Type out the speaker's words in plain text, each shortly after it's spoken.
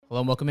Hello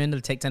and welcome into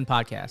the Take 10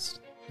 podcast.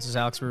 This is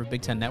Alex Brewer of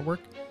B1G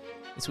Network.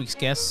 This week's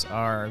guests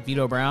are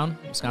Vitto Brown,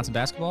 Wisconsin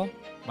basketball,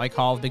 Mike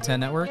Hall of B1G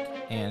Network,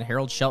 and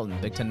Harold Shelton,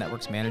 B1G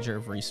Network's manager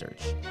of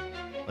research.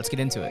 Let's get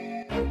into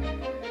it.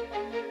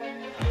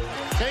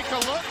 Take a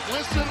look,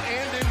 listen,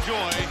 and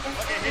enjoy.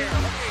 Look at here.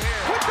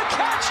 With the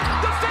catch,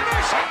 the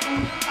finish!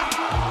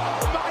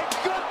 Oh, my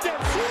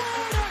goodness!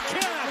 What a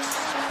catch!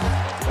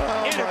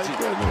 Oh, Energy, my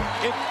goodness.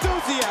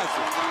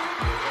 enthusiasm.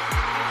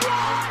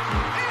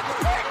 It's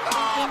picked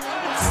off!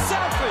 It's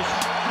selfish.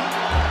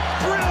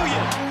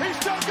 Brilliant. He's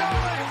still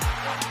going.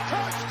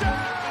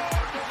 Touchdown!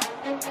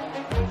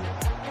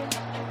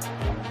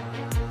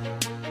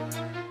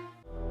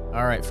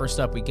 All right, first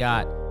up, we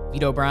got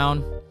Vitto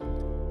Brown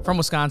from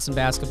Wisconsin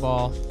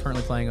basketball,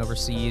 currently playing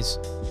overseas.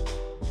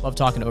 Love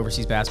talking to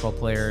overseas basketball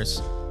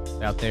players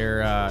about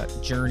their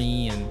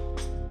journey and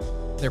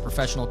their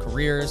professional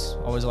careers.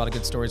 Always a lot of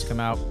good stories come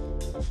out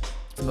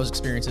from those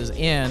experiences.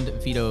 And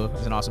Vitto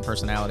is an awesome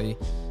personality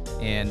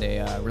and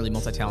a really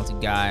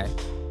multi-talented guy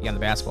on the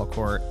basketball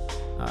court.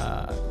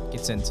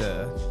 Gets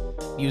into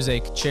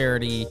music,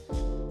 charity,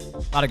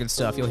 a lot of good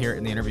stuff. You'll hear it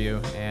in the interview,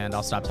 and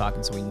I'll stop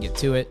talking so we can get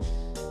to it.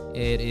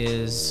 It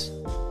is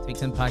Take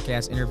 10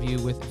 Podcast interview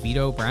with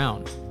Vitto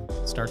Brown.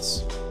 It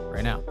starts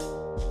right now.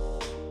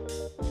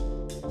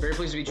 Very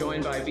pleased to be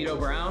joined by Vitto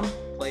Brown.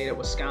 Played at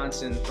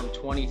Wisconsin from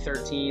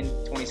 2013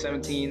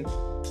 2017.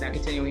 He's now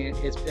continuing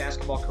his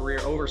basketball career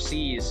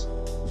overseas,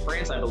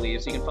 France, I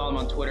believe. So you can follow him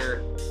on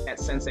Twitter at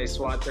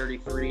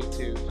SenseiSwat33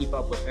 to keep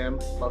up with him.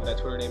 Love that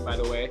Twitter name, by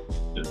the way.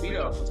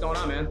 Vitto, what's going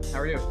on, man? How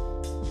are you?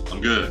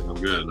 I'm good.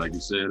 Like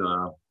you said,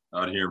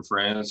 out here in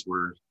France,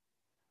 we're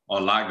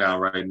on lockdown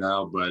right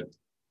now, but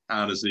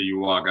honestly, you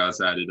walk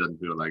outside, it doesn't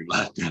feel like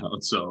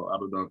lockdown. So I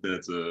don't know if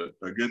that's a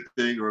good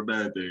thing or a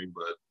bad thing,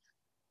 but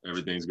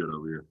everything's good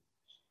over here.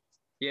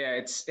 Yeah,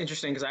 it's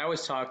interesting because I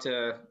always talk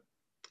to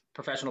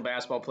professional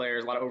basketball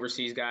players, a lot of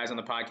overseas guys on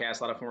the podcast,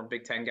 a lot of former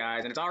Big Ten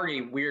guys, and it's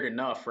already weird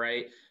enough,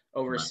 right?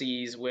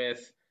 Overseas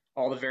with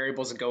all the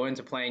variables that go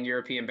into playing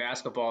European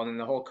basketball, and then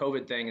the whole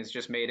COVID thing has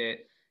just made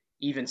it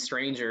even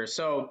stranger.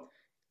 So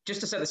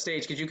just to set the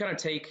stage, could you kind of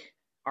take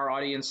our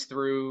audience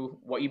through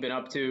what you've been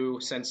up to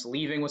since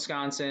leaving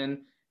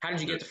Wisconsin? How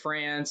did you get to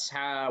France?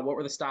 What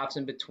were the stops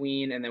in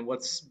between? And then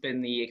what's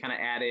been the kind of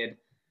added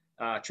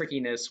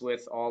trickiness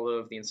with all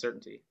of the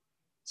uncertainty?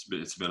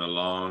 It's been a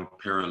long,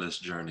 perilous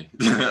journey.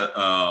 After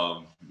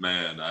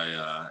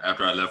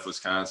I left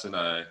Wisconsin,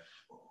 I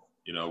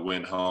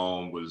went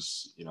home,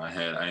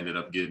 I ended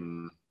up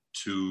getting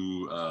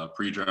two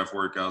pre-draft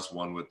workouts,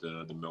 one with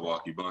the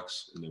Milwaukee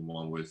Bucks and then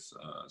one with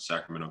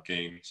Sacramento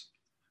Kings.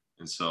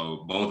 And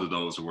so both of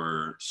those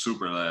were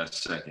super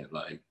last second.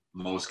 Like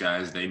most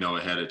guys, they know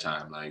ahead of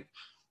time, like,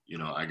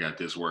 I got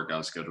this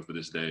workout scheduled for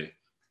this day.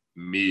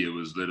 Me, it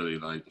was literally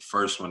like the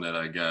first one that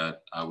I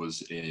got, I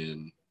was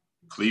in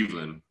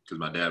Cleveland because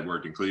my dad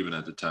worked in Cleveland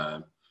at the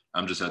time.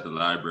 I'm just at the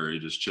library,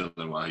 just chilling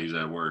while he's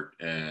at work.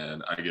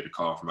 And I get a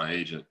call from my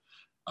agent.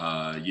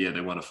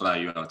 They want to fly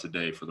you out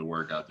today for the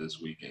workout this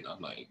weekend.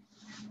 I'm like,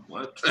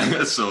 what?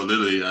 So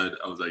literally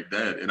I was like,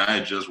 Dad, and I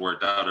had just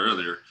worked out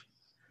earlier.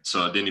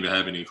 So I didn't even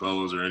have any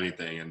clothes or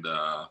anything. And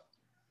I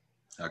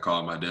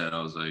called my dad.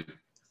 I was like,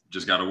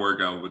 just got a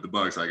workout with the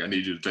Bucks. Like, I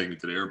need you to take me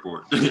to the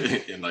airport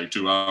in like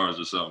 2 hours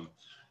or something.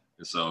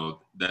 And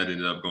so that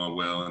ended up going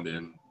well. And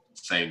then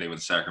same thing with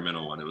the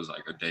Sacramento one. It was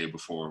like a day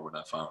before when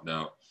I found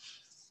out.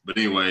 But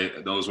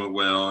anyway, those went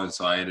well. And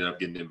so I ended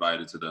up getting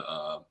invited to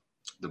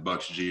the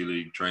Bucks G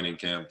League training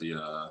camp,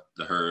 the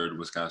Herd,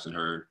 Wisconsin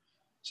Herd.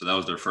 So that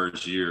was their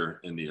first year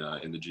in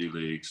the G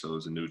League. So it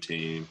was a new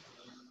team,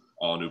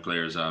 all new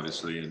players,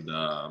 obviously. And,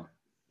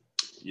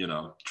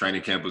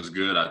 training camp was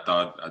good. I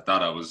thought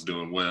I was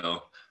doing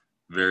well.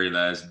 Very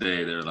last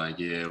day, they're like,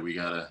 yeah, we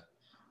gotta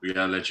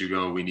let you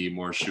go. We need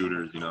more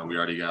shooters. We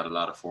already got a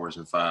lot of 4s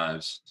and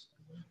 5s.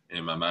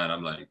 In my mind,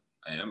 I'm like,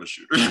 I am a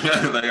shooter.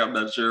 Like, I'm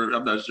not sure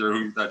who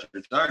you thought you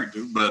were talking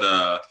to, but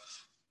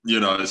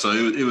so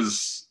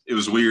it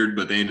was weird,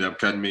 but they ended up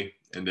cutting me.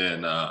 And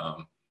then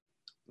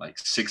like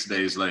 6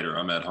 days later,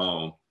 I'm at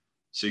home.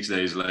 6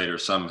 days later,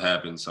 something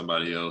happened.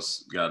 Somebody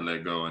else got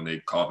let go, and they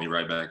called me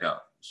right back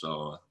out.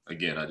 So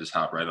again, I just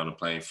hopped right on a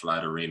plane, fly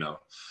to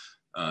Reno,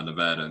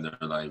 Nevada, and they're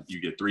like, you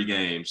get 3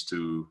 games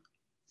to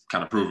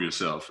kind of prove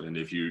yourself. And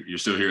if you're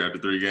still here after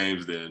 3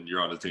 games, then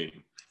you're on the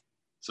team.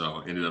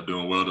 So ended up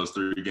doing well those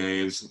 3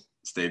 games,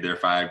 stayed there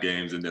 5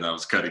 games, and then I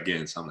was cut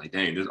again. So I'm like,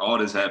 dang, all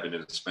this happened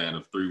in the span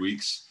of 3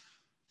 weeks.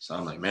 So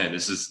I'm like, man,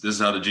 this is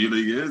how the G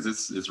League is.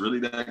 It's really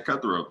that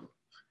cutthroat.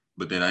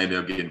 But then I ended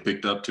up getting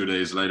picked up 2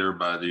 days later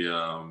by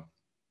the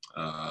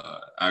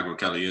Agua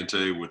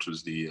Caliente, which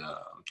was the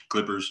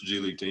Clippers G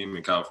League team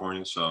in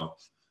California. So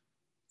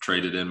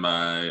traded in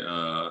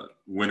my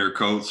winter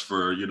coats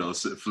for,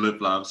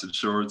 flip-flops and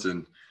shorts,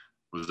 and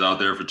was out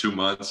there for 2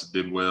 months,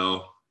 did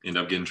well,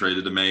 ended up getting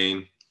traded to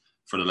Maine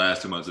for the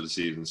last 2 months of the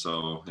season.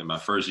 So in my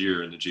first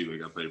year in the G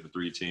League, I played for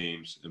 3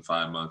 teams in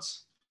 5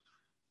 months.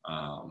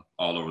 All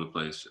over the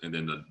place. And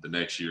then the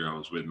next year I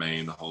was with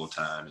Maine the whole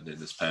time. And then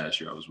this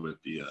past year I was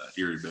with the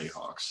Erie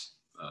Bayhawks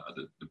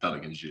the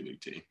Pelicans G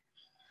League team.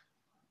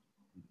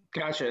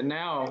 Gotcha.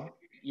 Now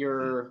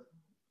you're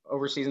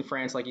overseas in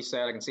France, like you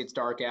said. I can see it's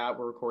dark out.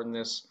 We're recording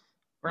this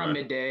around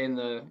midday in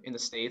the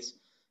States.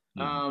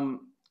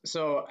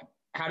 So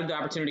how did the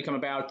opportunity come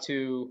about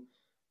to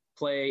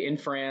play in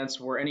France?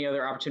 Were any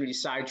other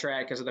opportunities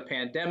sidetracked because of the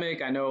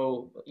pandemic? I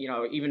know,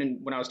 even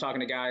when I was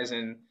talking to guys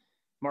in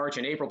March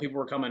and April, people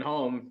were coming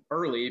home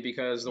early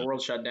because the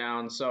world shut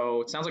down.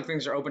 So it sounds like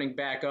things are opening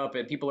back up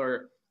and people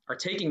are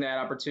taking that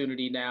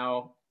opportunity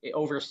now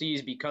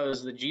overseas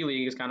because the G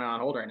League is kind of on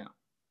hold right now.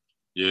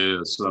 Yeah.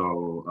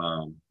 So,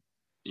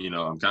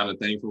 I'm kind of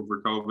thankful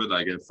for COVID.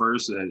 Like at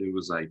first it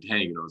was like,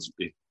 dang,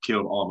 it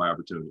killed all my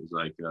opportunities.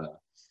 Like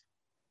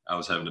I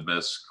was having the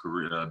best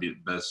career,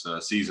 best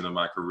season of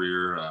my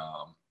career.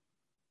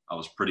 I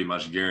was pretty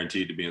much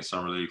guaranteed to be in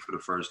summer league for the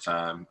first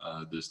time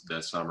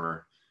that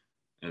summer.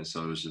 And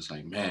so it was just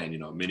like, man,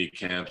 mini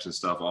camps and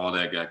stuff, all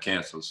that got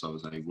canceled. So I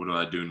was like, what do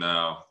I do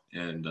now?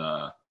 And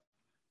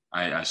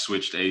I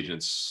switched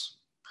agents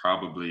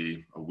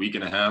probably a week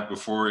and a half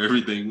before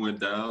everything went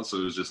down. So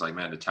it was just like,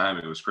 man, the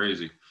timing was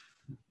crazy.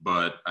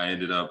 But I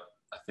ended up,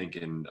 I think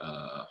in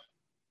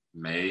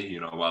May,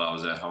 while I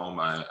was at home,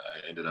 I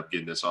ended up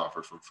getting this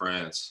offer from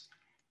France,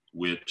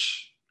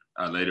 which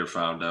I later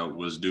found out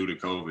was due to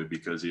COVID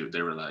because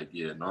they were like,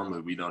 yeah,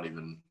 normally we don't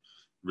even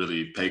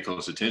really pay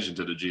close attention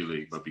to the G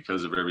League, but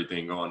because of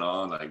everything going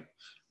on, like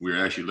we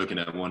were actually looking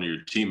at one of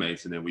your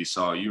teammates and then we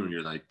saw you and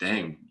you're like,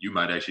 dang, you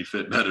might actually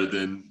fit better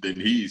than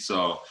he.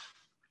 So,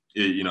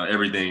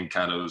 everything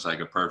kind of was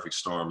like a perfect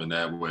storm in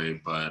that way.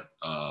 But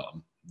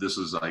this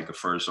was like the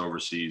first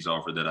overseas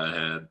offer that I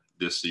had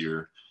this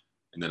year.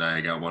 And then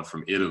I got one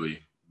from Italy,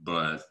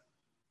 but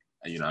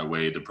I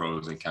weighed the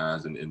pros and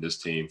cons and this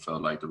team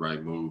felt like the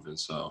right move. And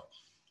so,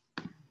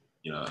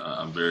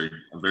 I'm very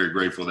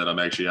grateful that I'm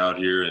actually out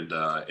here and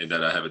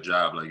that I have a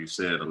job. Like you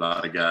said, a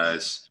lot of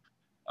guys,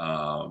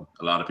 a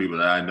lot of people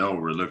that I know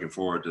were looking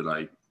forward to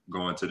like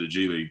going to the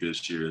G League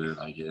this year. They're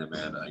like, yeah,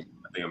 man, I think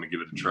I'm gonna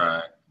give it a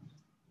try.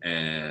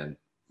 And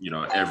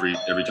every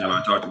time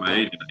I talk to my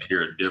agent, I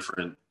hear a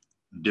different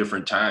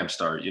time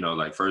start.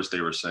 Like first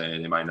they were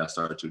saying it might not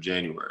start until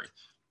January,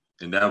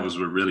 and that was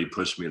what really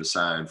pushed me to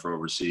sign for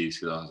overseas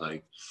because I was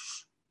like,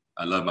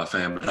 I love my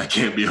family, but I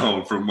can't be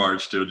home from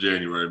March till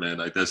January, man.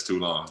 Like that's too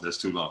long. That's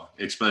too long,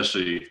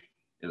 especially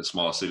in a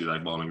small city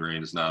like Bowling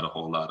Green. There's not a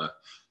whole lot of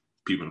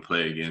people to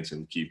play against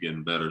and keep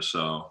getting better.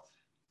 So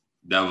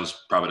that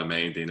was probably the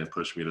main thing that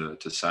pushed me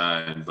to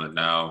sign. But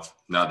now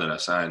that I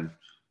signed,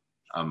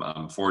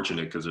 I'm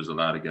fortunate because there's a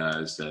lot of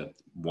guys that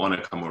want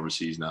to come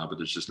overseas now, but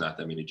there's just not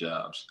that many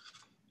jobs.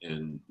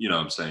 And what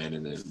I'm saying?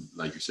 And then,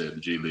 like you said,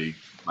 the G League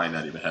might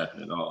not even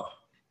happen at all.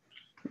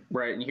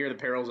 Right. And you hear the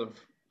perils of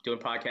doing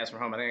podcasts from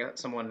home. I think I got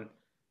someone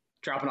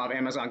dropping off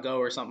Amazon Go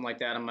or something like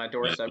that on my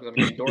doorstep because I'm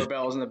getting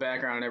doorbells in the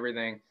background and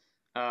everything.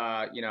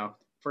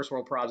 First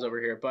world problems over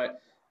here.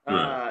 But,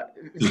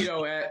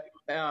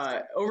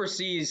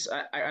 overseas,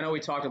 I know we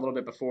talked a little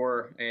bit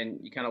before and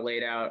you kind of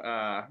laid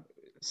out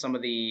some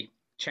of the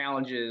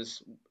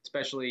challenges,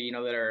 especially,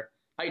 that are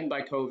heightened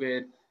by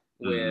COVID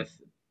with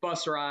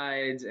bus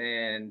rides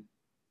and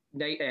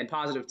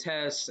positive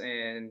tests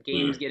and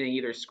games getting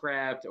either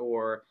scrapped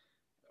or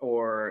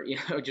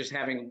just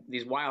having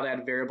these wild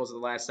added variables at the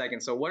last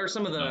second. So what are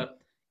some of the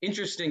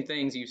interesting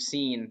things you've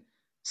seen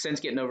since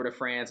getting over to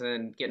France and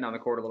then getting on the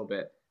court a little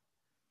bit?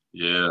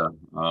 Yeah.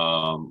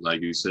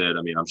 Like you said,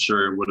 I'm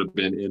sure it would have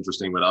been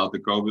interesting without the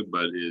COVID,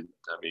 but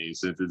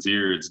since it's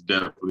here, it's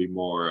definitely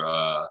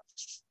more,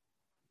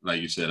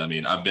 like you said,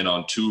 I've been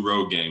on 2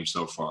 road games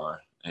so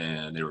far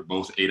and they were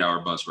both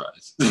 8-hour bus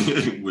rides,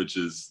 which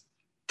is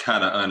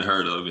kind of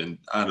unheard of and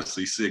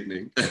honestly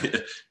sickening.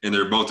 And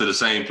they're both to the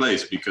same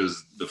place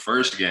because the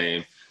first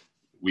game,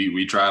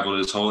 we travel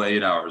this whole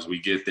 8 hours. We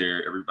get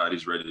there,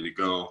 everybody's ready to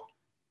go.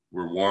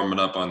 We're warming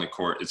up on the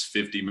court. It's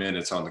 50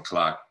 minutes on the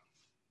clock.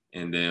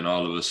 And then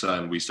all of a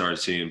sudden we start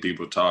seeing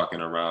people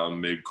talking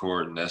around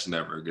mid-court, and that's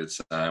never a good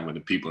sign when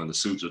the people in the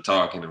suits are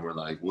talking and we're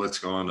like, what's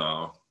going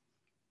on?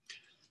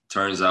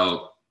 Turns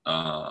out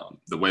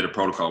the way the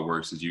protocol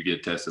works is you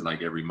get tested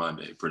like every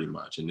Monday pretty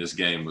much. And this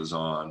game was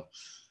on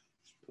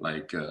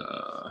like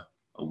a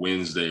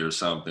Wednesday or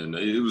something.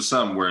 It was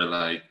something where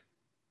like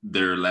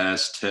their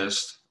last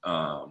test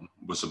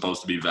was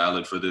supposed to be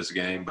valid for this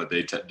game, but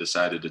they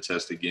decided to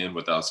test again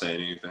without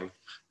saying anything.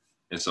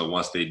 And so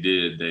once they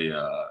did, they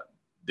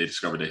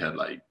discovered they had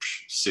like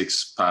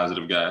 6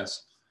 positive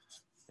guys.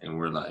 And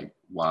we're like,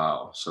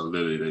 wow. So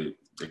literally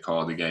they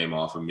called the game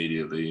off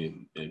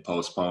immediately and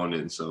postponed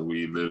it. And so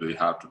we literally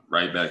hopped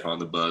right back on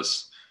the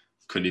bus,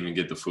 couldn't even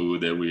get the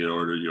food that we had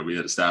ordered. We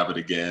had to stop at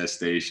a gas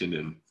station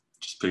and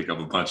just pick up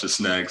a bunch of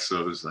snacks. So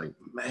it was like,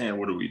 man,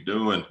 what are we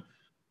doing?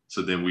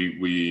 So then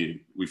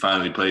we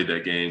finally played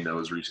that game that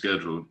was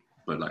rescheduled.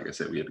 But like I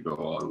said, we had to go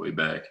all the way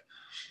back.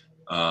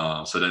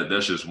 So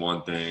that's just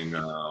one thing.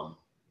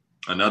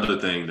 Another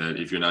thing that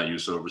if you're not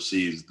used to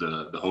overseas,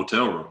 the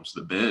hotel rooms,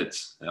 the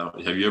beds.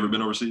 Have you ever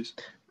been overseas?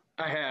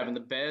 I have, and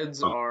the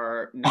beds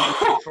are not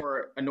fit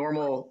for a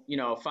normal,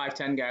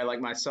 5'10" guy like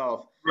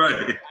myself. Right.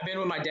 I've been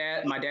with my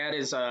dad. My dad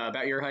is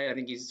about your height. I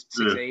think he's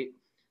Yeah. 6'8".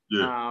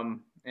 Yeah.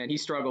 And he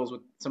struggles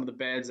with some of the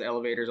beds, the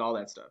elevators, all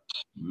that stuff.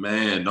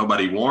 Man,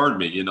 nobody warned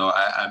me.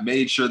 I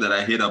made sure that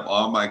I hit up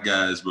all my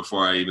guys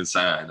before I even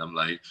signed. I'm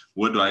like,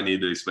 what do I need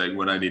to expect?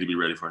 What do I need to be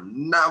ready for?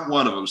 Not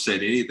one of them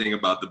said anything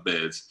about the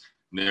beds.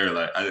 And they're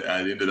like,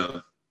 I ended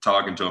up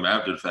talking to them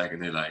after the fact,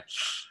 and they're like,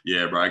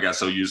 yeah, bro, I got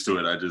so used to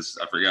it. I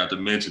forgot to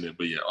mention it.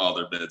 But yeah, all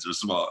their beds are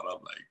small. And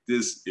I'm like,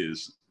 this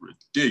is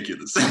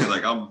ridiculous.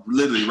 Like, I'm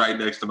literally right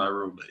next to my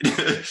roommate.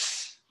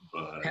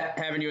 But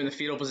having you in the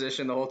fetal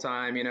position the whole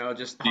time,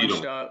 just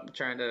hunched up,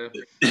 trying to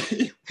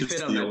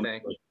fit on that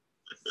thing.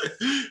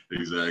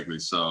 Exactly.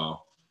 So,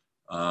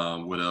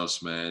 what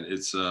else, man?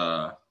 It's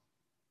the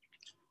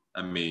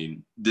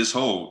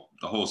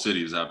whole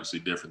city is obviously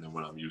different than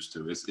what I'm used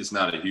to. It's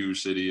not a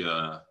huge city,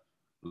 Le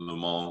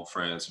Mans,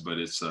 France, but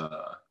it's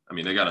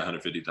they got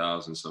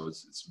 150,000, so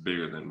it's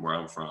bigger than where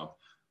I'm from,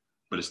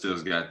 but it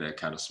still's got that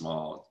kind of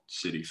small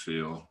city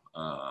feel,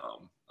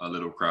 a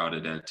little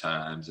crowded at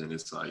times, and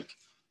it's like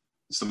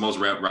it's the most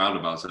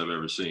roundabouts I've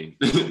ever seen.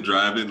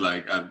 Driving,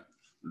 like, I've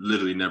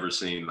literally never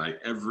seen, like,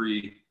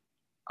 every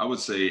 2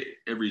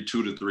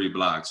 to 3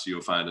 blocks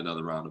you'll find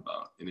another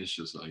roundabout, and it's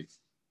just like,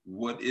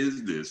 what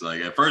is this?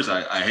 Like, at first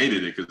I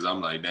hated it because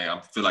I'm like, dang,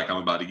 I feel like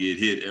I'm about to get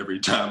hit every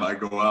time I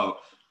go out.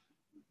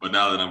 But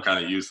now that I'm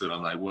kind of used to it,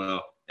 I'm like,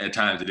 well, at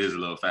times it is a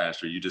little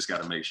faster. You just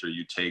got to make sure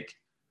you take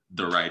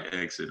the right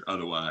exit.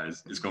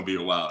 Otherwise, it's going to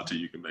be a while until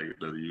you can make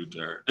another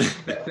U-turn.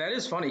 That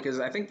is funny, because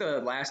I think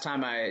the last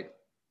time I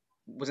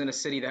was in a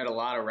city that had a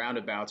lot of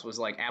roundabouts was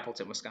like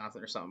Appleton,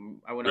 Wisconsin or something.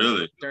 I went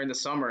up during the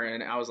summer,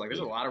 and I was like, there's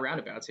a lot of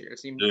roundabouts here. It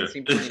seemed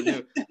pretty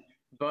new.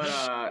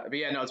 But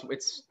yeah, no,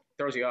 it's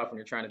throws you off when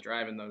you're trying to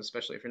drive in those,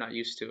 especially if you're not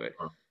used to it.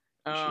 Sure.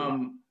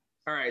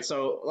 All right,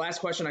 so last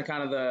question on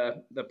kind of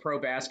the pro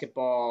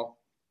basketball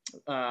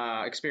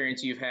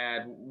experience you've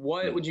had.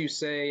 What would you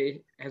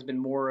say has been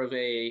more of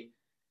a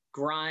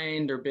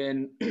grind, or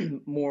been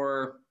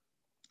more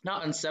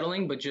not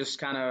unsettling, but just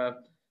kind of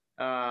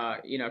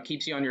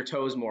keeps you on your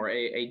toes more?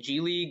 A G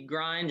League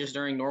grind just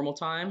during normal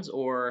times,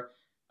 or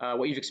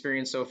what you've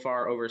experienced so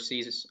far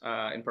overseas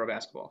in pro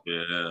basketball?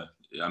 Yeah,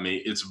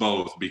 it's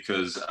both,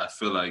 because I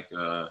feel like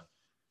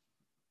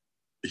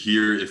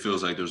here it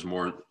feels like there's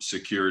more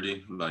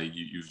security. Like,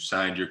 you've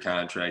signed your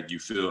contract, you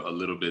feel a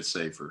little bit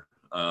safer.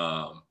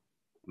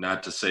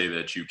 Not to say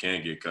that you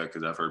can get cut,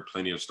 because I've heard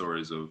plenty of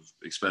stories of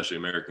especially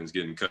Americans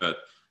getting cut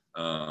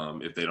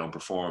if they don't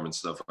perform and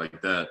stuff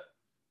like that.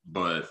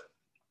 But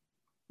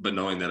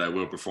knowing that I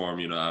will perform,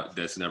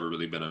 that's never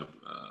really been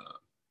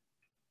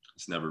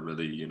it's never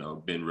really,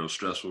 been real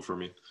stressful for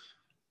me.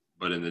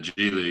 But in the G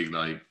League,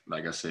 like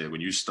I said,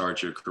 when you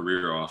start your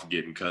career off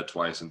getting cut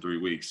twice in 3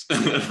 weeks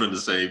from the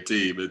same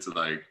team, it's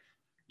like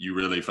you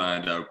really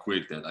find out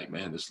quick that, like,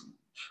 man, this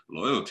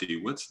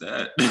loyalty, what's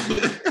that?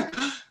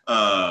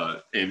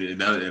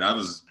 And I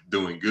was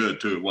doing good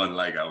too. It wasn't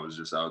like I was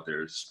just out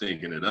there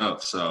stinking it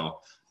up. So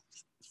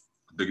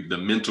the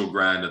mental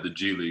grind of the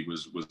G League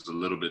was a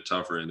little bit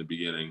tougher in the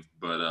beginning,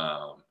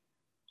 but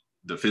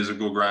the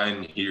physical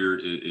grind here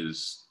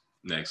is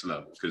next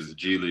level, because the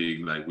G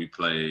League, like, we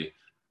play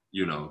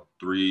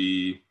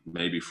 3,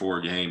 maybe 4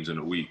 games in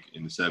a week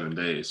in 7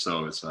 days.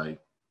 So it's like,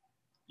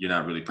 you're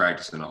not really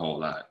practicing a whole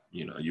lot.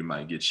 You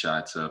might get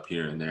shots up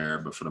here and there,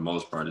 but for the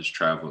most part, it's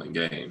traveling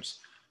games.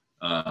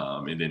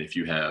 And then if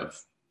you have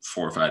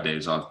 4 or 5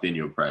 days off, then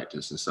you'll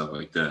practice and stuff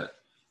like that.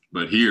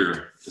 But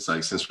here, it's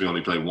like, since we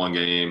only play 1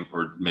 game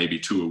or maybe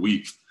 2 a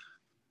week,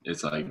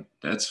 it's like,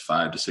 that's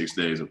 5 to 6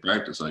 days of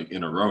practice, like,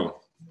 in a row.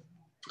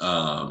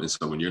 And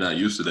so when you're not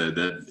used to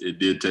that it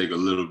did take a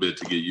little bit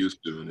to get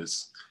used to. And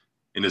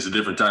it's a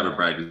different type of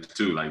practice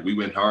too. Like, we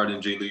went hard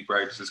in G League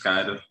practices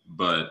kind of,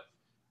 but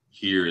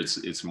here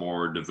it's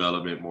more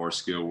development, more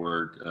skill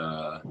work.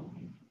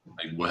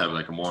 Like, we'll have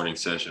like a morning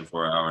session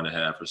for an hour and a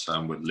half or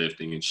something with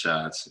lifting and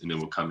shots, and then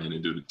we'll come in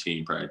and do the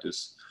team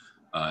practice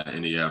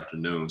in the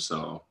afternoon.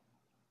 So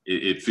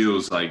it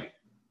feels like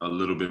a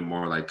little bit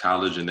more like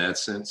college in that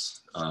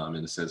sense,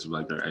 in the sense of,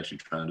 like, they're actually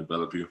trying to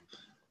develop you,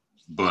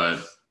 but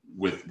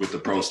with the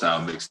pro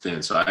style mixed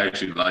in. So I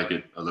actually like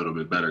it a little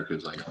bit better,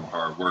 because, like, I'm a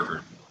hard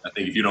worker. I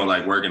think if you don't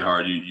like working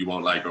hard, you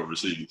won't like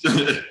overseas.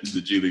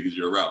 The G League is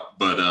your route.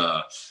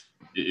 But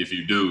if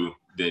you do,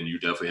 then you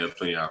definitely have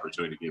plenty of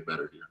opportunity to get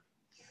better here.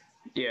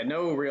 Yeah,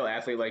 no real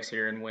athlete likes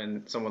hearing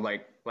when someone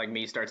like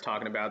me starts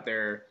talking about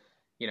their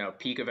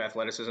peak of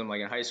athleticism, like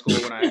in high school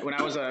when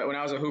I was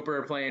a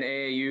hooper playing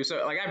AAU.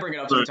 So, like, I bring it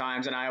up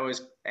sometimes, and I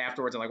always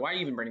afterwards I'm like, why are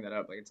you even bringing that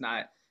up? Like, it's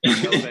not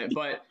relevant.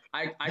 But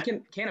I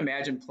can't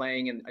imagine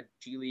playing in a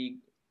G League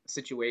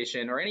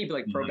situation, or any,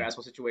 like, pro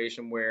basketball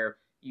situation where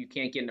you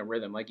can't get in a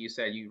rhythm. Like you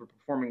said, you were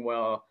performing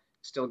well,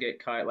 still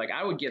get cut. Like,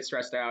 I would get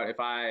stressed out if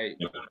I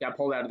got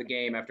pulled out of the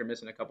game after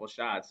missing a couple of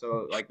shots.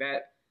 So, like,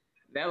 that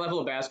level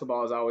of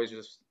basketball is always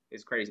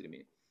is crazy to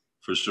me.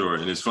 For sure.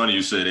 And it's funny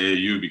you said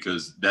AAU,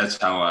 because that's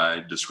how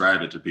I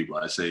describe it to people.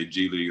 I say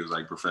G League is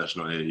like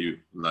professional AAU.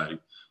 Like,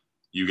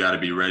 you got to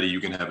be ready. You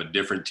can have a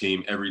different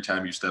team every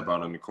time you step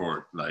out on the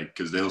court, like,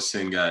 because they'll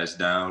send guys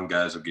down,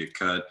 guys will get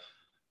cut,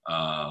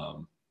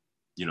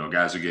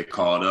 guys will get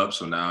called up.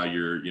 So now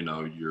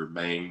your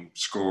main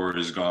scorer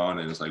is gone,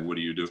 and it's like, what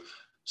do you do?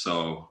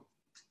 So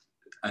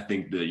I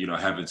think that,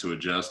 having to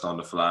adjust on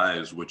the fly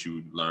is what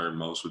you learn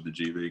most with the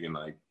G League, and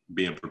like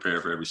being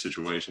prepared for every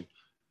situation.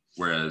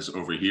 Whereas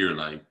over here,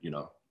 like,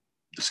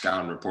 the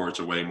scouting reports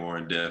are way more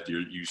in depth.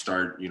 You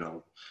start,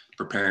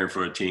 preparing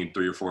for a team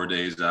 3 or 4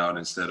 days out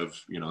instead of,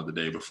 the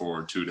day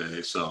before or 2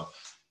 days. So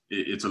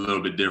it's a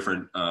little bit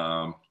different.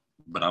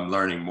 But I'm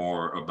learning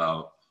more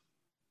about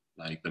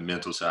like the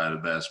mental side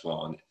of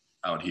basketball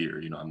out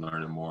here. I'm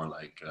learning more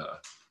like,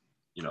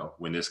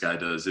 when this guy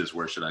does this,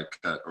 where should I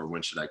cut, or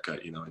when should I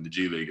cut? In the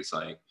G League, it's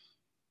like,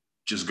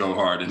 just go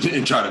hard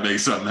and try to make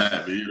something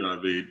happen. You know what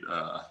I mean?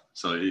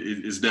 So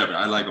it's different.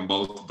 I like them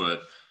both,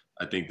 but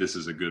I think this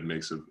is a good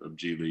mix of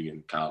G League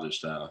and college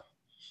style.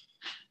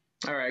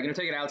 All right, I'm going to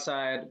take it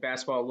outside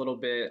basketball a little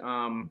bit.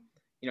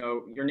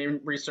 Your name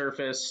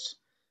resurfaced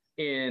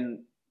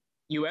in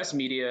U.S.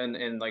 media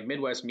and like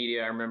Midwest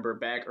media, I remember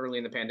back early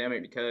in the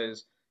pandemic,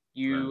 because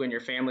you and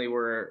your family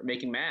were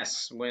making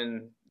masks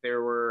when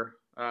there were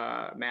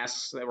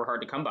masks that were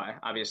hard to come by,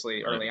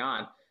 obviously, early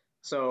on.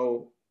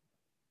 So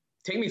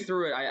take me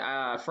through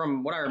it.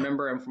 From what I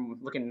remember and from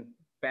looking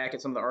back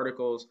at some of the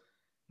articles,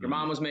 your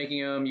mom was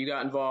making them, you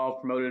got involved,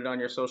 promoted it on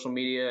your social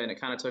media, and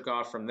it kind of took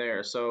off from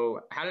there.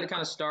 So how did it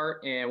kind of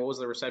start, and what was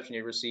the reception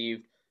you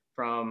received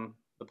from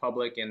the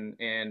public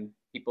and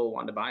people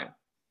wanting to buy them?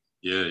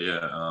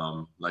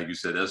 Yeah. Like you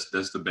said, that's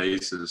the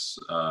basis.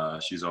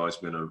 She's always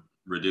been a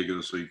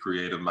ridiculously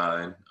creative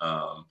mind,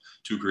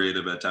 too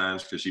creative at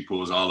times, because she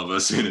pulls all of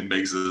us in and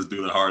makes us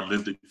do the hard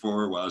lifting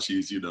for her while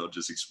she's,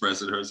 just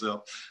expressing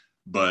herself.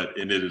 But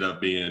it ended up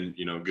being,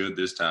 good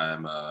this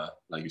time.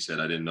 Like you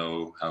said, I didn't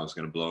know how it was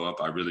going to blow up.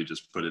 I really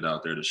just put it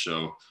out there to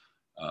show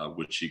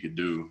what she could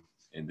do.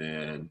 And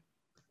then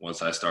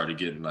once I started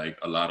getting like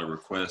a lot of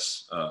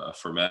requests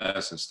for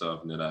masks and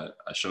stuff, and then I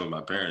showed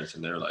my parents,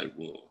 and they're like,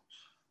 well,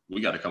 we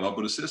got to come up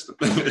with a system.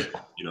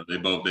 They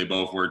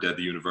both worked at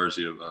the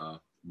University of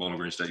Bowling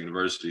Green State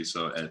University.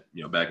 So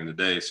back in the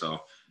day,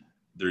 so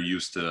they're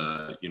used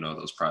to,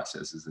 those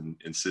processes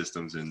and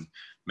systems and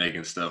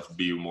making stuff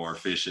be more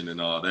efficient and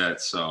all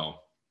that. So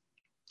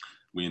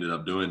we ended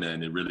up doing that,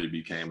 and it really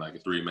became like a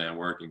 3-man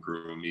working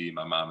crew, me,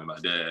 my mom, and my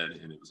dad.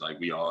 And it was like,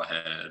 we all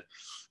had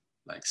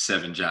like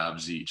 7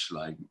 jobs each.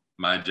 Like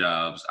my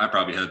jobs, I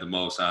probably had the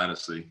most,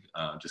 honestly,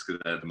 just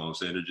because I had the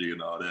most energy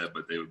and all that.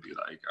 But they would be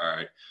like, all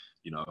right,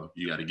 you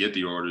got to get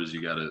the orders.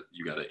 You got to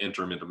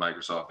enter them into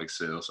Microsoft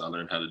Excel. So I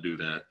learned how to do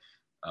that.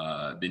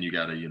 Then you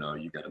got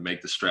to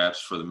make the straps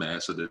for the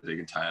mask so that they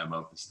can tie them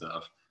up and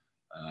stuff.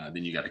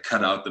 Then you got to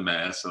cut out the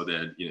mask so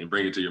that, and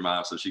bring it to your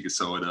mom so she can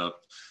sew it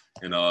up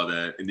and all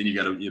that. And then you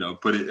got to,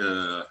 put it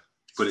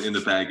in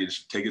the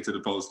package, take it to the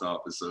post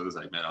office. So it was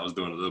like, man, I was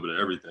doing a little bit of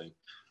everything.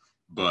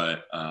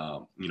 But,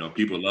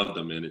 people loved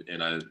them.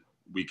 And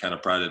we kind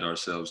of prided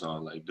ourselves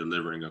on like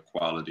delivering a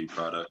quality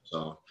product.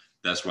 So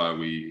that's why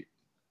we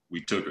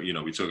took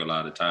a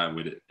lot of time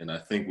with it. And I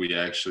think we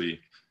actually,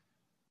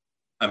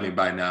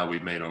 by now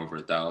we've made over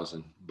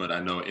 1,000, but I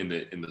know in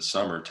the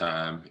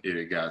summertime,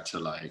 it got to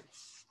like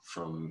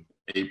from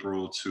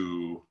April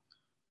to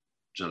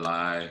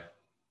July,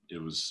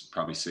 it was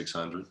probably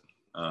 600.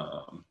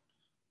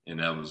 And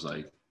that was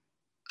like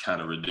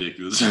kind of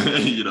ridiculous.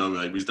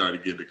 Like we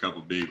started getting a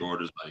couple big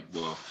orders, like,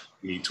 well,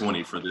 we need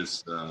 20 for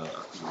this, for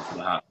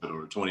the hospital,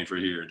 or 20 for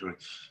here, 20.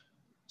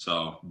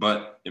 So,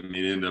 but it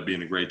ended up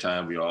being a great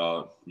time. We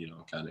all,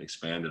 kind of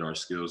expanded our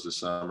skills this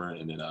summer.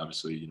 And then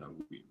obviously,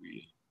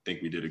 we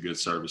think we did a good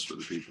service for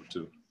the people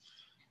too.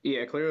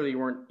 Yeah, clearly you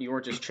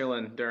weren't just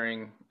chilling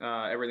during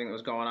everything that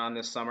was going on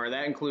this summer.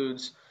 That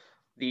includes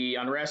the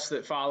unrest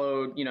that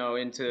followed,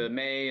 into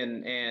May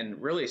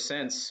and really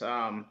since,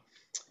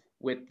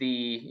 with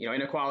the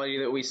inequality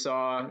that we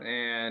saw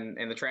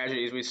and the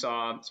tragedies we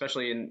saw,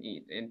 especially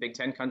in Big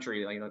Ten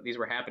country. Like, these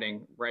were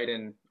happening right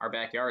in our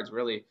backyards,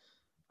 really.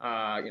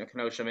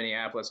 Kenosha,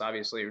 Minneapolis,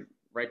 obviously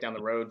right down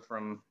the road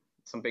from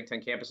some Big Ten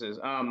campuses.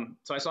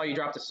 So I saw you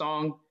dropped a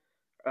song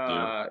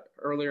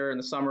earlier in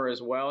the summer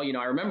as well.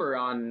 I remember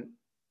on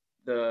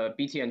the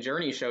BTN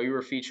Journey show, you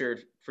were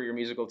featured for your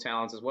musical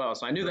talents as well.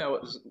 So I knew that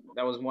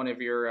was one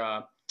of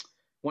your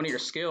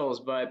skills,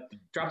 but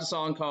dropped a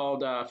song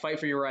called Fight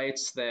for Your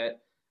Rights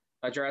that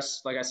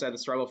addressed, like I said, the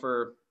struggle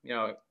for,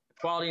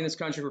 equality in this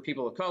country for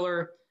people of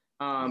color.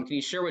 Can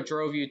you share what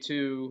drove you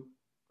to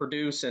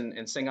produce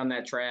and sing on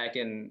that track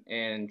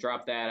and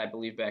drop that, I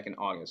believe, back in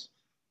August?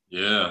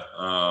 Yeah.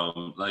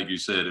 Like you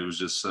said, it was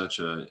just such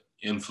a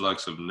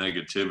influx of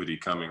negativity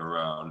coming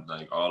around,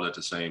 like all at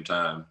the same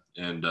time.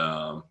 And,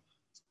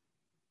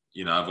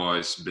 I've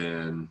always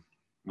been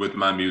with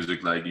my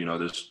music, like,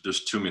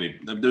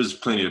 there's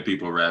plenty of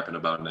people rapping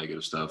about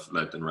negative stuff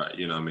left and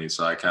right,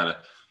 So I kind of,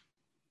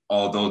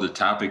 although the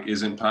topic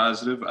isn't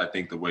positive, I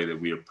think the way that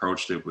we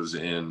approached it was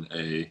in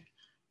a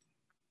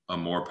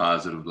more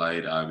positive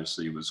light.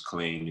 Obviously it was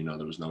clean,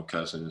 there was no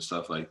cussing and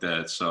stuff like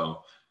that.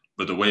 So,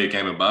 But the way it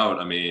came about,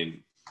 I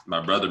mean,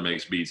 my brother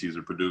makes beats. He's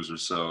a producer.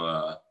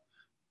 So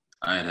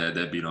I had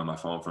that beat on my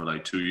phone for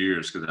like 2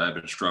 years because I had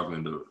been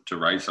struggling to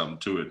write something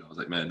to it. I was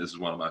like, man, this is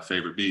one of my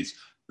favorite beats,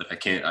 but I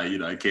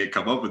can't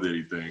come up with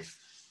anything.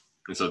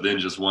 And so then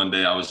just one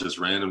day I was just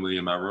randomly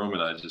in my room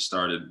and I just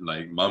started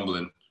like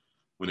mumbling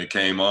when it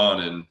came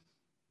on, and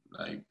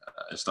like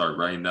I started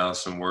writing down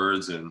some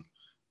words and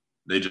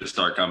they just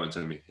start coming to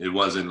me. It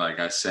wasn't like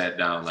I sat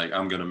down like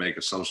I'm gonna make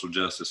a social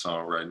justice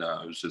song right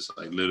now. It was just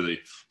like literally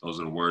those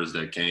are the words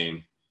that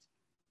came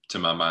to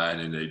my mind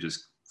and they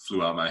just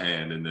flew out my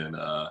hand. And then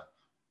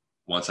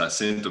once I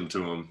sent them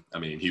to him, I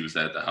mean, he was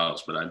at the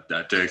house, but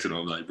I texted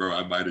him like, bro,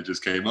 I might have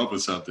just came up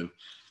with something.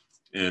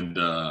 And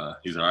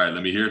he's like, all right,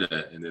 let me hear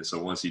that. And then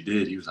so once he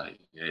did, he was like,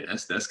 yeah,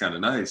 that's kind of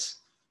nice.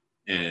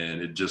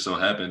 And it just so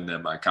happened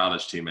that my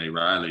college teammate,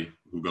 Riley,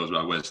 who goes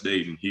by West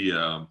Dayton, he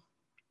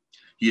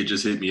had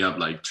just hit me up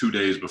like 2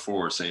 days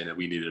before saying that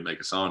we needed to make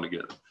a song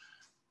together.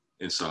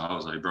 And so I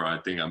was like, bro, I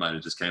think I might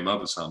have just came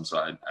up with something. So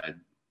I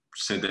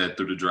sent that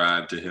through the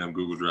drive to him,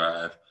 Google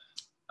Drive.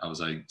 I was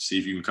like, see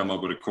if you can come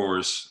up with a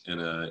chorus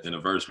and a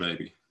verse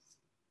maybe.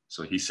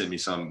 So he sent me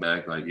something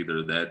back like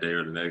either that day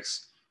or the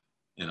next.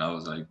 And I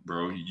was like,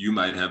 bro, you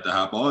might have to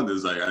hop on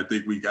this. Like, I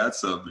think we got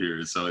something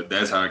here. So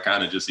that's how it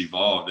kind of just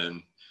evolved.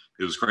 And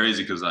it was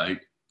crazy because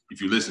like,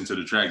 if you listen to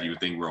the track, you would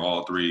think we're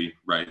all three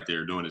right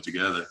there doing it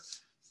together.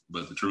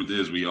 But the truth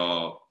is we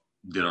all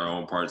did our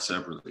own parts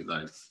separately.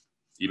 Like,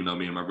 even though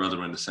me and my brother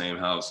were in the same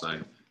house,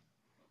 like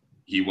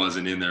he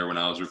wasn't in there when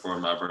I was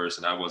recording my verse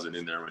and I wasn't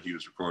in there when he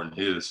was recording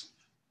his.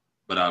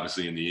 But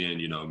obviously in the end,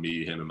 you know,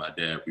 me, him and my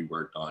dad, we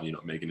worked on, you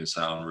know, making it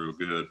sound real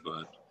good.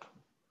 But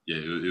yeah,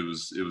 it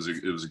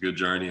was a good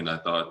journey, and I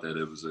thought that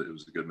it was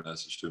a good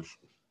message too.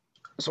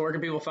 So where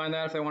can people find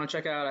that if they want to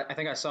check it out? I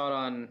think I saw it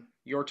on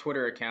your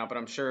Twitter account, but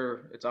I'm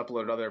sure it's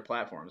uploaded to other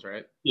platforms,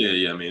 right?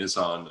 Yeah. I mean, it's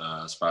on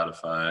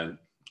Spotify,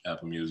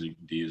 Apple Music,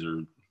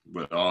 Deezer,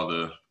 with all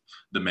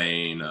the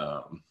main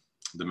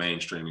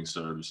streaming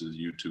services,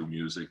 YouTube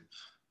Music,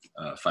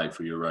 Fight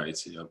for Your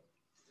Rights. Yep.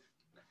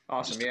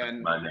 Awesome. Just yeah.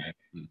 And, my name.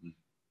 Mm-hmm.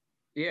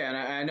 Yeah, and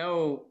I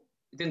know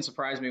it didn't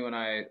surprise me when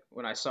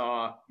I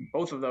saw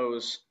both of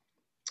those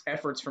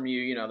efforts from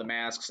you, you know, the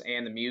masks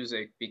and the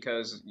music,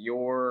 because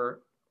your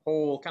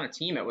whole kind of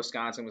team at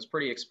Wisconsin was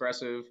pretty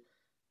expressive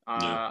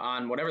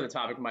on whatever the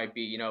topic might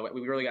be. You know,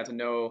 we really got to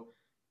know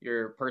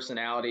your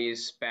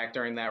personalities back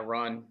during that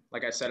run.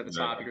 Like I said at the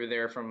top, you were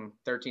there from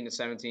 13 to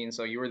 17,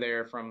 so you were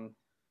there from,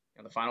 you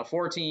know, the Final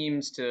Four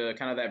teams to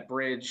kind of that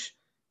bridge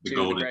to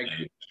the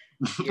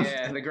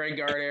Greg, the Greg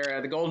Gard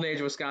era, the golden age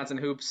of Wisconsin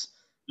hoops.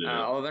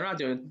 Yeah. Although they're not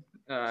doing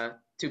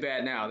too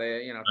bad now.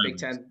 They, you know, Big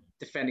Ten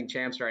defending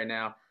champs right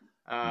now.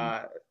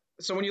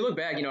 So when you look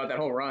back, you know, at that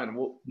whole run,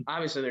 well,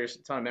 obviously there's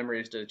a ton of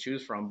memories to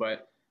choose from,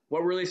 but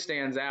what really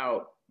stands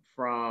out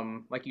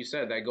from, like you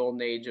said, that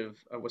golden age of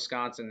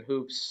Wisconsin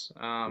hoops,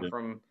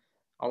 from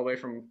all the way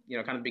from, you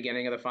know, kind of the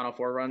beginning of the Final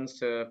Four runs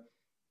to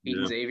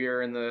beating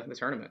Xavier in the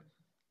tournament?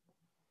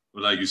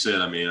 Well, like you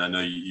said, I mean, I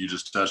know you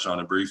just touched on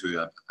it briefly.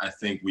 I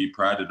think we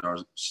prided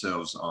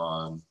ourselves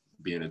on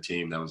being a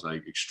team that was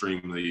like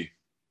extremely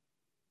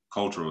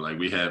cultural. Like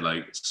we had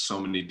like so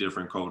many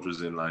different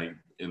cultures in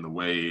the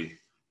way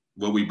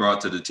what we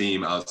brought to the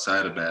team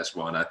outside of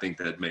basketball. And I think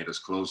that made us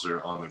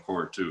closer on the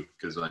court too.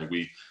 Cause like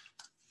we,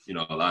 you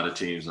know, a lot of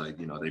teams like,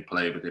 you know, they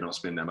play, but they don't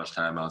spend that much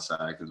time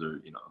outside because they're,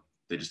 you know,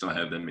 they just don't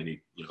have that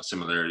many, you know,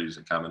 similarities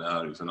and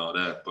commonalities and all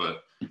that.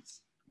 But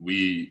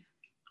we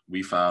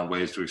found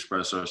ways to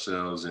express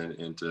ourselves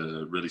and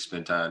to really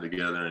spend time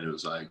together. And it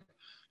was like,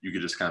 you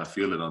could just kind of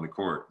feel it on the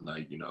court.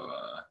 Like, you know,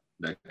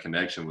 that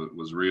connection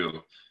was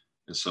real.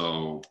 And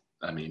so,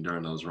 I mean,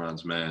 during those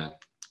runs, man,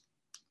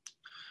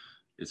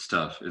 it's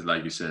tough. It's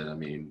like you said, I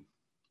mean,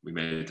 we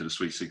made it to the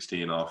Sweet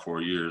 16 all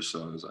 4 years.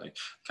 So it was like,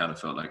 kind of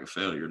felt like a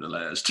failure the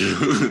last two.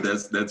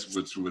 that's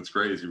what's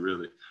crazy,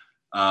 really.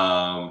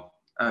 I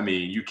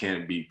mean, you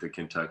can't beat the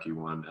Kentucky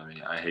one. I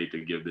mean, I hate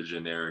to give the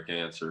generic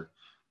answer,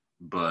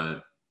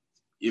 but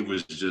it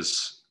was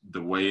just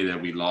the way that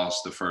we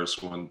lost the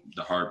first one,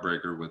 the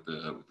heartbreaker with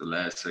the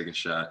last second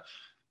shot.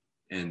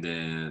 And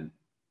then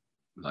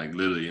like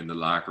literally in the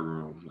locker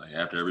room, like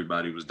after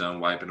everybody was done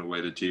wiping away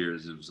the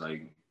tears, it was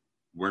like,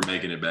 we're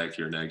making it back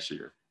here next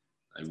year.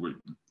 Like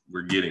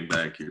we're getting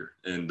back here.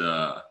 And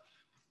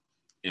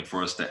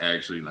for us to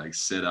actually like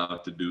set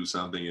out to do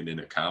something and then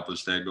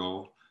accomplish that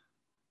goal.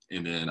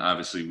 And then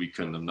obviously we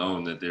couldn't have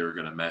known that they were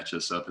going to match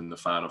us up in the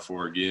Final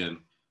Four again.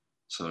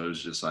 So it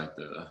was just like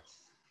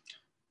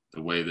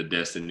the way the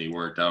destiny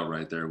worked out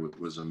right there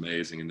was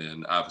amazing. And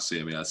then obviously,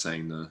 I mean, I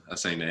sang the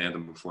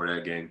anthem before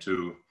that game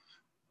too,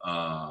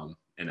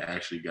 and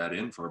actually got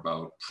in for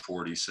about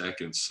 40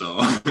 seconds. So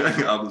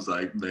I was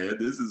like, man,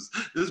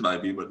 this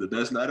might be the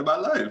best night of my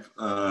life.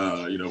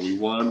 You know, we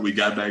won, we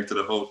got back to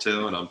the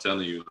hotel, and I'm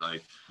telling you,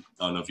 like,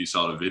 I don't know if you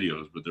saw the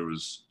videos, but there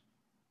was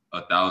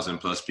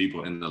 1,000+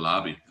 people in the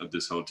lobby of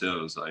this hotel.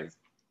 It was like,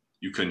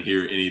 you couldn't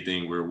hear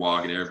anything. We're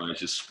walking, everybody's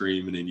just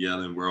screaming and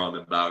yelling. We're on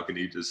the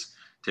balcony just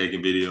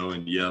taking video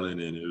and yelling,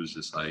 and it was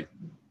just like,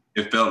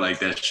 it felt like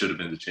that should have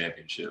been the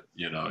championship.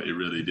 It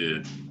really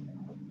did.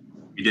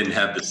 We didn't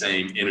have the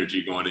same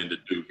energy going into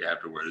Duke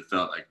afterward. It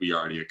felt like we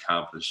already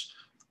accomplished,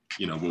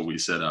 what we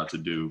set out to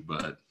do,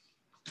 but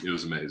it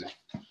was amazing.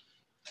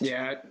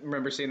 Yeah, I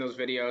remember seeing those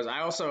videos.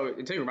 I also,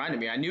 until you reminded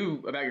me, I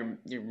knew about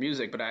your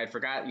music, but I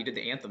forgot you did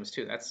the anthems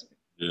too. That's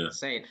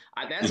insane.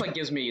 That's like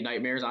gives me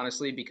nightmares,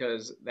 honestly,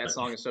 because that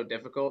song is so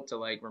difficult to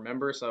like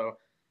remember. So,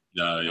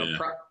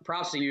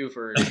 props to you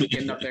for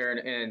getting up there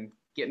and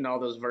getting all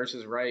those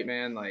verses right,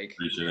 man. Like,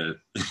 appreciate it.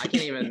 I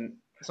can't even.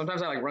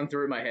 Sometimes I like run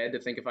through it in my head to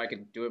think if I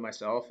could do it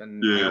myself,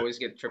 and I always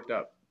get tripped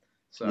up.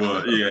 So.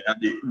 Well,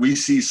 we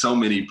see so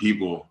many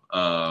people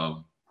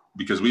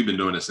because we've been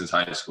doing this since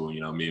high school.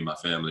 Me and my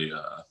family.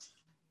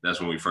 That's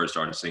when we first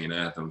started singing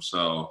anthems.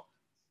 So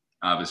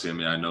obviously,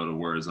 I know the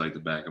words like the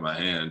back of my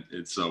hand.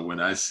 And so when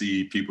I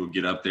see people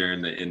get up there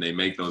and they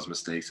make those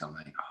mistakes, I'm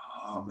like,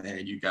 oh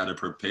man, you got to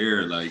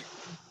prepare. Like,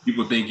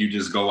 people think you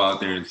just go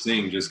out there and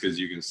sing just because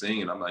you can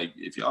sing. And I'm like,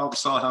 if y'all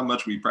saw how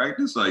much we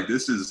practice, like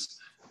this is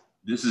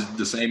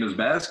the same as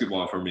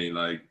basketball for me.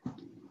 Like,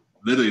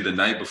 literally the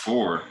night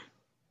before,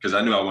 because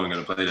I knew I wasn't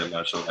going to play that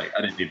much, so like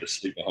I didn't need to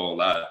sleep a whole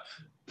lot.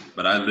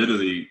 But I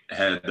literally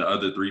had the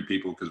other three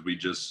people, because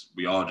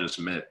we all just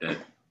met the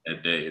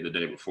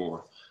day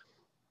before.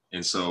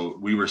 And so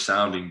we were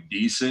sounding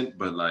decent,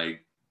 but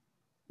like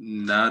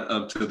not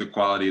up to the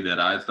quality that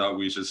I thought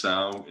we should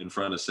sound in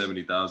front of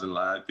 70,000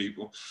 live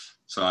people.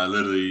 So I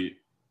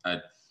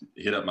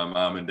hit up my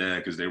mom and dad,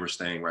 because they were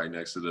staying right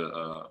next to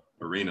the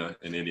arena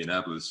in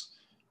Indianapolis.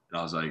 And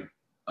I was like,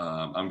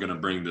 I'm going to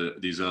bring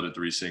these other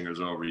three singers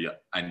over.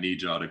 I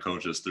need y'all to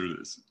coach us through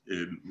this.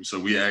 And so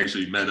we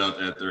actually met up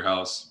at their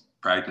house,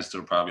 practiced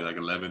till probably like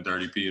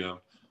 11:30 p.m.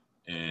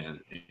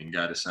 and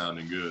got it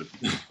sounding good.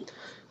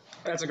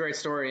 That's a great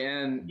story.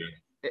 And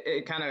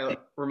it kind of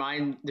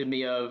reminded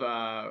me of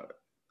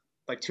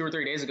like 2 or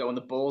 3 days ago when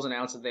the Bulls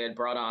announced that they had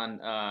brought on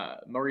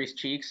Mo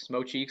Cheeks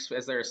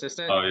as their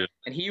assistant. Oh, yeah.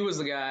 And he was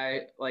the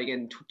guy like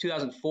in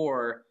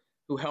 2004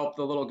 who helped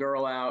the little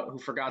girl out who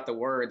forgot the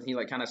words. He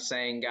like kind of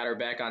sang, got her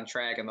back on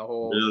track, and the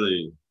whole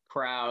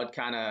crowd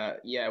kind of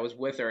was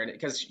with her, and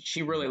because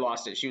she really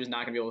lost it. She was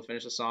not gonna be able to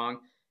finish the song.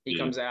 He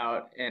comes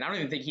out, and I don't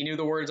even think he knew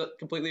the words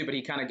completely, but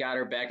he kind of got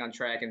her back on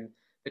track, and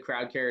the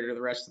crowd carried her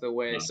the rest of the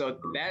way. So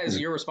that is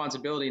your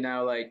responsibility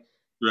now. Like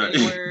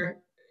anywhere,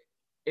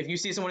 if you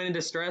see someone in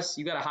distress,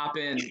 you got to hop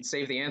in and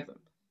save the anthem.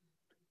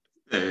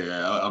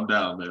 Yeah, I'm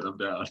down, man. I'm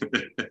down.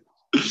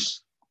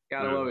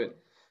 Gotta love it.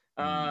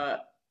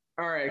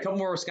 All right, a couple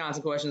more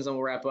Wisconsin questions, and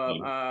we'll wrap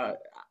up.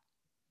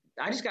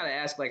 I just got to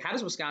ask, like, how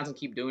does Wisconsin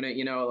keep doing it?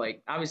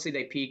 Like, obviously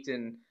they peaked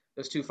in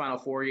those 2 Final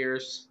Four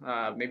years.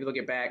 Maybe they'll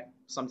get back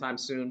sometime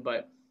soon.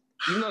 But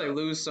even though they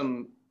lose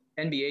some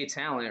NBA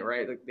talent,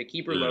 right, they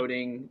keep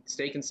reloading,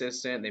 stay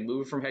consistent. They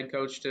move from head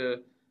coach to,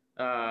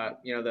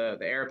 the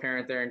heir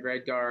apparent there in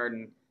Greg Gard.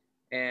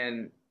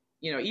 And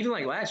even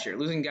like last year,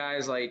 losing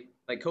guys like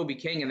Kobe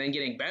King and then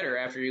getting better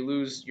after you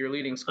lose your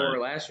leading scorer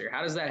last year.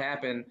 How does that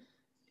happen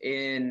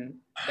in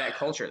that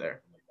culture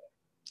there?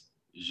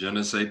 Je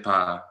ne sais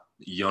pas,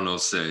 yo no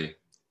sé,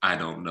 I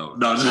don't know.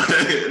 No,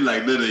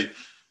 like literally,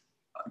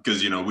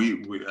 because we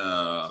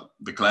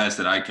the class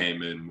that I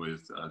came in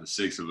with, the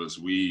 6 of us,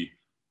 we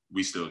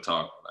still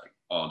talk like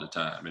all the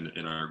time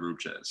in our group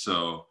chat.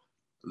 So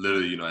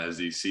literally, as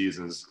these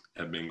seasons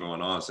have been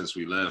going on since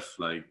we left,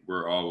 like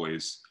we're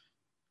always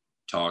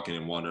talking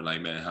and wondering, like,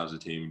 man, how's the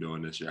team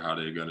doing this year? How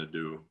they're gonna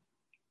do?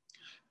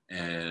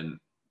 And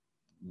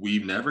we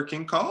never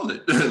can call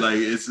it. Like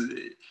it's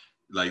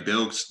like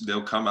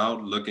they'll come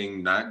out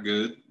looking not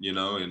good,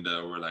 and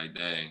we're like,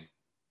 dang,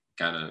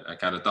 I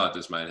kind of thought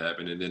this might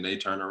happen, and then they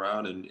turn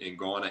around and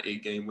go on an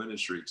 8-game winning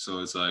streak. So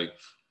it's like,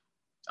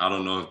 I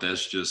don't know if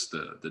that's just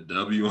the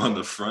W on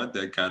the front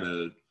that kind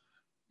of,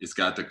 it's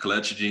got the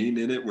clutch gene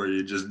in it where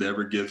it just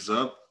never gives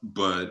up,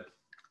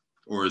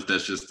 or if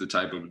that's just the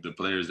type of the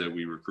players that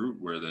we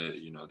recruit where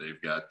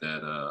they've got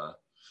that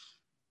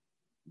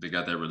they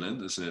got that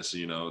relentlessness,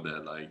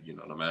 that like,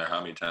 no matter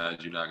how many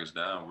times you knock us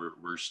down,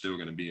 we're still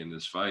going to be in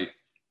this fight.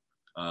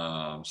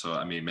 So,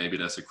 I mean, maybe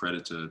that's a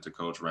credit to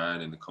Coach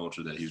Ryan and the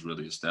culture that he's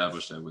really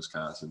established at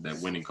Wisconsin, that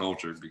winning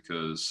culture,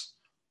 because,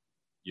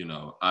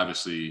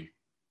 obviously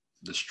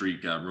the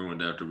streak got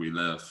ruined after we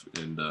left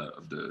in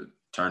the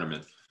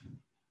tournament.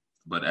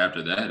 But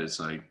after that, it's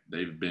like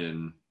they've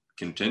been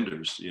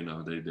contenders,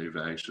 they've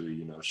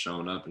actually,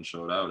 shown up and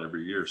showed out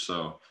every year.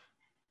 So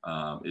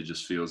it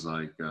just feels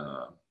like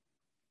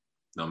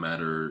no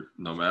matter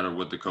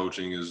what the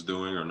coaching is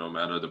doing or no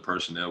matter the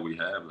personnel we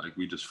have, like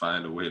we just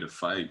find a way to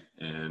fight,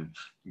 and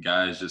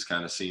guys just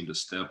kind of seem to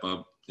step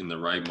up in the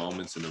right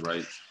moments at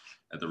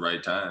the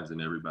right times,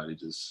 and everybody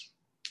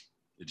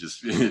it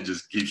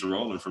just keeps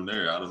rolling from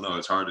there. I don't know.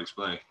 It's hard to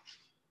explain.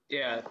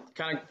 Yeah, it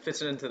kind of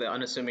fits into the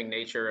unassuming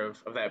nature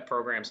of that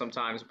program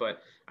sometimes.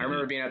 But I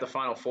remember being at the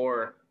Final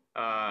Four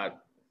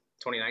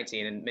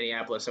 2019 in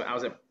Minneapolis. So I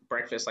was at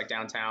breakfast like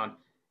downtown,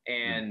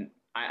 and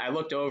I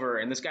looked over,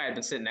 and this guy had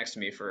been sitting next to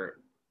me for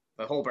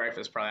the whole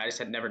breakfast probably. I just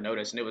had never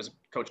noticed, and it was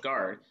Coach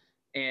Gard.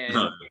 And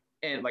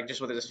and like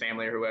just with his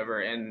family or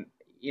whoever. And,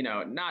 you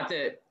know, not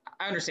that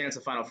I understand it's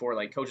a Final Four,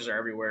 like coaches are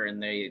everywhere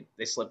and they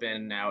slip in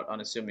and out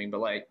unassuming, but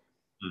like,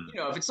 you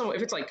know, if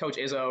it's like Coach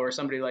Izzo or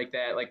somebody like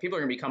that, like people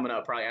are gonna be coming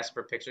up probably asking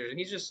for pictures, and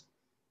he's just,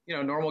 you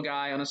know, normal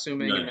guy,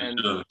 unassuming, and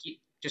then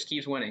just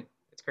keeps winning.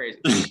 It's crazy.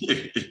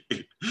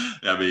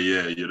 I mean,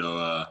 yeah, you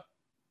know,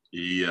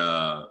 he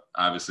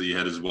obviously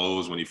had his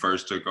woes when he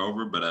first took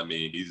over, but I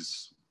mean,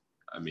 his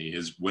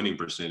winning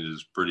percentage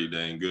is pretty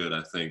dang good,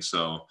 I think.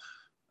 So,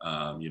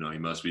 you know, he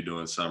must be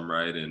doing something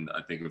right, and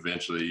I think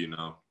eventually, you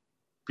know,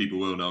 people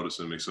will notice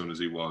him as soon as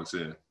he walks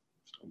in.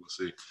 So we'll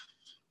see.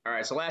 All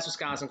right, so last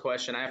Wisconsin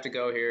question. I have to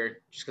go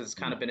here just because it's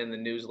kind of been in the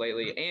news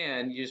lately,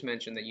 and you just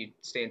mentioned that you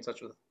stay in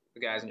touch with the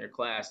guys in your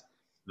class.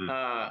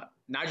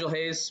 Nigel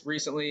Hayes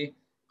recently,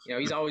 you know,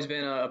 he's always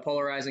been a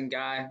polarizing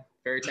guy,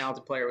 very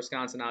talented player at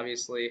Wisconsin,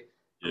 obviously.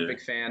 I'm a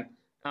big fan.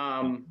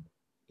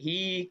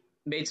 He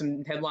made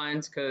some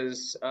headlines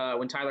because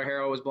when Tyler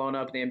Herro was blown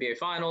up in the NBA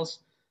Finals,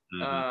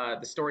 the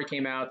story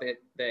came out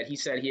that he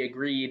said he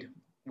agreed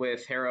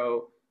with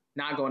Herro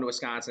not going to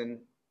Wisconsin,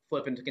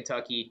 flipping to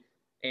Kentucky,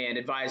 and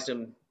advised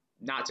him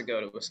not to go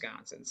to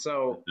Wisconsin.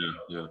 So,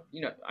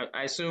 you know,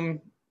 I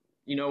assume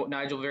you know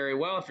Nigel very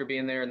well if you're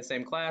being there in the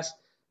same class.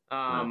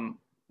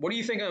 What do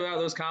you think about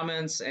those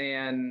comments?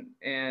 And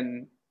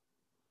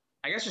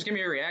I guess just give me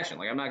your reaction.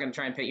 Like, I'm not going to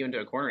try and paint you into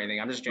a corner or anything.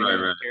 I'm just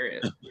genuinely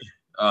curious.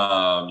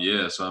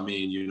 Yeah. So, I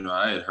mean, you know,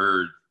 I had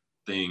heard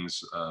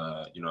things,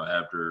 you know,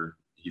 after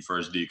he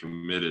first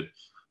decommitted,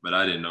 but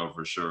I didn't know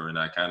for sure. And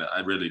I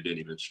really didn't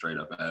even straight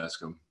up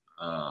ask him.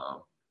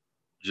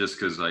 Just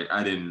because, like,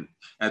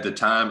 at the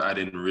time, I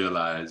didn't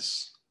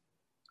realize,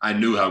 I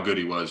knew how good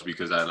he was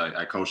because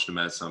I coached him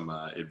at some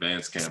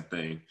advanced camp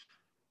thing,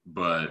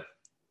 but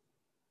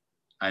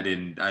I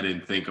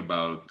didn't think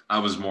about, I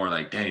was more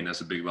like, dang, that's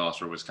a big loss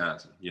for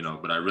Wisconsin, you know,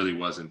 but I really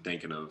wasn't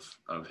thinking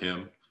of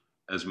him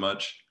as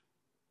much.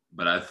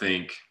 But I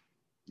think,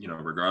 you know,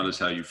 regardless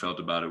how you felt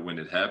about it when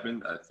it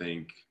happened, I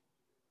think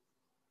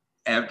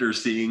after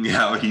seeing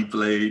how he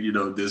played, you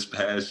know, this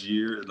past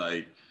year,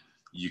 like,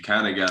 you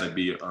kind of got to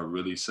be a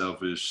really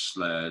selfish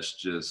 /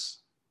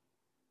 just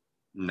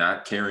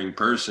not caring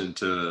person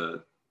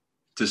to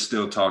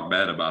still talk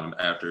bad about him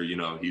after, you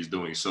know, he's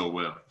doing so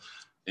well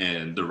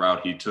and the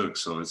route he took.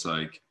 So it's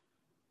like,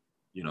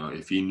 you know,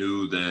 if he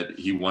knew that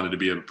he wanted to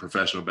be a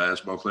professional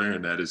basketball player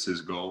and that is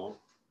his goal,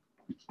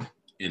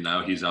 and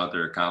now he's out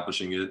there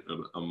accomplishing it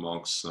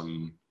amongst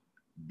some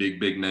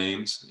big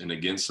names and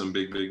against some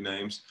big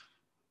names,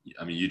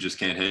 I mean, you just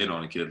can't hate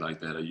on a kid like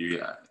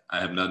that. I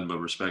have nothing but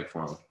respect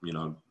for him, you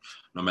know,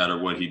 no matter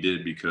what he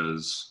did,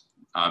 because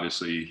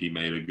obviously he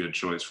made a good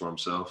choice for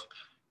himself,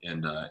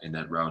 and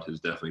that route has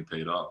definitely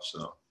paid off.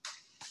 So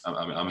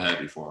I'm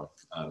happy for him,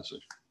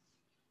 honestly.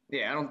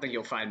 Yeah, I don't think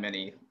you'll find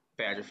many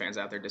Badger fans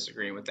out there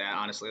disagreeing with that,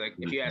 honestly. Like,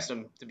 if you asked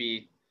them to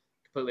be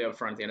completely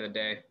upfront at the end of the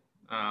day,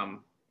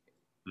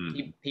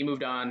 he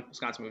moved on,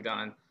 Wisconsin moved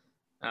on,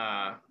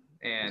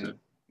 and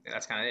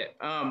that's kind of it.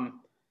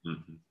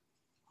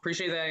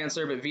 Appreciate that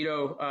answer, but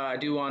Vitto, I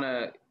do want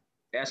to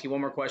ask you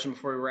one more question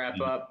before we wrap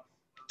up.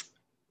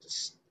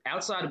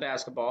 Outside of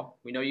basketball,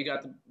 we know you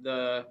got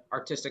the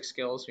artistic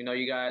skills. We know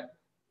you got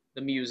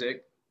the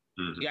music.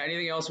 You got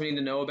anything else we need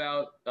to know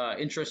about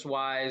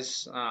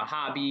interest-wise,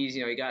 hobbies?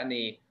 You know, you got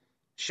any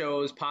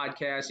shows,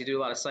 podcasts? You do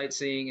a lot of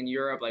sightseeing in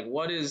Europe. Like,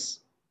 what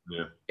is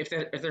if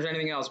there's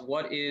anything else,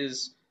 what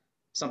is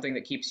something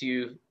that keeps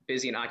you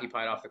busy and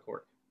occupied off the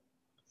court?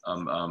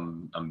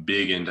 I'm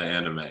big into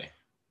anime.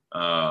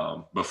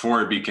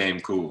 Before it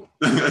became cool.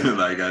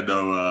 Like, I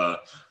know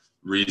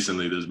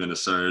recently there's been a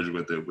surge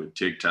with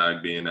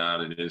TikTok being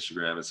out and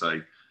Instagram. It's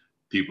like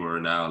people are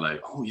now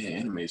like, oh yeah,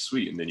 anime is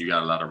sweet. And then you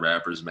got a lot of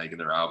rappers making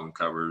their album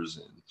covers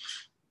and,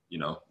 you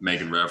know,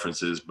 making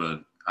references.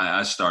 But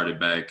I started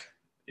back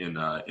in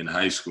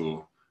high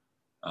school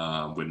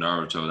with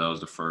Naruto. That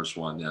was the first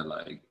one that,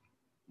 like,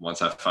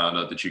 once I found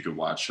out that you could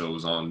watch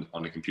shows on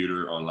the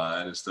computer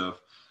online and stuff,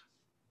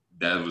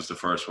 that was the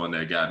first one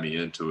that got me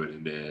into it.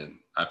 And then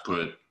I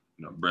put,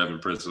 you know,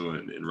 Brevin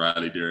Princeton and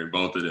Riley Deering,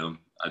 both of them,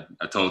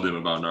 I told them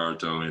about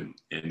Naruto,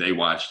 and they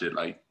watched it.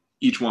 Like,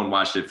 each one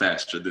watched it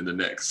faster than the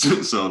next.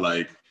 So,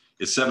 like,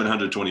 it's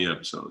 720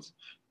 episodes,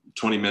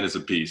 20 minutes a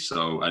piece.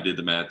 So I did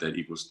the math, that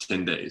equals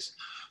 10 days.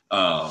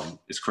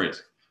 It's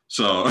crazy.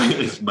 So,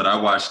 but I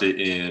watched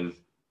it in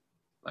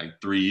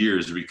like 3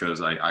 years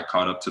because I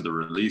caught up to the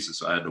releases.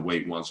 So I had to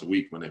wait once a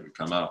week when they would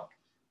come out.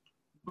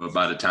 But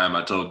by the time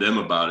I told them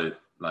about it,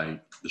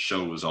 like, the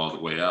show was all the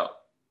way out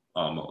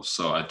almost.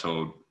 So I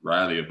told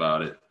Riley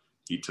about it.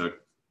 He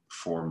took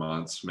 4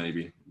 months,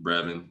 maybe.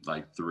 Brevin,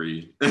 like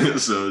 3.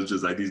 So it's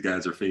just like, these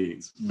guys are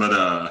fiends.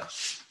 But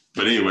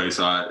anyway,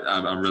 so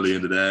I'm really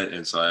into that.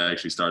 And so I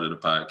actually started a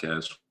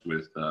podcast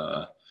with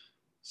a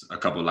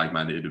couple of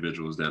like-minded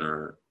individuals that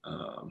are,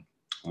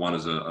 one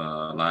is a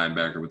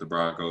linebacker with the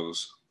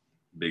Broncos,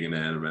 big in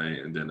anime.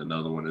 And then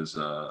another one is,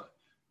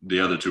 the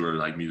other two are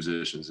like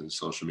musicians and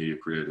social media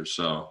creators.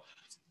 So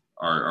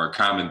our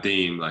common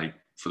theme, like,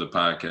 for the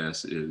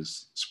podcast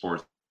is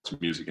sports,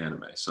 music,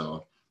 anime.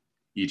 So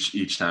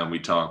each time we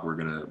talk,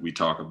 we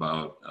talk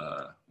about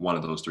one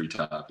of those 3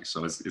 topics.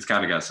 So it's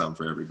kind of got something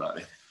for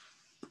everybody.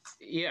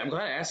 Yeah, I'm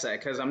glad I asked that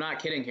because I'm not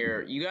kidding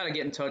here. You got to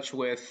get in touch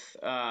with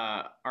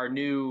our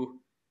new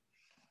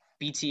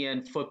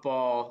BTN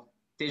football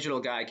digital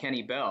guy,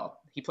 Kenny Bell.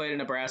 He played in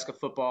Nebraska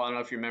football. I don't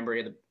know if you remember.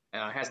 He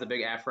has the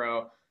big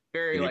afro,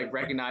 very like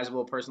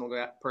recognizable, personable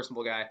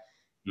guy.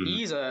 Mm-hmm.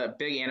 He's a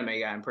big anime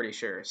guy, I'm pretty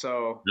sure.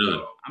 So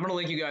really? I'm gonna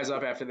link you guys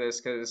up after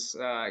this because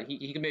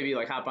he can maybe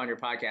like hop on your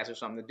podcast or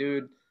something. The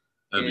dude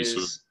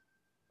is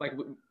like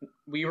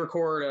we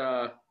record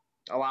a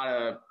lot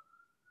of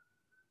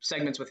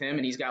segments with him,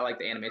 and he's got like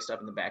the anime stuff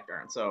in the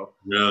background. So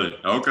really,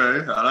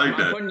 okay, I like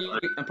that.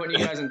 I'm putting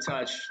you guys in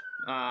touch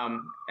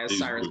as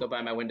sirens go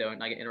by my window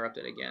and I get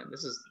interrupted again.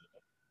 This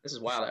is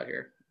wild out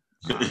here.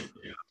 But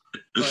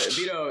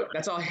Vitto,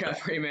 that's all I got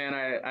for you, man.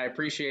 I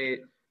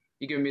appreciate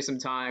you giving me some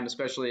time,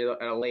 especially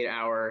at a late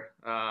hour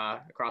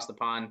across the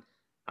pond.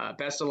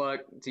 Best of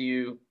luck to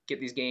you. Get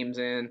these games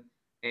in,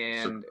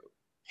 and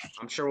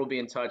I'm sure we'll be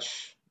in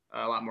touch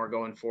a lot more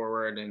going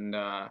forward. And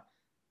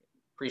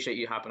appreciate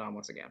you hopping on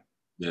once again.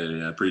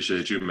 Yeah, I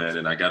appreciate you, man.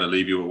 And I got to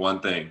leave you with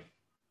one thing.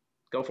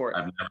 Go for it.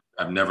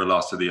 I've never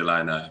lost to the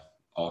Illini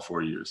all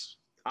 4 years.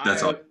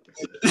 That's all.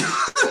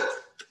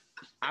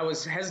 I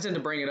was hesitant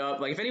to bring it up.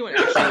 Like, if anyone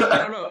actually,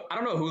 I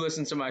don't know who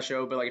listens to my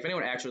show, but like, if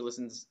anyone actually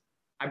listens,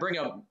 I bring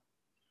up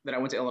that I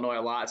went to Illinois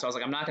a lot. So I was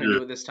like, I'm not going to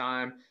do it this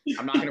time.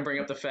 I'm not going to bring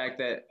up the fact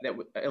that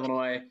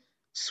Illinois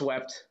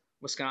swept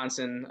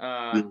Wisconsin.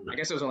 I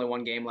guess it was only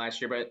one game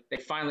last year, but they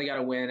finally got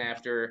a win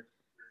after,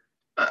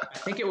 I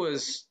think it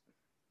was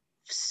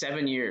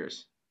 7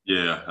 years.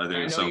 Yeah, I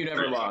think I know you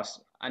never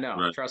lost. I know.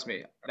 Right. Trust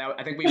me.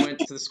 I think we went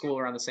to the school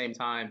around the same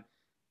time.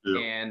 Yeah.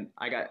 And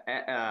I got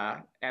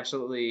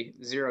absolutely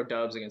 0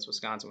 dubs against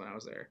Wisconsin when I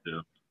was there.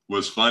 Yeah.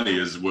 What's funny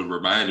is what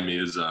reminded me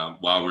is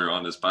while we were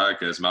on this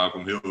podcast,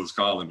 Malcolm Hill was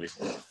calling me.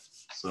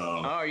 So.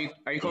 Oh, are you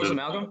close to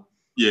Malcolm?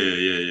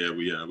 Yeah.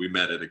 We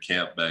met at a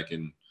camp back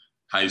in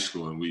high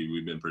school, and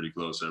we've been pretty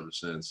close ever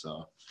since.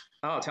 So.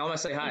 Oh, tell him I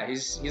say hi.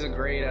 He's a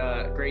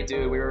great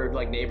dude. We were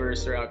like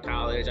neighbors throughout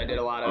college. I did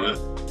a lot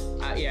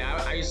of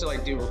I used to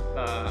like do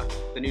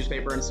the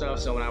newspaper and stuff.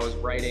 So when I was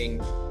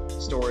writing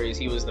stories,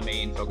 he was the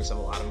main focus of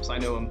a lot of them. So I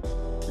know him.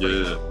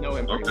 Know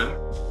him pretty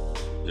well.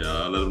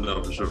 Yeah, I'll let him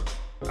know for sure.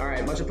 All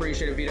right, much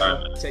appreciated, Vitto.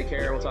 Right. Take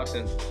care. We'll talk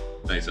soon.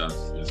 Thanks,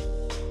 Alex. Yes.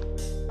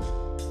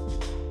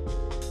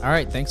 All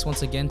right, thanks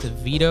once again to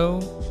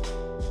Vitto.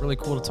 Really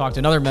cool to talk to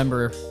another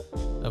member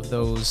of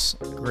those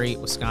great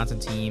Wisconsin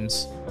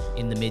teams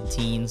in the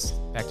mid-teens,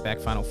 back-to-back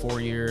Final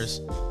Four years.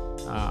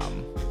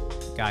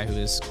 Guy who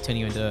is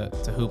continuing to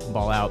hoop and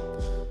ball out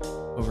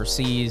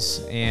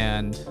overseas.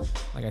 And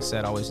like I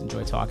said, always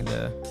enjoy talking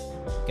to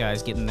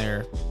guys getting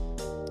their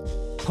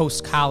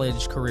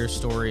post-college career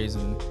stories,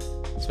 and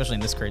especially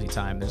in this crazy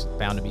time, there's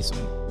bound to be some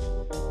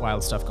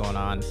wild stuff going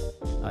on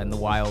in the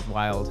wild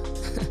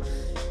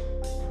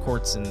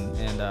courts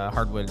and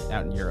hardwood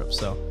out in Europe.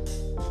 So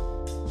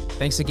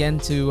thanks again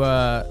to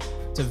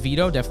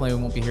Vitto. Definitely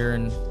won't be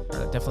hearing,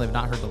 or definitely have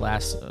not heard the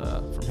last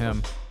from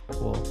him.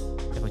 We'll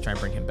definitely try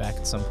and bring him back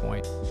at some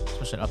point,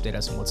 especially to update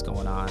us on what's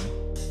going on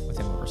with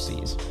him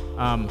overseas.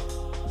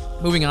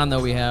 Moving on,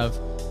 though, we have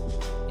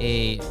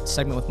a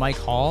segment with Mike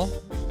Hall,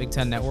 Big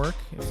Ten Network.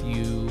 If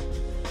you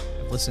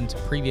have listened to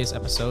previous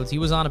episodes, he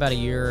was on about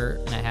 1.5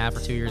 years or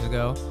 2 years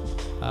ago.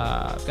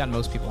 I've gotten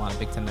most people on a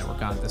Big Ten Network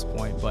on at this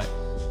point, but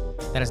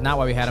that is not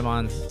why we had him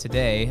on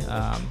today.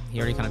 He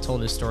already kind of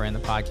told his story on the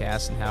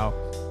podcast and how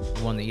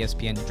he won the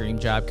ESPN Dream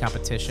Job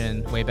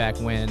competition way back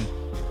when.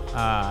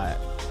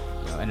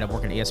 Ended up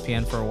working at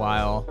ESPN for a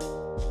while.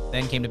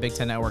 Then came to Big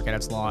Ten Network at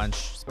its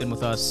launch. He's been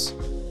with us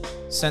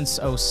since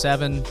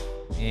 2007.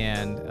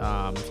 And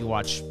if you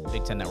watch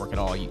Big Ten Network at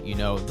all, you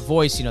know the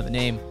voice, you know the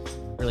name.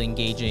 Really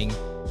engaging,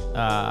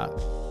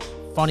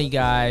 funny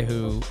guy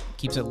who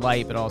keeps it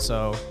light, but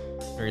also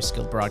very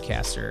skilled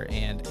broadcaster.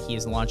 And he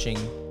is launching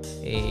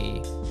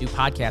a new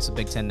podcast with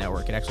Big Ten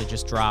Network. It actually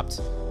just dropped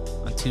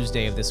on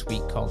Tuesday of this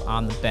week called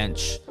On the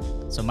Bench.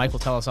 So Mike will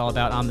tell us all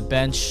about On the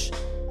Bench,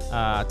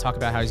 talk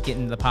about how he's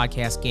getting into the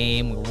podcast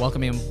game. We're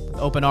welcoming him with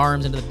open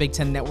arms into the Big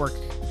Ten Network,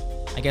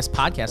 I guess,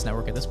 podcast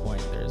network at this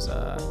point. There's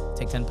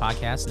Take 10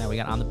 podcasts. Now we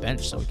got On the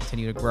Bench, so we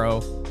continue to grow.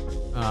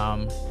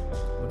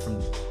 Went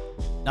from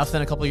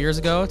nothing a couple years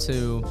ago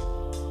to,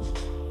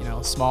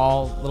 a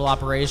small little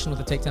operation with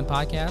the Take 10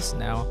 podcast. And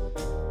now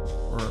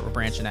we're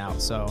branching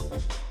out. So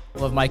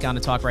we'll have Mike on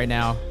to talk right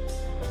now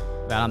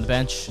about On the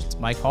Bench. It's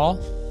Mike Hall,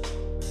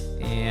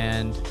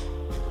 and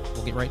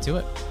we'll get right to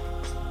it.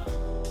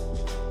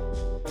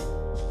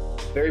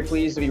 Very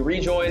pleased to be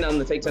rejoined on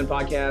the Take 10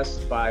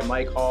 podcast by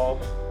Mike Hall.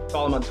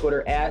 Follow him on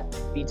Twitter at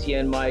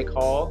BTN Mike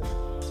Hall.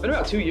 It's been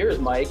about 2 years,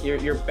 Mike.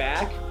 You're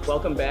back.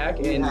 Welcome back.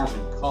 You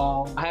haven't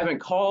called. I haven't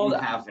called. You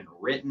haven't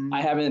written.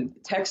 I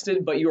haven't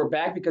texted, but you are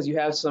back because you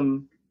have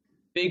some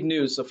big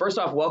news. So first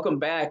off, welcome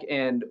back.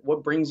 And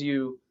what brings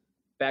you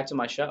back to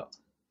my show?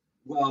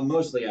 Well,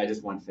 mostly I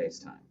just want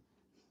FaceTime.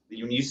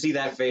 When you see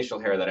that facial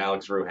hair that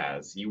Alex Rue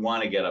has, you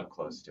want to get up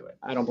close to it.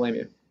 I don't blame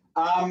you.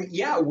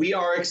 Yeah, we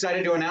are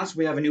excited to announce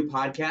we have a new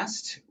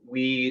podcast.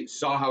 We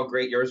saw how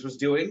great yours was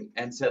doing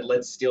and said,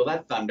 let's steal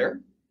that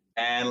thunder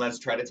and let's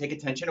try to take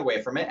attention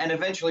away from it. And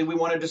eventually we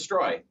want to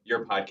destroy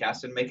your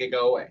podcast and make it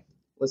go away.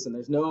 Listen,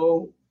 there's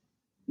no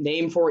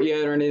name for it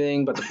yet or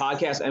anything, but the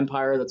podcast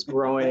empire that's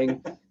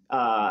growing.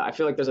 I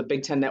feel like there's a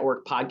Big Ten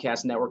Network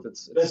podcast network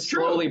that's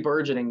slowly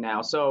burgeoning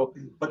now. So,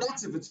 but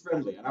that's if it's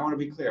friendly. And I want to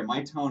be clear,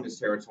 my tone is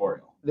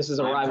territorial. This is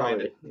a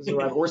rivalry.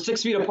 We're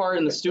 6 feet apart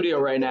in the studio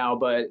right now,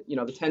 but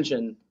the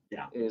tension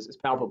is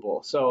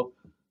palpable. So,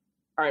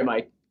 all right,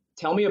 Mike,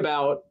 tell me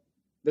about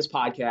this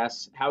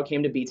podcast, how it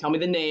came to be. Tell me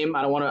the name.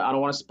 I don't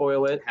want to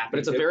spoil it, but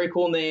it's a very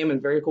cool name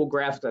and very cool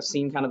graphics. I've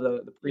seen kind of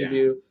the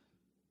preview. Yeah.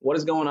 What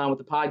is going on with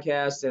the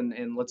podcast,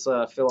 and let's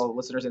fill all the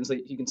listeners in so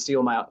you can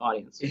steal my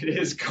audience. It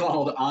is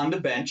called On the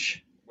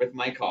Bench with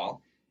Mike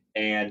Hall,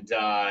 and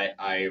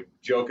I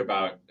joke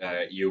about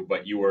you,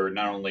 but you were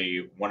not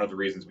only one of the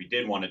reasons we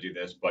did want to do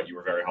this, but you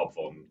were very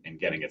helpful in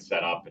getting it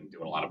set up and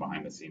doing a lot of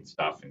behind-the-scenes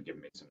stuff and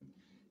giving me some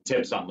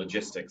tips on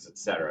logistics,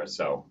 etc.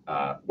 So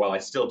while I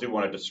still do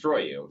want to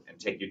destroy you and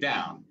take you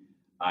down,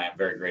 I am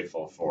very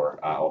grateful for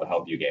all the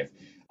help you gave.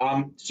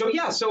 So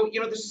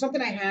this is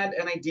something I had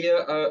an idea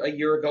a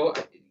year ago.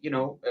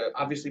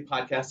 Obviously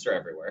podcasts are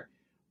everywhere,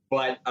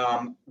 but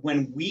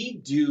when we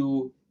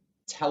do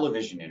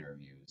television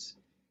interviews,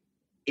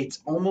 it's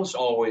almost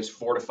always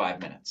 4 to 5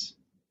 minutes,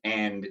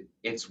 and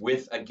it's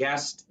with a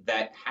guest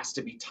that has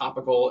to be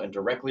topical and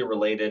directly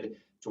related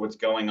to what's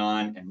going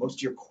on, and most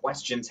of your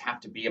questions have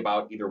to be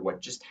about either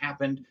what just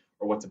happened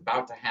or what's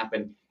about to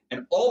happen.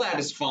 And all that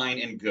is fine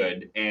and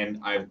good,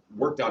 and I've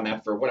worked on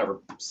that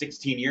for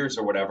 16 years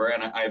or whatever,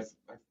 and I've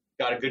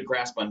got a good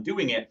grasp on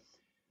doing it.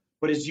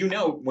 But as you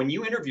know, when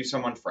you interview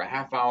someone for a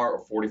half hour or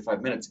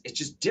 45 minutes, it's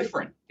just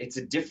different. It's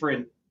a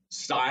different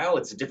style.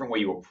 It's a different way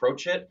you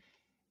approach it.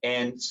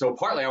 And so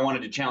partly I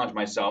wanted to challenge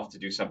myself to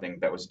do something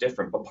that was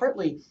different, but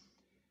partly,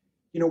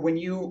 when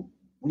you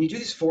do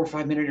these 4 or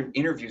 5 minute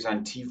interviews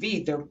on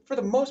TV, they're, for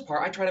the most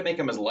part, I try to make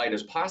them as light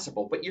as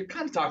possible, but you're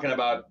kind of talking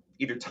about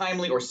either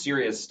timely or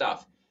serious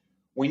stuff.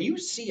 When you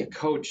see a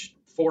coach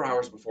 4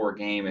 hours before a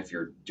game, if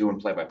you're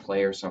doing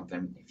play-by-play or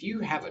something, if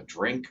you have a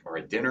drink or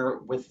a dinner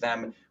with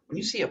them, when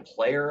you see a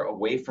player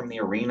away from the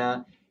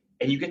arena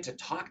and you get to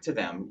talk to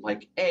them,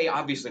 like, A,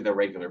 obviously they're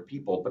regular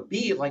people, but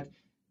B, like,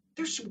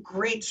 there's some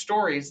great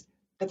stories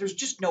that there's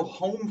just no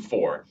home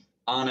for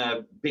on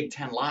a Big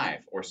Ten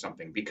Live or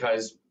something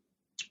because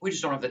we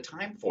just don't have the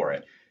time for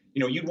it.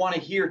 You'd want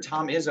to hear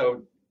Tom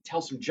Izzo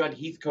tell some Judd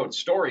Heathcote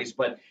stories,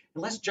 but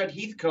unless Judd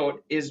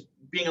Heathcote is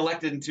being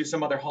elected into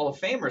some other Hall of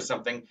Fame or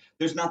something,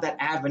 there's not that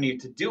avenue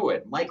to do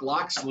it. Mike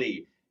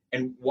Loxley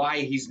and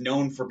why he's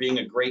known for being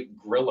a great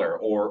griller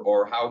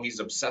or how he's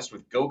obsessed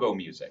with go-go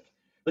music.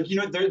 Like,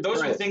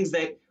 those are things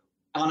that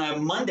on a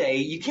Monday,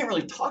 you can't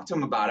really talk to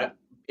him about it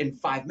in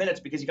 5 minutes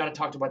because you got to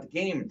talk about the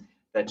game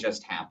that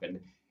just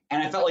happened.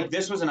 And I felt like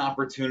this was an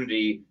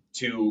opportunity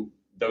to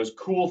those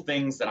cool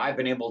things that I've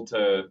been able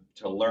to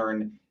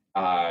learn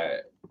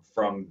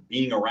from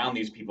being around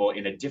these people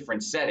in a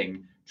different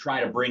setting,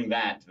 try to bring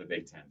that to the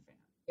Big Ten fan.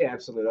 Yeah,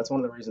 absolutely. That's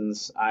one of the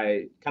reasons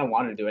I kind of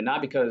wanted to do it.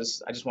 Not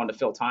because I just wanted to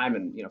fill time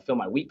and fill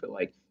my week, but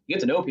like you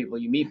get to know people,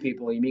 you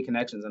meet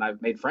connections, and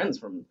I've made friends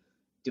from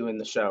doing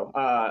the show.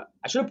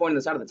 I should have pointed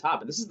this out at the top,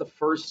 but this is the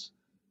first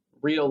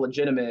real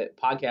legitimate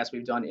podcast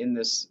we've done in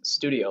this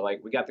studio.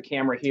 Like we got the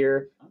camera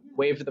here,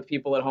 wave to the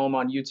people at home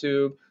on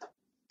YouTube.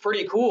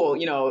 Pretty cool.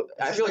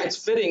 I feel like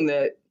it's fitting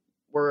that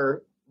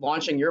we're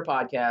launching your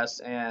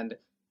podcast and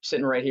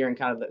sitting right here in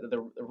kind of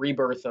the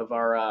rebirth of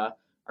our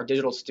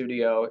digital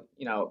studio,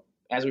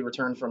 as we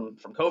return from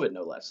COVID,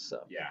 no less.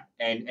 So yeah,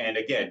 and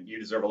again, you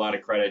deserve a lot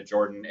of credit,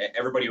 Jordan.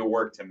 Everybody who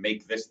worked to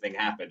make this thing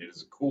happen. It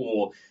is a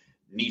cool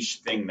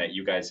niche thing that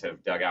you guys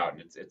have dug out,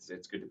 and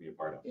it's good to be a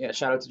part of. Yeah,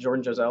 shout out to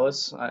Jordan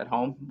Joselis at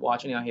home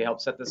watching. He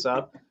helped set this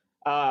up.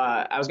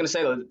 I was going to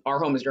say that our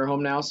home is your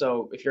home now,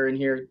 so if you're in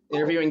here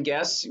interviewing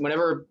guests,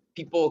 whenever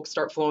people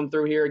start flowing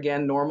through here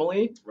again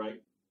normally,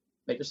 right,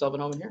 make yourself at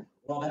home in here.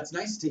 Well, that's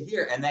nice to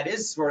hear, and that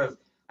is sort of,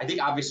 I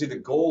think obviously the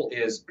goal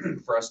is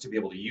for us to be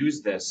able to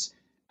use this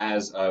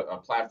as a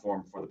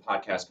platform for the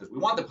podcast, because we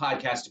want the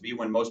podcast to be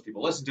when most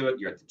people listen to it.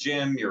 You're at the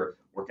gym, you're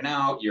working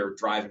out, you're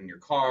driving in your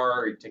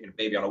car, you're taking a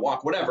baby on a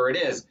walk, whatever it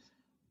is.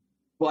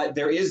 But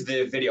there is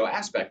the video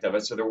aspect of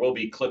it, so there will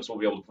be clips we'll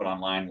be able to put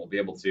online. We'll be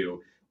able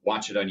to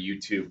watch it on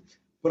YouTube.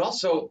 But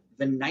also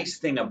the nice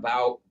thing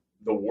about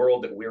the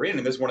world that we're in,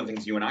 and this is one of the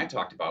things you and I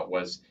talked about,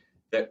 was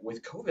that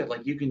with COVID,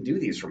 like you can do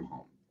these from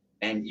home,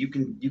 and you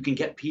can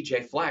get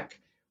PJ Fleck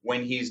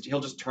when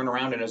he'll just turn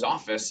around in his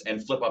office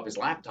and flip up his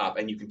laptop,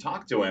 and you can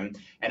talk to him,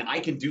 and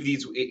I can do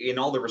these in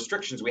all the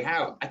restrictions we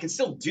have. I can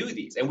still do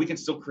these, and we can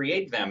still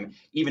create them,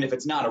 even if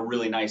it's not a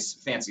really nice,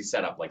 fancy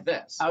setup like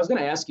this. I was going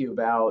to ask you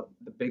about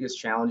the biggest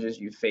challenges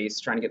you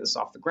faced trying to get this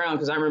off the ground,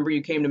 because I remember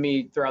you came to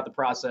me throughout the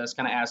process,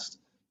 kind of asked,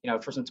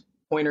 for some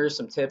pointers,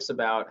 some tips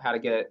about how to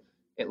get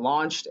it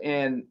launched.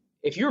 And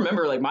if you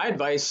remember, like my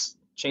advice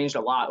changed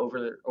a lot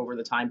over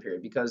the time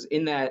period, because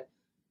in that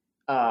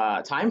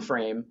time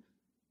frame,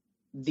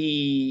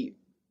 the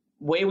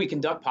way we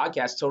conduct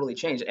podcasts totally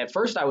changed. At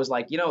first I was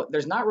like,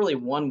 there's not really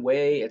one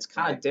way. It's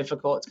kind of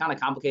difficult. It's kind of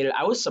complicated.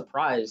 I was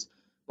surprised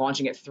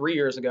launching it 3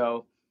 years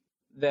ago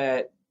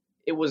that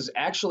it was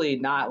actually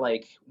not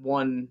like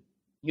one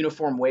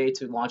uniform way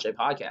to launch a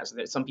podcast.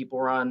 That some people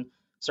run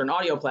certain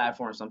audio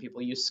platforms. Some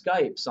people use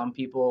Skype. Some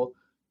people,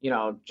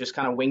 just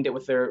kind of winged it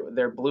with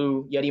their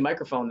Blue Yeti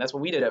microphone. That's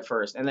what we did at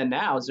first. And then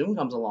now Zoom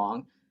comes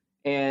along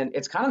and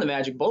it's kind of the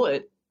magic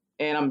bullet.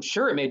 And I'm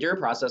sure it made your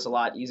process a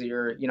lot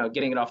easier,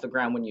 getting it off the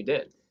ground when you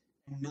did.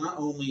 Not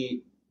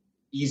only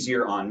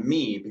easier on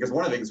me, because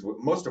one of the things,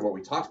 most of what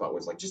we talked about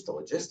was like just the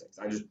logistics.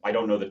 I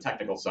don't know the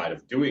technical side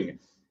of doing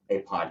a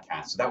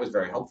podcast. So that was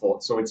very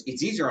helpful. So it's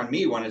easier on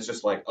me when it's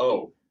just like,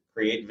 oh,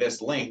 create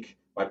this link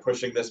by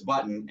pushing this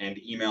button and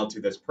email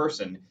to this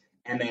person.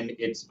 And then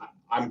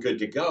I'm good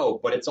to go.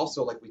 But it's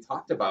also like we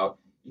talked about,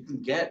 you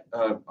can get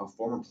a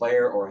former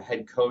player or a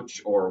head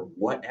coach or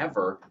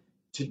whatever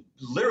to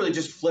literally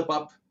just flip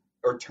up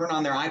or turn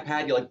on their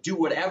iPad. You do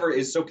whatever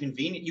is so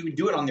convenient. You can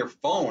do it on their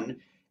phone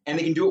and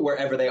they can do it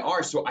wherever they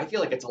are. So I feel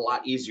like it's a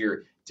lot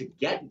easier to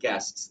get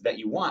guests that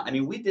you want. I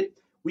mean, we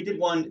did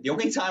one. The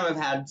only time I've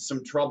had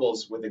some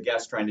troubles with a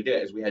guest trying to do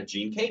it is we had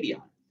Gene Cady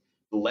on,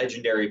 the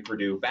legendary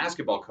Purdue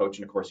basketball coach.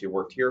 And of course, he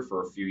worked here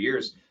for a few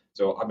years.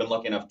 So I've been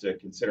lucky enough to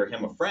consider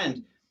him a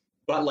friend.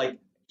 But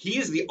he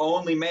is the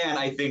only man,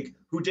 I think,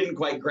 who didn't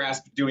quite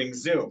grasp doing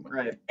Zoom.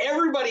 Right.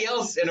 Everybody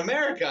else in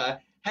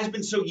America has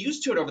been so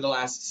used to it over the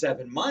last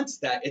 7 months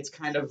that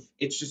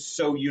it's just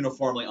so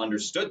uniformly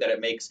understood that it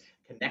makes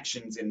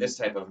connections in this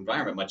type of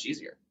environment much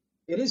easier.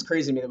 It is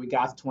crazy to me that we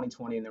got to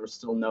 2020 and there was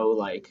still no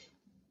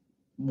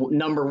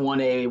number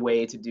 1A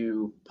way to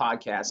do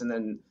podcasts. And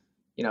then,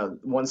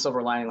 one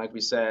silver lining, like we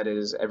said,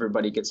 is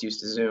everybody gets used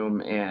to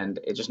Zoom and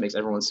it just makes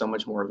everyone so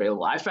much more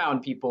available. I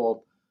found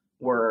people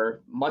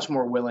were much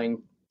more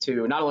willing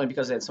to, not only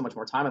because they had so much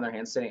more time on their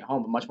hands sitting at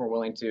home, but much more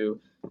willing to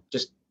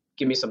just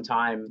give me some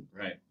time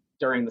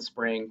during the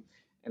spring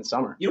and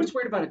summer. You know what's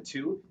weird about it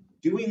too?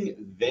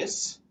 Doing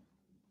this,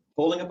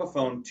 holding up a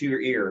phone to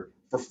your ear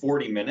for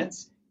 40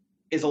 minutes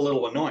is a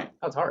little annoying.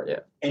 That's hard,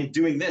 yeah. And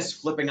doing this,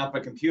 flipping up a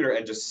computer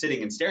and just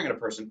sitting and staring at a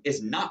person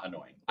is not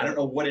annoying. I don't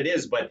know what it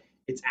is, but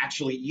it's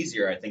actually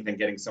easier, I think, than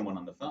getting someone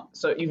on the phone.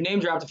 So you've name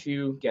dropped a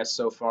few guests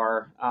so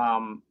far.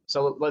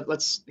 So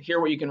let's hear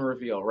what you can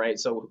reveal, right?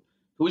 So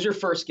who's your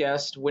first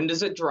guest? When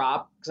does it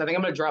drop? Because I think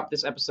I'm going to drop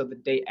this episode the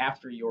day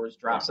after yours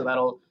drops, so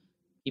that'll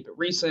keep it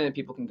recent.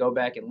 People can go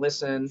back and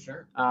listen.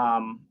 Sure.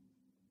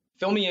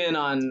 Fill me in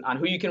on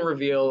who you can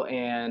reveal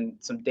and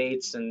some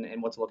dates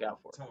and what to look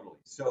out for. Totally.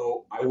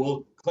 So I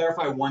will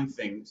clarify one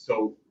thing.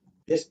 So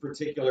this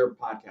particular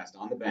podcast,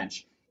 On the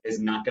Bench, is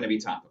not going to be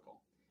topical.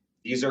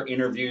 These are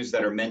interviews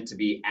that are meant to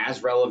be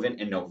as relevant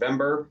in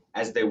November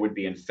as they would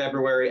be in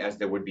February, as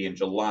they would be in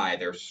July.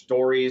 They're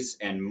stories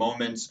and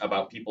moments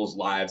about people's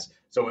lives.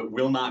 So it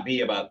will not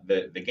be about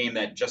the game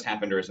that just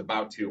happened or is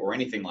about to or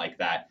anything like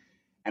that.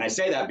 And I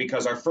say that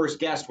because our first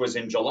guest was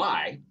in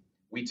July.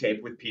 We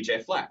taped with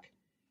PJ Fleck.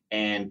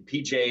 And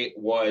PJ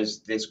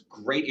was this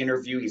great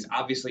interview. He's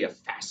obviously a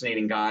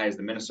fascinating guy as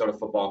the Minnesota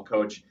football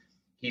coach.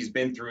 He's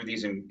been through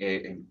these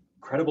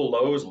incredible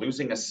lows,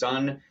 losing a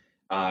son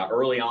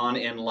early on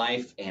in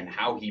life, and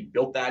how he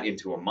built that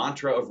into a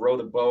mantra of row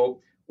the boat,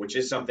 which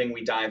is something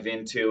we dive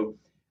into.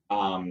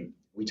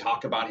 We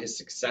talk about his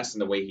success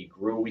and the way he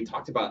grew. We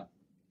talked about,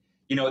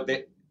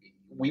 that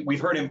we've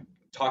heard him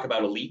talk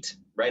about elite,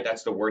 right?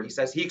 That's the word he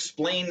says. He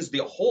explains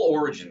the whole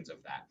origins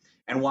of that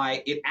and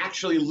why it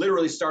actually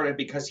literally started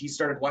because he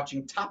started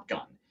watching Top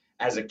Gun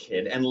as a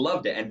kid and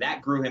loved it. And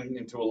that grew him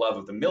into a love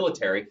of the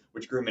military,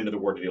 which grew him into the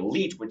word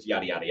elite, which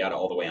yada, yada, yada,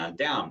 all the way on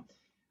down.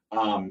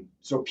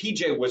 So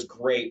PJ was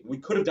great. We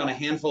could have done a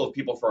handful of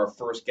people for our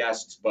first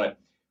guests, but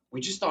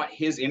we just thought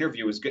his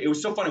interview was good. It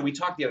was so funny. We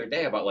talked the other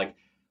day about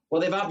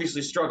well, they've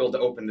obviously struggled to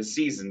open the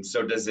season.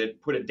 So does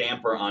it put a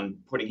damper on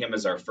putting him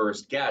as our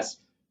first guest?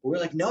 But we're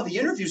like, no, the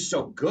interview's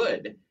so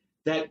good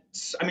that,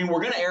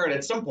 we're going to air it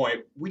at some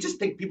point. We just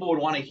think people would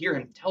want to hear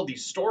him tell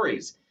these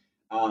stories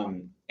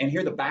and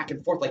hear the back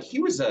and forth. He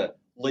was a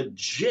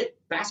legit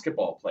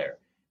basketball player.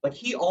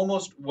 He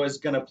almost was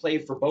going to play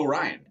for Bo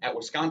Ryan at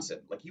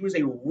Wisconsin. He was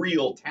a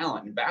real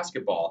talent in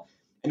basketball.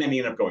 And then he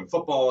ended up going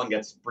football and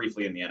gets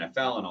briefly in the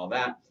NFL and all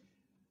that.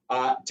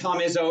 Tom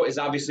Izzo is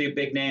obviously a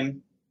big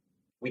name.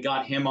 We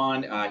got him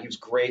on. He was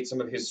great.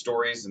 Some of his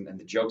stories and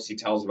the jokes he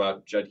tells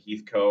about Judd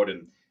Heathcote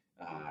and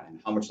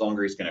how much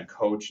longer he's going to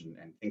coach and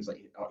things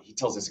he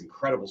tells this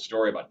incredible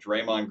story about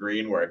Draymond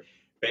Green where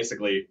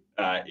basically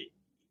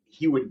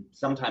he would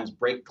sometimes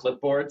break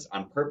clipboards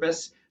on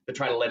purpose to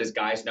try to let his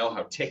guys know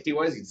how ticked he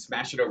was. He'd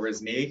smash it over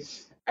his knee.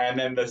 And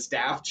then the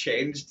staff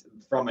changed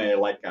from a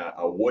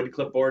wood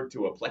clipboard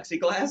to a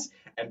plexiglass,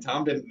 and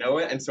Tom didn't know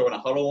it. And so in a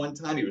huddle one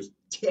time, he was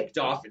ticked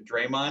off at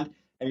Draymond,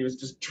 and he was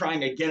just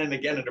trying again and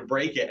again to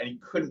break it, and he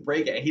couldn't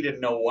break it, and he didn't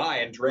know why.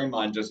 And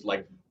Draymond just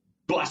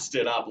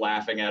busted up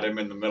laughing at him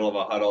in the middle of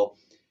a huddle.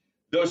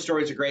 Those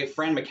stories are great.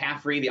 Fran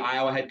McCaffrey, the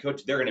Iowa head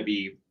coach, they're going to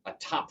be a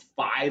top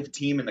 5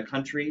 team in the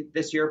country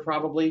this year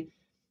probably.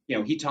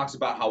 he talks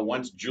about how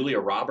once Julia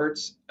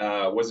Roberts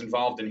was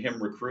involved in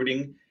him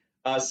recruiting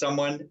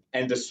someone,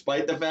 and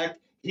despite the fact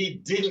he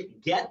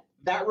didn't get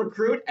that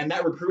recruit, and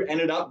that recruit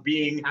ended up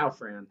being How?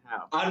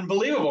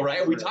 unbelievable,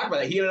 right? We talked about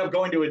that. He ended up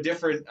going to a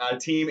different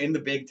team in the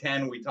Big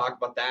Ten. We talked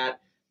about that.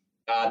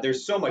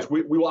 There's so much.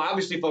 We will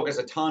obviously focus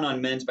a ton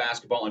on men's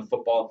basketball and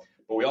football,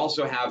 but we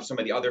also have some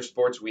of the other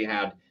sports. We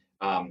had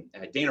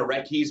Dana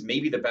Rettke's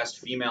maybe the best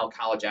female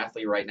college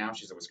athlete right now.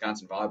 She's a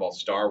Wisconsin volleyball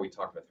star. We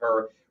talked with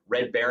her.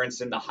 Red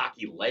Berenson, the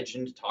hockey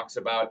legend, talks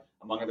about,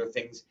 among other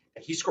things,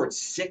 that he scored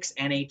 6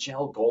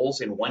 NHL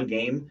goals in one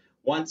game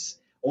once.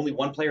 Only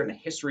one player in the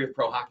history of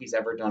pro hockey's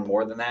ever done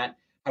more than that.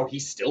 How he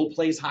still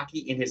plays hockey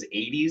in his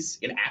 80s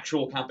in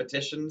actual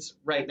competitions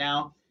right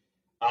now.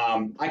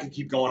 I could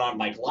keep going on.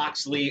 Mike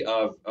Loxley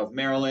of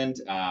Maryland.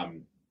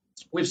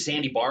 We have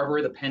Sandy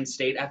Barber, the Penn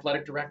State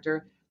athletic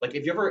director. Like,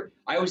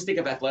 I always think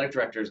of athletic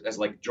directors as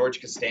like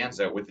George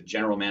Costanza with the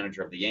general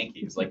manager of the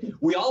Yankees. Like,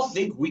 we all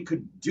think we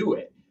could do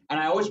it. And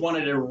I always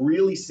wanted to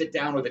really sit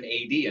down with an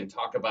AD and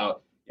talk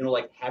about,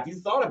 like, have you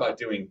thought about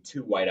doing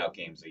 2 whiteout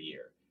games a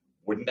year?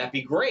 Wouldn't that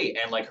be great?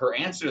 And like, her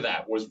answer to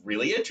that was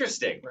really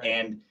interesting. Right.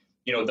 And,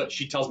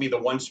 she tells me the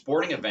one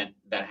sporting event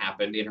that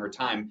happened in her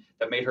time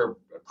that made her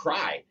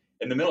cry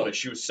in the middle of it.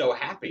 She was so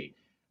happy.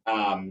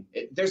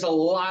 There's a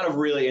lot of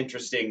really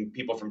interesting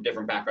people from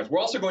different backgrounds. We're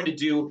also going to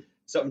do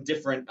something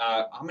different.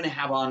 I'm going to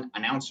have on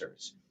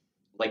announcers,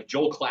 like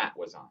Joel Klatt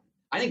was on.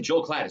 I think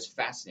Joel Klatt is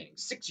fascinating.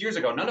 6 years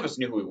ago, none of us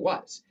knew who he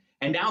was.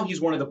 And now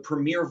he's one of the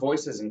premier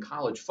voices in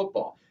college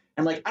football.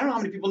 And like, I don't know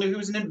how many people knew he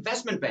was an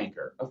investment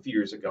banker a few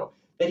years ago,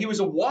 that he was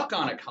a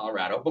walk-on at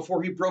Colorado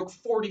before he broke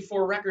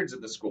 44 records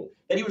at the school,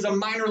 that he was a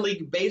minor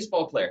league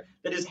baseball player,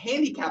 that his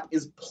handicap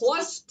is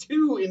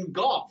 +2 in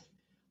golf.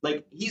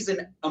 Like, he's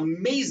an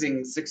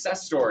amazing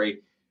success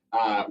story.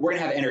 We're going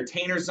to have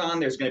entertainers on.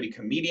 There's going to be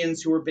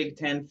comedians who are Big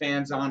Ten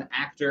fans on,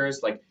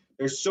 actors. Like,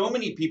 there's so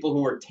many people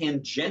who are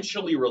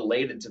tangentially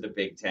related to the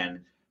Big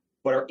Ten,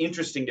 but are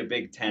interesting to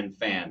Big Ten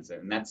fans,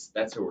 and that's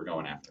who we're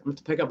going after. I'm going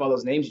to pick up all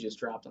those names you just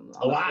dropped on the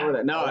floor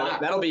there. No,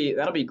 that'll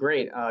be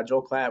great.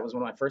 Joel Klatt was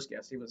one of my first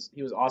guests. He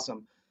was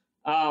awesome.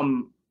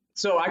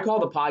 So I call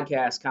the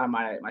podcast kind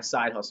of my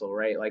side hustle,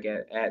 right? Like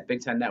at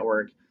Big Ten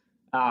Network.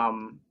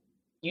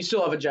 You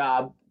still have a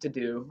job to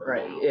do,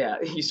 right?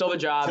 Yeah, you still have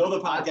a job. Until the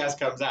podcast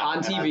comes out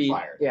on TV.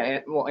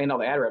 Yeah, and all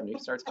the ad revenue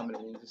starts coming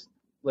in, you just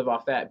live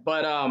off that.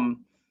 But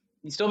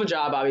you still have a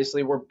job,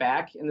 obviously. We're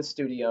back in the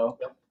studio.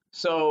 Yep.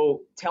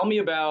 So tell me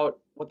about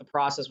what the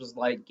process was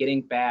like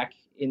getting back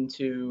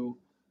into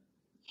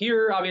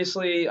here,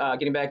 obviously,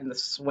 getting back in the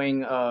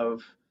swing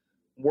of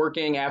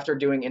working after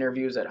doing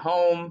interviews at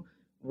home.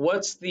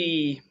 What's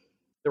the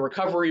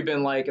recovery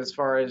been like as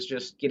far as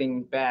just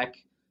getting back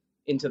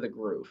into the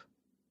groove?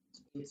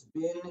 It's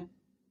been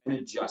an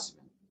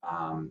adjustment.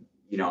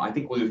 I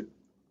think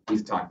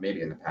we've talked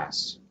maybe in the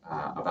past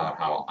about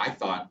how I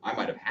thought I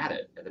might have had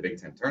it at the Big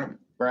Ten tournament.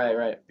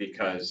 Right.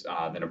 Because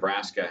the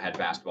Nebraska head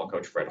basketball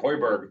coach, Fred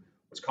Hoiberg,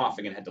 was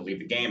coughing and had to leave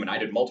the game. And I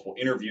did multiple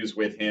interviews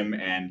with him.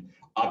 And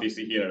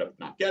obviously he ended up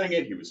not getting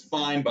it. He was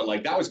fine. But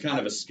like, that was kind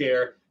of a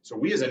scare. So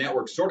we as a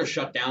network sort of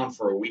shut down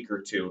for a week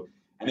or two.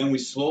 And then we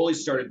slowly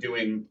started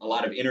doing a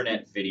lot of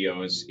internet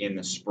videos in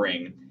the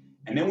spring.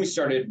 And then we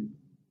started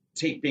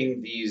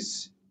taping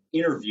these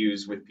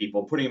interviews with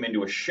people, putting them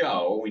into a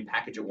show. We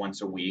package it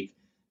once a week.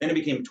 Then it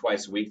became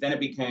twice a week. Then it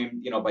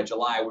became, by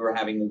July, we were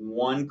having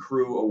one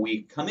crew a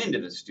week come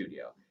into the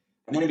studio.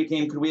 And then it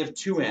became, could we have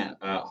 2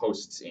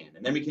 hosts in?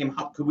 And then it became,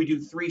 could we do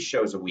 3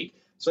 shows a week?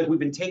 So like, we've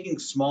been taking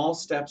small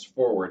steps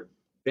forward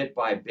bit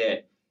by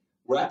bit.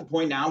 We're at the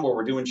point now where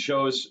we're doing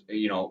shows,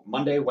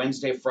 Monday,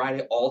 Wednesday,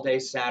 Friday, all day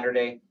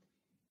Saturday.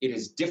 It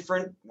is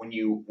different when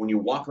you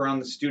walk around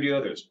the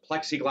studio. There's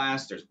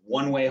plexiglass. There's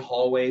one-way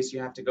hallways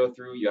you have to go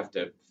through. You have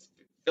to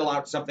fill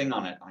out something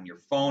on your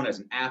phone as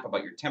an app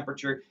about your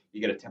temperature. You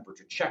get a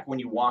temperature check when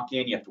you walk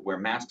in. You have to wear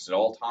masks at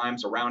all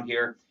times around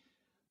here.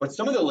 But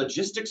some of the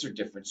logistics are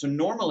different. So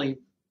normally,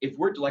 if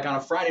we're like on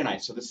a Friday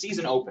night, so the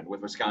season opened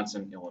with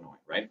Wisconsin, Illinois,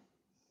 right?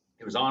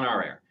 It was on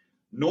our air.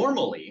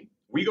 Normally,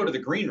 we go to the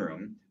green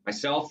room,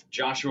 myself,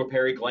 Joshua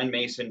Perry, Glenn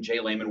Mason, Jay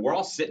Lehman, we're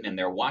all sitting in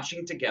there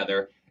watching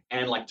together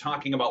and like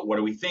talking about what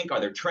do we think? Are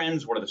there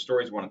trends? What are the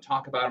stories we want to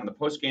talk about on the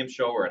post-game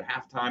show or at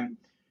halftime?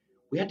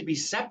 We had to be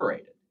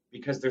separated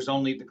because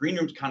the green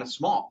room's kind of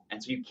small.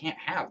 And so you can't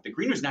have, the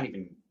green room's not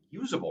even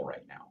usable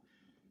right now.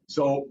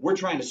 So we're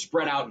trying to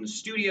spread out in the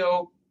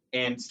studio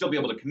and still be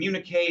able to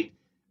communicate.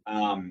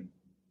 Glenn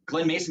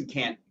Mason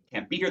can't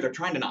be here. They're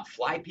trying to not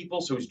fly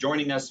people. So he's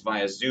joining us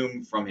via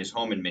Zoom from his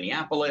home in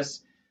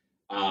Minneapolis.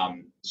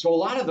 So a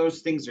lot of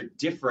those things are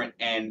different.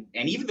 And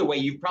even the way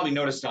you've probably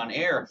noticed on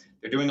air,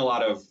 they're doing a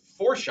lot of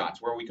 4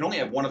 shots where we can only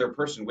have one other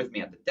person with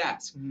me at the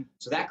desk. Mm-hmm.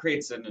 So that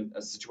creates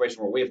a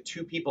situation where we have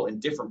 2 people in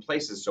different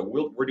places. So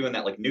we're doing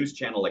that like news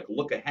channel, like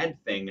look ahead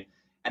thing.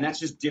 And that's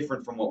just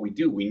different from what we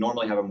do. We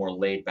normally have a more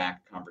laid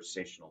back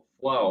conversational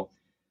flow,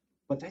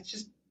 but that's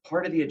just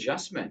part of the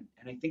adjustment.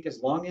 And I think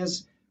as long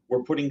as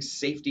we're putting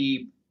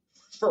safety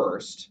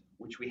first,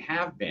 which we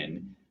have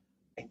been,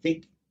 I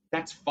think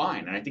that's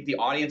fine. And I think the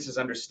audience is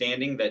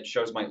understanding that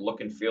shows might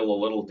look and feel a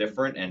little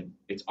different, and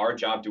it's our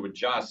job to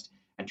adjust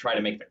and try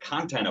to make the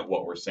content of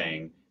what we're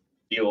saying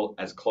feel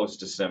as close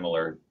to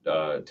similar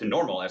to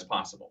normal as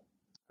possible.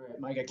 All right,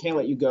 Mike, I can't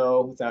let you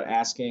go without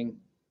asking.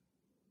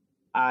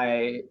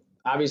 I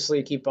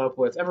obviously keep up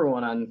with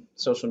everyone on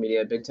social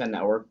media at Big Ten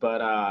Network,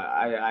 but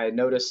I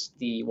noticed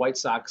the White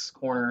Sox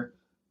corner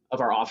of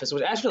our office,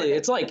 which actually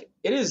it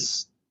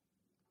is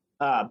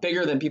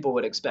bigger than people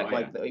would expect. Oh,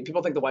 yeah. Like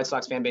people think the White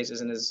Sox fan base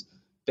isn't as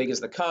big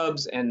as the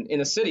Cubs, and in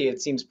the city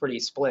it seems pretty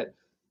split.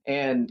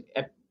 And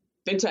at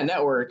Big Ten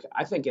Network,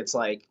 I think it's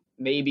like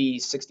maybe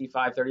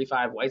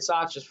 65-35 White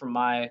Sox, just from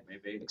my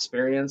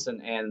experience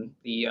and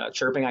the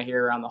chirping I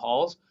hear around the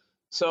halls.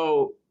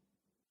 So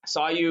I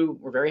saw you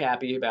were very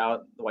happy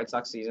about the White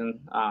Sox season.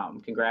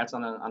 Congrats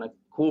on a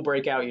cool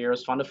breakout year. It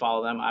was fun to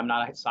follow them. I'm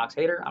not a Sox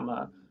hater. I'm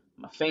a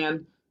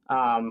fan.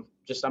 I'm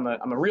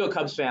a real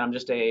Cubs fan. I'm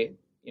just a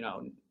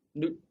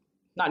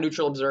not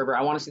neutral observer.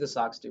 I want to see the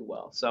Sox do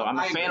well. So I'm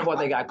a fan of what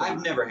they got going on.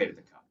 I've never hated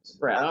the Cubs.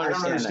 Right. I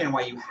don't understand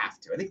why you have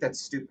to. I think that's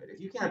stupid.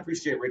 If you can't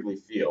appreciate Wrigley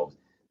Field,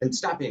 then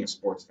stop being a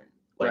sports fan.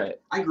 Right.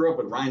 I grew up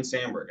with Ryan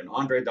Sandberg and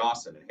Andre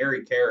Dawson and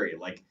Harry Carey.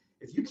 Like,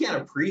 if you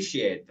can't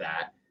appreciate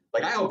that,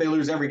 like, I hope they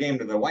lose every game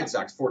to the White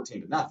Sox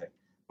 14-0.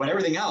 But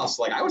everything else,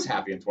 like, I was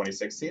happy in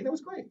 2016. That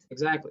was great.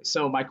 Exactly.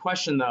 So my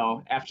question,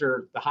 though,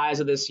 after the highs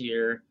of this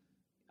year,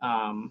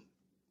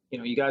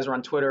 you guys were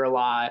on Twitter a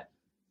lot,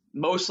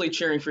 mostly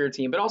cheering for your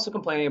team, but also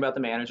complaining about the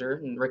manager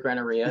and Rick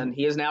Renneria, and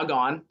he is now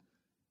gone.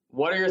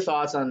 What are your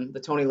thoughts on the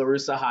Tony La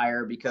Russa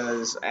hire?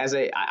 Because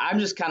I'm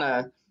just kind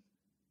of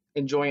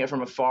enjoying it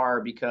from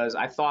afar, because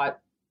I thought,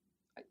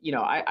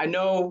 I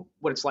know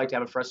what it's like to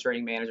have a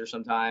frustrating manager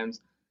sometimes.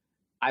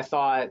 I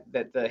thought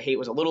that the hate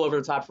was a little over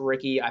the top for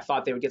Ricky. I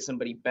thought they would get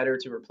somebody better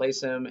to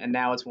replace him, and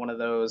now it's one of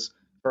those,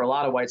 for a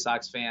lot of White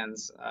Sox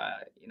fans,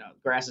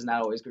 grass is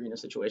not always greener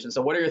situation.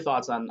 So what are your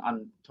thoughts on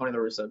Tony La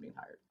Russa being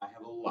hired? I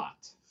have a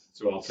lot,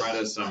 so I'll try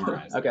to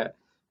summarize. Okay.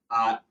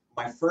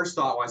 My first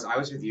thought was, I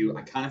was with you.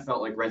 I kind of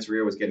felt like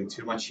Renteria was getting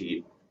too much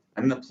heat,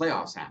 and then the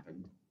playoffs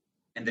happened,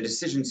 and the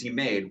decisions he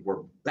made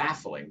were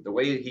baffling. The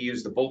way he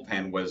used the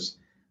bullpen was,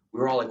 we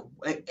were all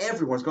like,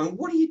 everyone's going,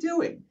 what are you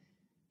doing?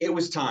 It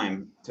was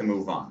time to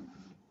move on.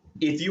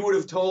 If you would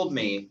have told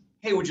me,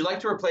 hey, would you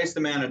like to replace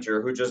the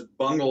manager who just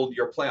bungled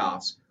your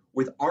playoffs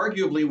with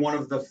arguably one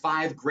of the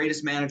 5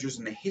 greatest managers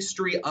in the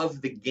history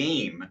of the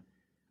game,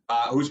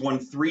 who's won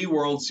 3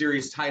 World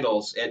Series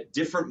titles at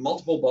different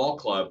multiple ball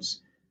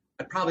clubs,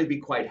 I'd probably be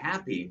quite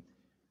happy.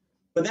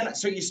 But then,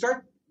 so you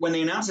start, when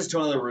they announce this to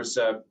Tony La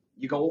Russa,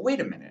 you go, well,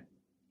 wait a minute.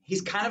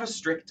 He's kind of a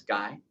strict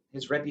guy.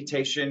 His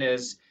reputation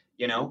is,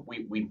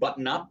 we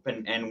button up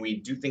and we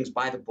do things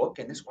by the book.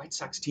 And this White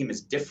Sox team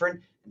is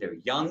different. They're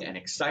young and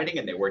exciting,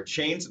 and they wear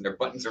chains, and their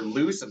buttons are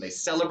loose, and they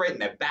celebrate,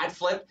 and they bat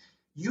flip.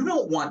 You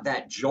don't want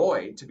that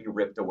joy to be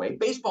ripped away.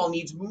 Baseball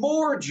needs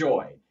more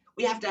joy.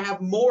 We have to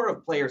have more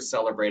of players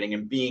celebrating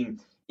and being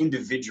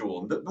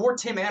individual. The more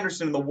Tim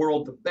Anderson in the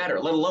world, the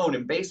better, let alone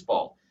in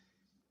baseball.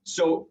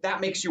 So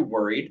that makes you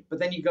worried. But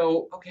then you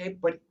go, okay,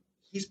 but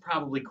he's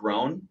probably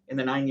grown in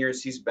the 9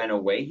 years he's been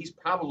away. He's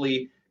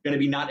probably going to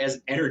be not as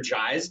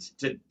energized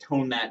to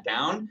tone that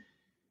down.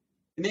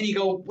 And then you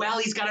go, well,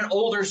 he's got an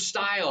older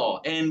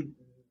style, and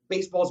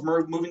baseball's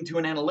moving to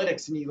an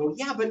analytics. And you go,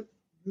 yeah, but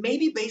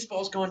maybe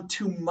baseball's gone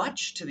too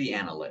much to the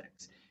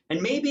analytics.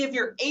 And maybe if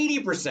you're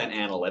 80%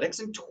 analytics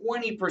and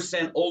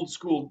 20% old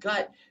school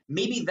gut,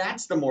 maybe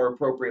that's the more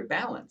appropriate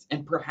balance.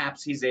 And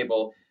perhaps he's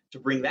able to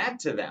bring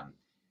that to them.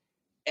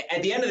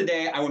 At the end of the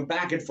day, I went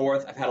back and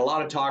forth. I've had a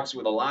lot of talks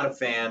with a lot of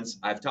fans.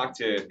 I've talked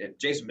to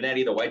Jason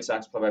Benetti, the White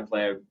Sox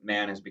play-by-play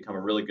man, has become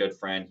a really good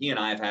friend. He and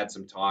I have had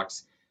some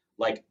talks.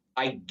 Like,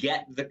 I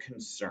get the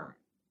concern.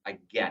 I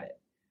get it.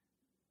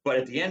 But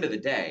at the end of the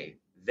day,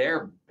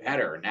 they're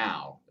better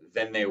now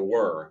than they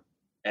were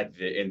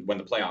when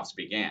the playoffs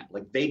began.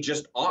 Like, they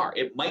just are.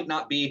 It might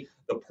not be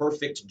the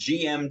perfect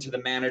GM to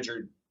the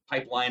manager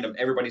pipeline of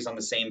everybody's on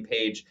the same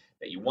page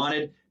that you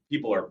wanted.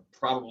 People are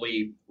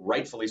probably,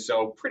 rightfully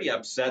so, pretty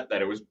upset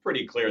that it was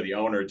pretty clear the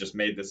owner just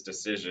made this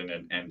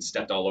decision and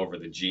stepped all over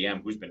the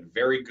GM, who's been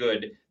very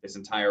good this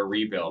entire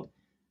rebuild.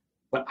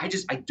 But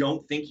I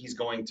don't think he's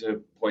going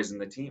to poison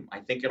the team. I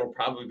think it'll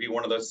probably be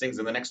one of those things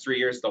in the next 3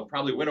 years, they'll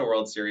probably win a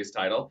World Series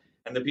title.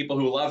 And the people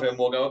who love him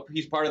will go,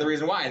 he's part of the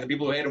reason why. And the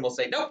people who hate him will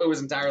say, nope, it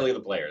was entirely the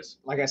players.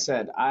 Like I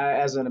said,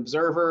 as an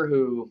observer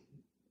who,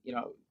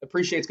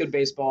 appreciates good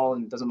baseball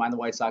and doesn't mind the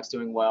White Sox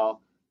doing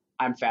well,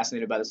 I'm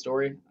fascinated by the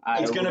story.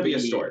 It's going to be a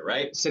story,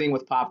 right? Sitting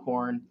with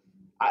popcorn.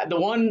 The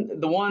one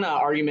counter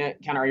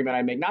argument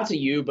I make, not to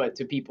you, but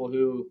to people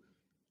who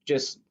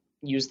just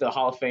use the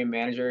Hall of Fame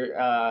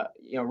manager,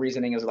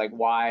 reasoning is like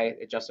why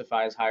it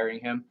justifies hiring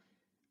him.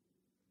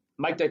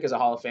 Mike Dick is a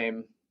Hall of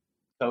Fame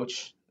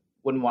coach.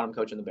 Wouldn't want him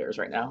coaching the Bears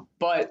right now.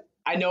 But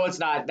I know that's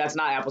not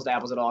apples to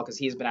apples at all, because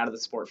he's been out of the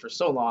sport for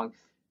so long.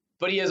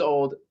 But he is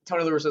old.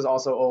 Tony La Russa is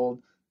also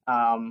old.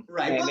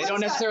 Right. And they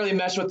don't necessarily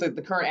mesh with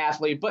the current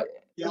athlete. But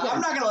yeah,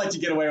 I'm not going to let you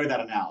get away with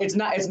that analogy. It's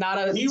not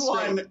a. He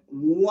won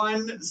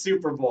 1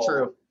 Super Bowl.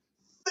 True.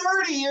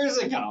 30 years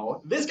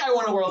ago. This guy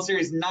won a World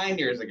Series 9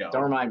 years ago.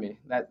 Don't remind me.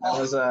 That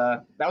was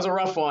a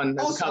rough one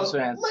as a Cubs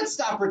fan. Let's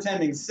stop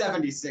pretending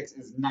 76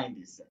 is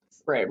 96.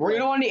 Right. We're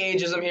gonna want any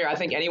ageism here. I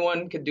think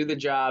anyone could do the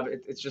job.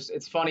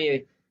 It's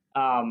funny.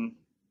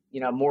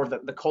 More of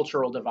the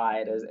cultural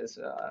divide as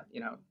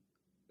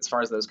as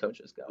far as those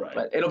coaches go. Right.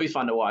 But it'll be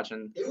fun to watch.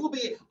 And it will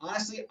be,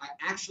 honestly, I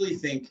actually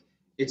think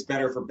it's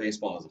better for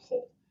baseball as a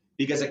whole.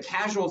 Because a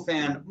casual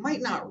fan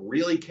might not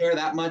really care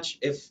that much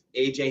if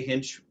A.J.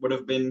 Hinch would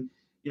have been,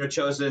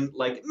 chosen.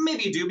 Like,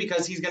 maybe you do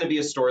because he's going to be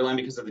a storyline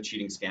because of the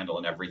cheating scandal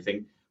and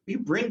everything. But you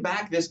bring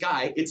back this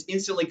guy, it's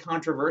instantly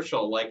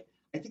controversial. Like,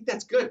 I think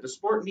that's good. The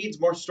sport needs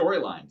more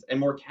storylines and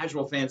more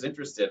casual fans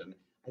interested. And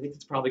I think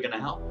it's probably going to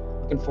help.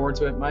 Looking forward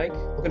to it, Mike.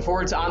 Looking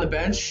forward to On the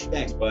Bench.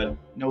 Thanks, bud.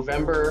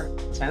 November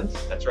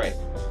 10th. That's right.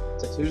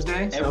 It's a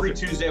Tuesday. Every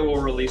Tuesday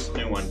we'll release a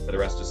new one for the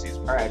rest of the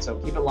season. All right, so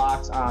keep it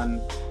locked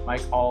on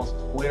Mike Hall's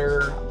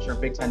Twitter. I'm sure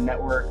Big Ten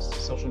Network's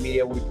social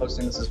media will be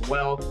posting this as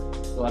well.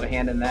 We'll have a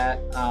hand in that.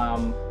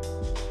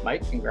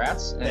 Mike,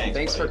 congrats. And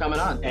thanks for coming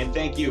on. And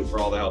thank you for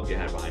all the help you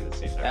had behind the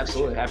scenes.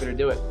 Absolutely. Happy to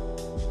do it.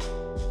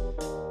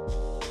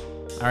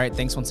 All right,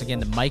 thanks once again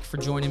to Mike for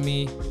joining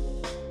me.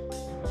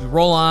 We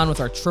roll on with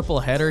our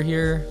triple header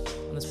here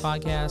on this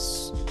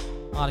podcast.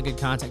 A lot of good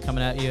content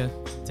coming at you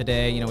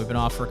today. We've been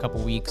off for a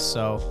couple weeks,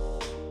 so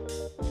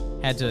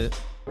had to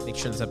make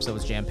sure this episode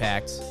was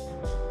jam-packed.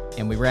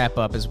 And we wrap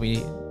up, as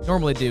we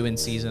normally do in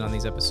season on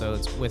these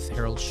episodes, with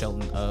Harold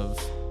Shelton of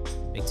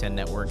Big Ten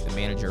Network, the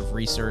manager of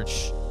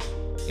research,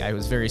 the guy who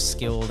was very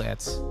skilled at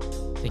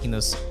taking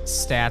those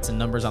stats and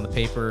numbers on the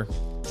paper,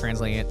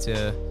 translating it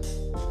to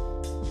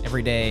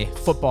everyday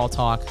football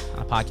talk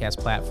on a podcast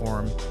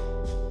platform.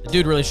 The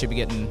dude really should be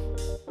getting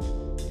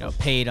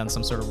paid on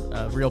some sort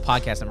of real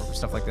podcast number for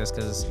stuff like this,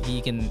 because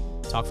he can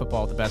talk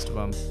football with the best of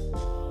them.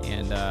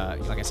 And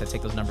like I said,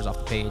 take those numbers off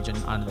the page and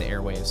onto the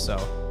airwaves. So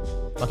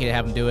lucky to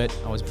have him do it.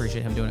 Always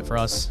appreciate him doing it for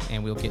us.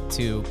 And we'll get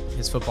to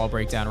his football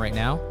breakdown right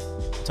now.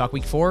 We'll talk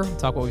week 4. We'll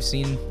talk what we've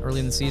seen early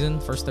in the season,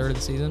 first third of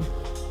the season.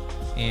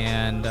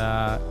 And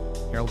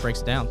Harold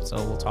breaks it down. So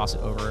we'll toss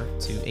it over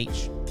to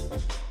H.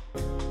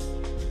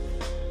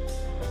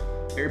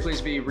 Very pleased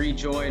to be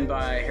rejoined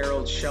by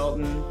Harold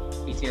Shelton,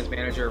 BTN's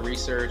manager of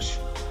research.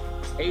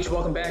 H,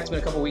 welcome back. It's been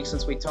a couple weeks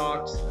since we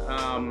talked.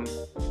 I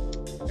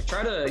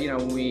try to,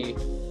 when we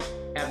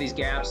have these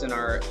gaps in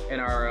our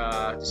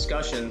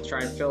discussion,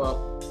 try and fill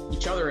up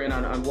each other in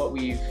on what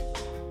we've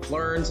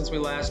learned since we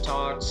last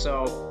talked.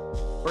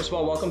 So, first of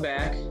all, welcome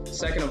back.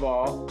 Second of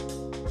all,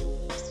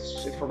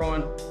 if we're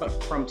going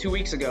from 2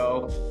 weeks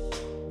ago,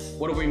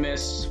 what have we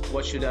missed?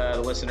 What should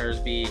the listeners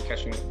be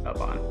catching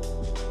up on?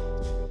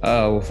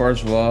 Well,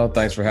 first of all,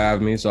 thanks for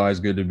having me. It's always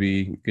good to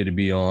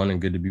be on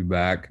and good to be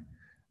back.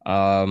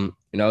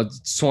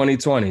 It's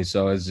 2020,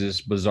 so it's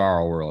just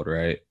bizarre world,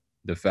 right?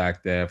 The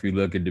fact that if you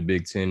look at the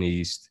Big Ten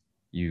East,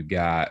 you've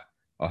got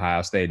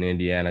Ohio State and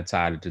Indiana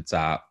tied at the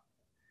top.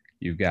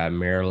 You've got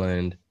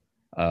Maryland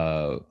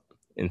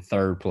in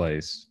third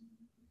place.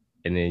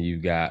 And then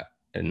you've got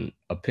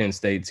a Penn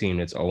State team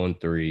that's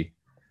 0-3.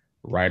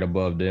 Right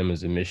above them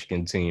is a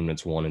Michigan team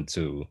that's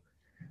 1-2.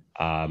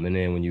 And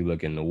then when you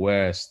look in the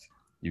West,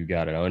 you've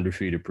got an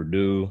undefeated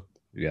Purdue.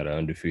 You got an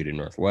undefeated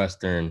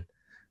Northwestern.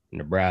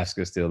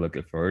 Nebraska still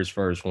looking for its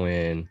first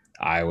win.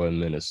 Iowa and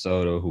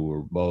Minnesota, who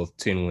were both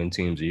 10-win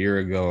teams a year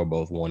ago, are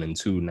both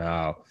 1-2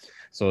 now.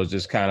 So it's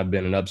just kind of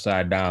been an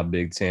upside-down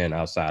Big Ten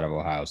outside of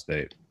Ohio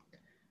State.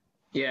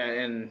 Yeah,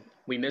 and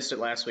we missed it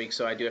last week,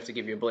 so I do have to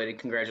give you a belated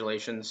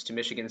congratulations to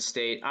Michigan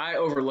State. I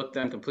overlooked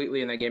them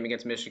completely in that game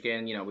against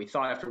Michigan. We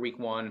thought after week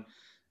 1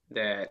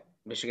 that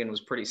Michigan was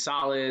pretty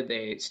solid.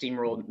 They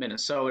steamrolled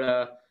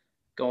Minnesota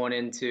going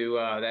into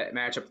that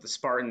matchup with the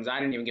Spartans. I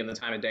didn't even give them the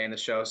time of day in the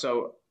show,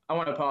 so I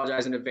want to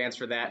apologize in advance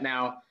for that.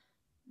 Now,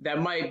 that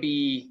might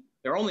be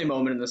their only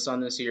moment in the sun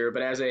this year,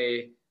 but as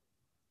a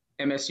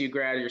MSU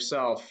grad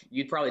yourself,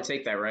 you'd probably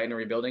take that, right, in a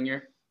rebuilding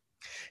year?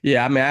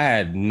 Yeah, I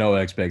had no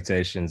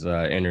expectations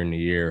entering the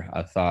year.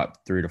 I thought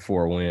 3 to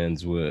 4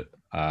 wins was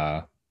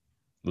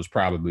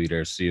probably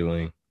their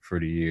ceiling for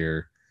the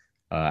year.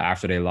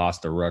 After they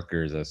lost to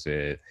Rutgers, I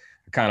said,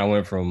 I kind of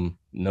went from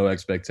no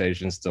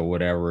expectations to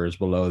whatever is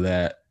below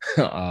that.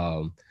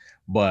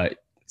 But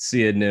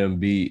seeing them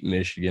beat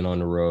Michigan on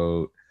the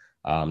road,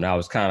 that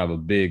was kind of a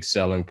big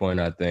selling point,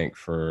 I think,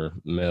 for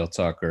Mel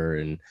Tucker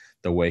and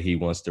the way he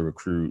wants to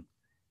recruit.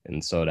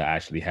 And so to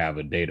actually have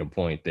a data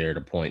point there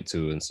to point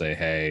to and say,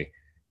 hey,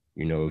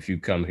 if you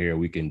come here,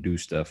 we can do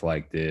stuff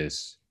like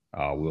this.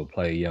 We'll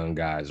play young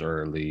guys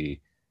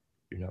early.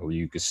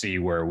 You can see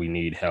where we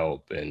need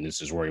help, and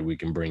this is where we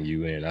can bring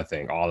you in. I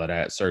think all of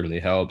that certainly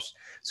helps.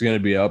 It's going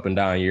to be an up and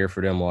down year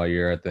for them all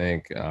year, I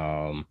think.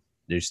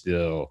 They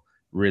still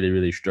really,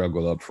 really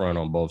struggle up front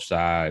on both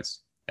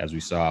sides. As we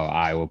saw,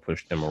 Iowa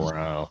pushed them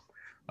around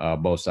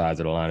both sides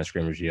of the line of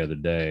scrimmage the other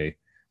day.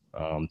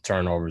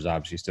 Turnovers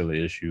obviously still an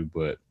issue,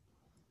 but,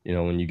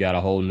 when you got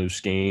a whole new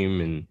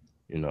scheme and,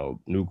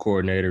 new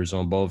coordinators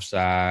on both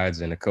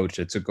sides and a coach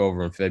that took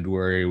over in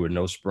February with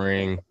no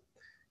spring,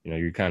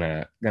 you're kind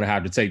of going to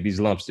have to take these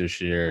lumps this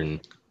year.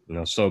 And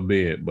So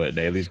be it. But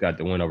they at least got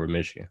the win over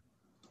Michigan.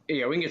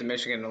 Yeah, we can get to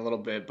Michigan in a little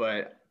bit,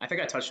 but I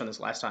think I touched on this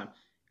last time.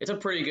 It's a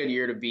pretty good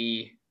year to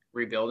be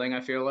rebuilding,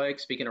 I feel like.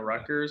 Speaking of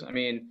Rutgers, I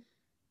mean,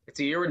 it's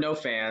a year with no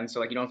fans, so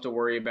like you don't have to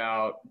worry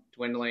about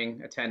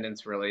dwindling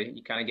attendance really.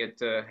 You kind of get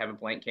to have a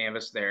blank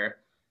canvas there.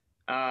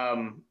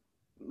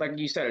 Like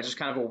you said, it's just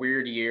kind of a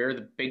weird year.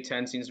 The Big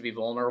Ten seems to be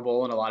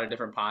vulnerable in a lot of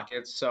different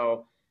pockets.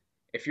 So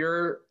if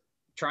you're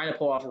trying to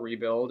pull off a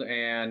rebuild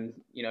and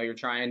you're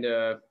trying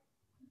to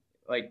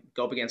like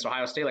go up against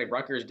Ohio State like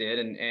Rutgers did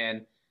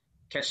and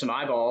catch some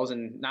eyeballs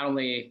and not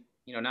only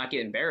not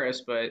get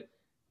embarrassed but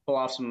pull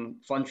off some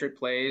fun trick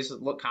plays,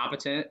 look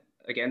competent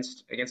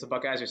against the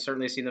Buckeyes. We've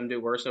certainly seen them do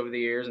worse over the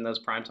years in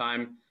those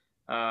primetime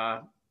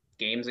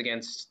games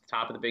against the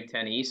top of the Big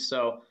Ten East.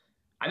 So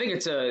I think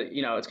it's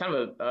it's kind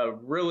of a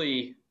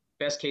really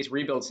best case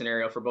rebuild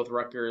scenario for both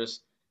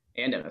Rutgers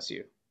and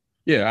MSU.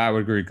 Yeah, I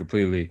would agree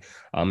completely.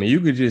 You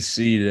could just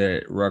see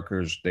that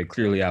Rutgers, they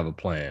clearly have a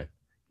plan.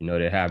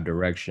 They have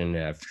direction, they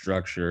have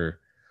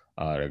structure.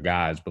 The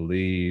guys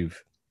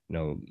believe,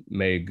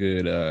 made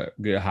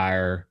good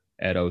hire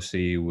at OC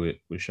with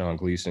Sean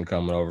Gleason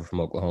coming over from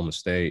Oklahoma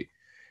State.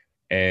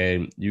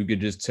 And you could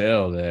just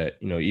tell that,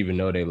 even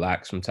though they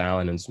lack some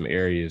talent in some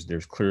areas,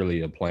 there's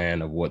clearly a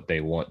plan of what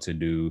they want to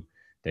do.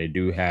 They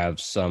do have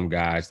some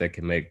guys that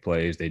can make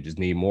plays. They just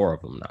need more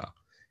of them now.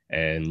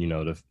 And,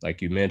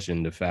 like you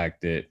mentioned, the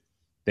fact that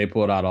they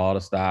pulled out all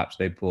the stops,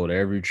 they pulled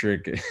every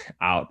trick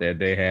out that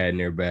they had in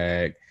their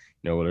bag.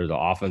 Whether the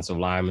offensive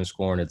lineman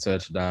scoring a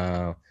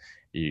touchdown,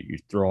 you're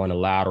throwing a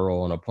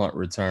lateral on a punt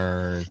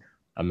return.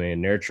 I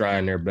mean, they're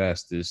trying their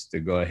best to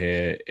go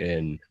ahead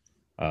and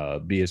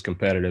be as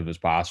competitive as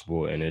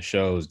possible. And it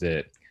shows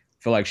that I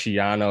feel like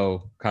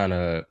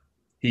Schiano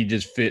he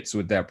just fits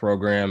with that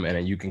program.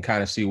 And you can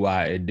kind of see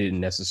why it didn't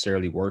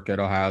necessarily work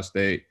at Ohio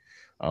State.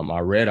 I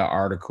read an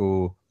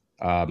article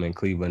in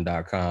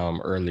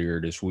Cleveland.com earlier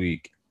this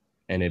week,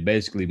 and it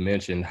basically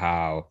mentioned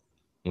how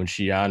when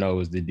Schiano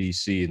was the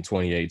DC in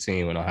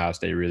 2018, when Ohio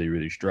State really,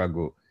 really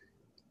struggled,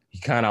 he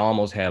kind of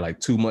almost had like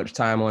too much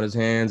time on his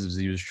hands as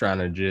he was trying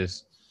to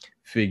just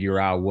figure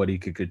out what he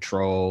could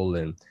control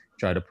and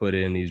try to put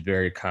in these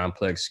very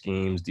complex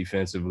schemes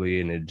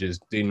defensively, and it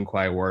just didn't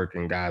quite work,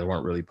 and guys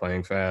weren't really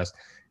playing fast.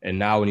 And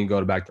now when you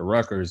go back to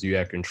Rutgers, you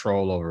have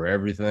control over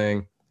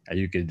everything, and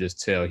you can just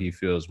tell he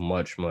feels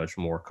much, much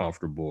more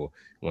comfortable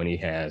when he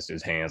has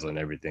his hands on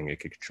everything and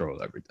can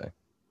control everything.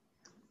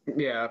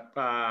 Yeah,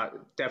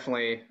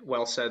 definitely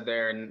well said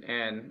there,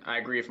 and I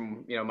agree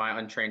from my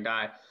untrained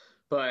eye.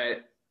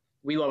 But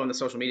we love on the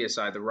social media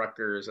side the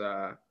Rutgers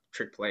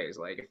trick plays.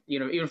 Like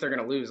even if they're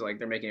going to lose, like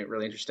they're making it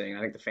really interesting.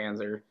 I think the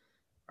fans are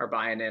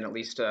buying in at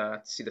least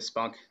to see the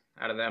spunk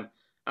out of them.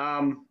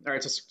 All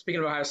right, so speaking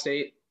of Ohio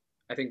State,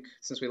 I think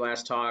since we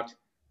last talked,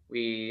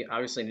 we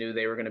obviously knew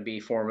they were going to be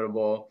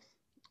formidable.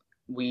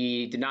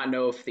 We did not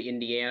know if the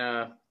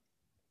Indiana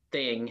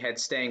thing had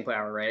staying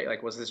power, right?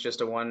 Like, was this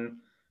just a 1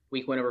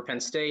 week win over Penn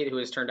State, who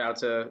has turned out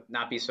to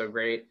not be so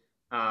great?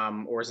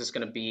 Or is this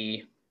going to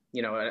be,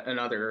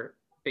 another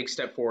big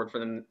step forward for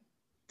them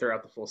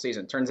throughout the full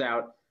season? Turns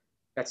out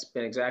that's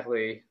been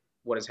exactly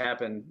what has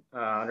happened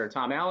under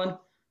Tom Allen.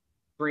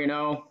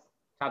 3-0,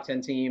 top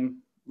 10 team,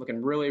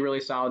 looking really, really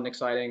solid and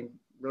exciting.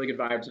 Really good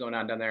vibes going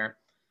on down there.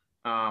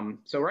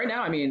 So right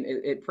now, I mean,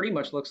 it pretty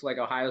much looks like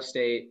Ohio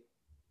State,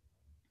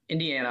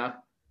 Indiana,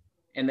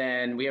 and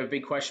then we have a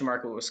big question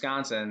mark with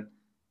Wisconsin,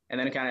 and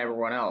then kind of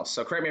everyone else.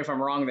 So correct me if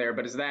I'm wrong there,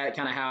 but is that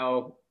kind of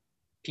how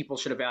people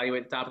should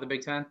evaluate the top of the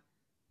Big Ten?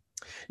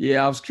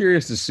 Yeah, I was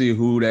curious to see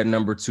who that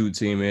number 2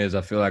 team is.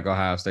 I feel like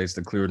Ohio State's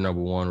the clear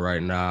number 1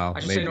 right now. I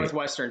should say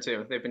Northwestern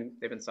too. They've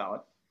been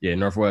solid. Yeah,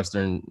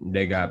 Northwestern,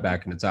 they got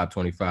back in the top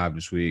 25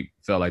 this week.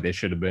 Felt like they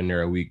should have been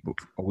there a week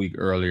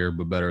earlier,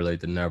 but better late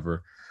than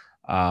never.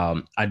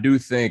 I do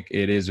think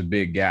it is a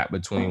big gap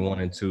between 1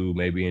 and 2.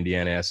 Maybe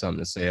Indiana has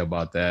something to say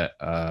about that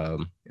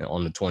on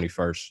the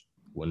 21st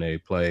when they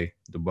play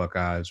the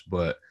Buckeyes.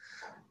 But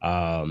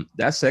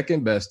that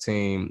second best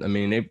team, I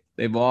mean,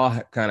 they've all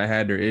kind of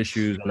had their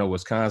issues. I know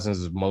Wisconsin's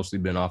has mostly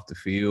been off the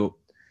field,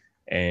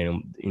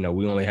 and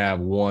we only have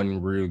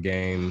one real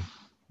game,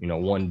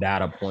 one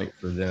data point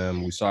for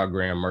them. We saw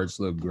Graham Mertz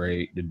look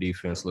great. The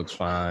defense looks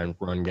fine.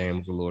 Run game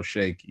was a little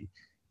shaky.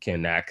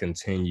 Can that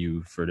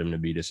continue for them to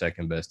be the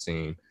second best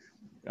team?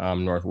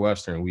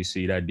 Northwestern, we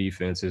see that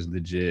defense is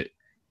legit.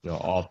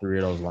 All 3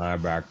 of those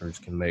linebackers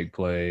can make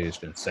plays.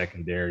 That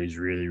secondary is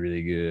really,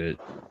 really good.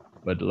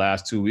 But the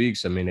last 2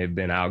 weeks, I mean, they've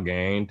been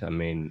outgained. I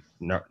mean,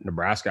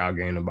 Nebraska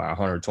outgained them by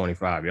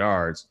 125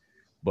 yards.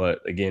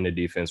 But, again, the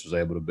defense was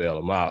able to bail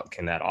them out.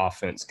 Can that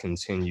offense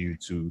continue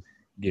to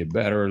get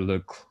better,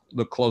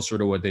 look closer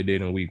to what they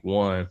did in week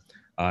 1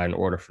 in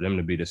order for them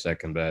to be the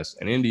second best?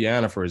 And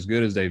Indiana, for as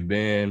good as they've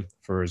been,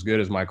 for as good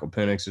as Michael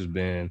Penix has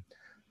been,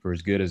 for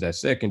as good as that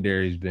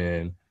secondary's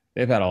been,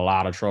 they've had a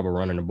lot of trouble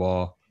running the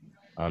ball.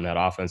 That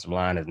offensive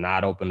line has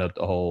not opened up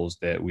the holes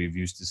that we're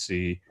used to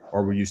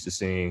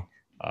seeing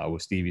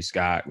with Stevie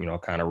Scott,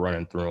 kind of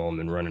running through them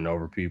and running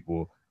over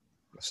people.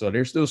 So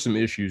there's still some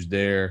issues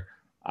there.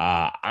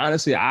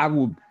 Honestly, I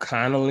would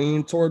kind of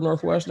lean toward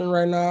Northwestern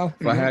right now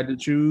if I had to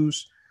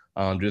choose,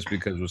 just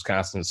because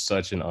Wisconsin is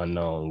such an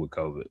unknown with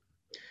COVID.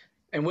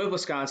 And with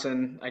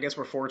Wisconsin, I guess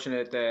we're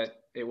fortunate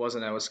that it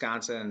wasn't a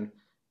Wisconsin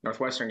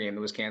Northwestern game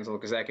that was canceled,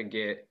 because that could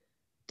get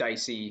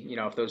dicey,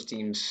 if those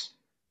teams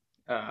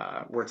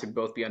were to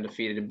both be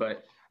undefeated.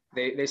 But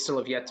they still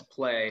have yet to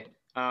play.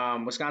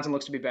 Wisconsin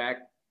looks to be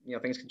back.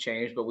 Things can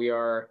change, but we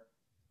are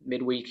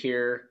midweek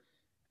here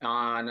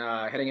on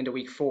heading into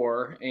week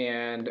 4,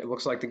 and it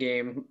looks like the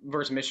game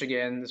versus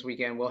Michigan this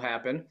weekend will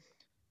happen.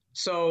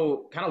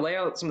 So kind of lay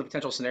out some of the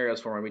potential scenarios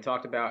for me. We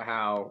talked about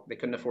how they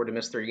couldn't afford to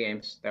miss 3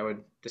 games. That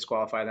would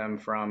disqualify them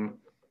from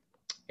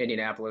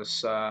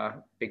Indianapolis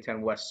Big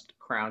Ten West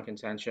crown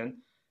contention.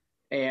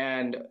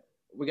 And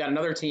we got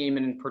another team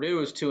in Purdue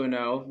who's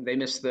 2-0. They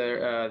missed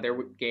their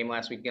game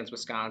last week against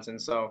Wisconsin.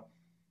 So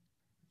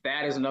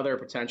that is another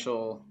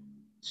potential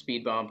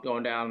speed bump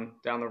going down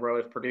the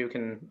road if Purdue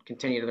can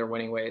continue their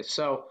winning ways.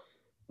 So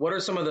what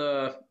are some of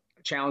the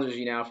challenges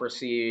you now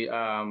foresee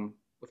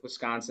with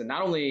Wisconsin,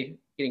 not only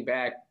getting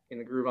back in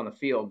the groove on the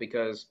field,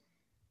 because,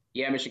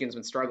 Michigan's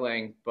been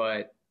struggling,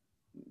 but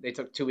they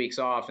took 2 weeks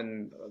off,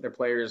 and their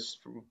players,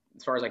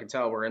 as far as I can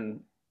tell, were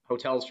in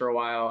hotels for a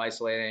while,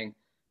 isolating,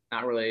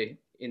 not really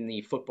in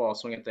the football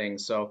swing of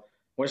things. So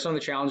what are some of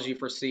the challenges you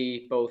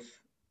foresee both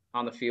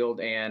on the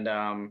field and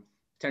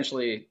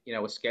potentially,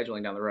 with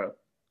scheduling down the road?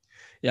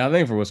 Yeah, I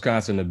think for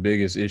Wisconsin, the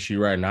biggest issue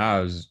right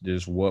now is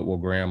just what will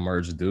Graham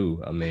Mertz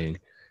do? I mean,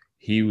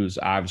 he was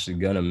obviously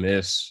going to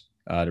miss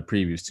the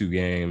previous 2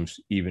 games,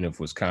 even if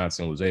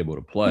Wisconsin was able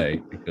to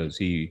play, because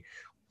he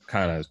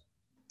kind of,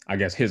 I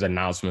guess his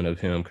announcement of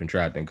him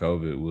contracting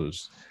COVID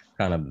was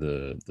kind of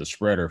the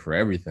spreader for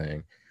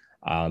everything.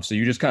 So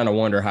you just kind of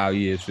wonder how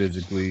he is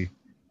physically.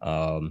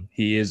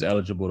 He is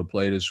eligible to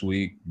play this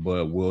week,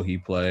 but will he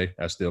play?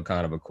 That's still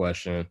kind of a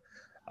question.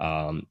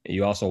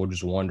 You also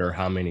just wonder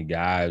how many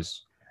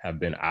guys have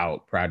been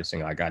out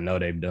practicing. Like, I know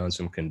they've done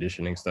some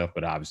conditioning stuff,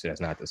 but obviously that's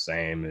not the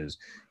same as,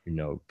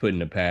 putting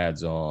the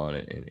pads on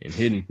and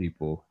hitting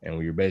people. And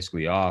when you're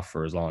basically off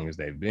for as long as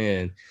they've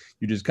been,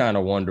 you just kind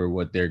of wonder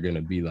what they're going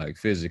to be like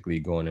physically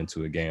going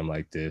into a game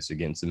like this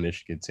against the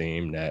Michigan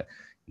team that,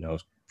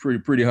 is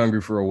pretty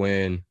hungry for a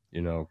win,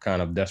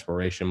 kind of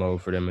desperation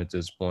mode for them at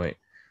this point.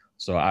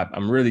 So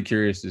I'm really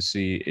curious to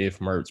see if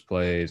Mertz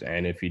plays,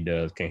 and if he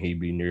does, can he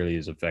be nearly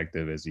as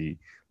effective as he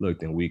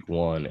looked in week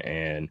 1?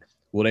 And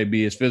will they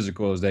be as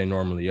physical as they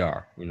normally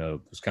are?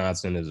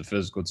 Wisconsin is a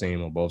physical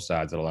team on both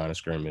sides of the line of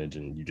scrimmage,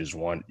 and there's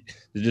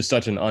just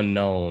such an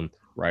unknown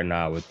right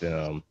now with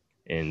them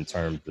in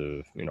terms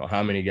of,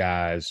 how many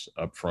guys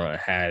up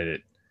front had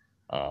it.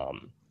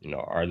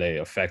 Are they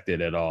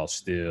affected at all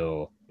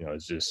still?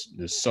 It's just,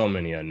 there's so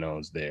many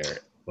unknowns there.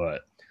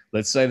 But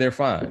let's say they're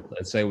fine.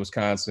 Let's say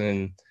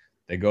Wisconsin,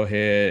 they go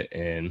ahead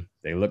and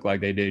they look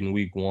like they did in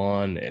week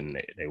 1, and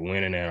they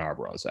win in Ann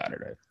Arbor on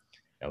Saturday.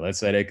 And let's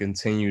say they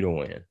continue to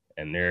win,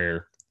 and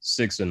they're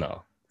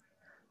 6-0,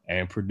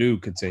 and Purdue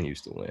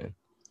continues to win,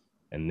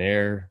 and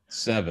they're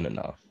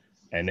 7-0,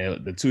 and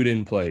the 2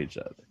 didn't play each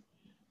other.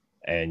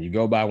 And you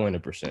go by winning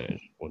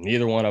percentage. Well,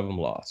 neither one of them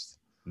lost.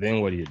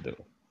 Then what do you do?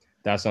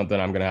 That's something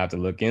I'm going to have to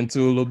look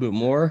into a little bit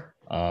more.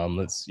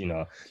 Let's,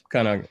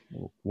 kind of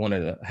want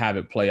to have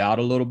it play out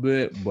a little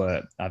bit,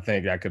 but I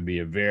think that could be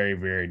a very,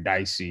 very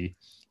dicey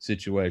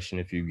situation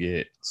if you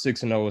get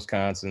 6-0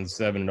 Wisconsin,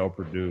 7-0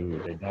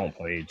 Purdue. They don't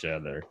play each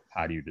other.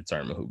 How do you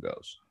determine who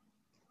goes?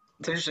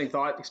 It's an interesting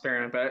thought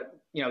experiment, but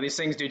these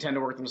things do tend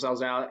to work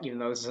themselves out, even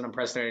though this is an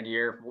unprecedented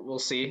year. We'll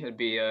see. It'd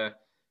be a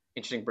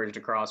interesting bridge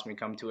to cross when we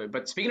come to it.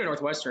 But speaking of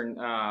Northwestern,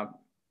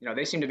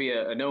 they seem to be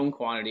a known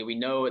quantity. We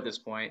know at this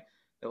point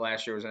that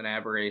last year was an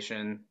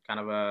aberration, kind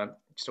of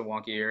just a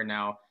wonky year.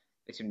 Now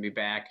they seem to be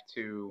back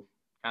to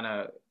kind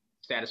of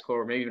status quo,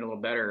 or maybe even a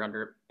little better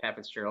under Pat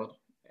Fitzgerald.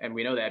 And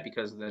we know that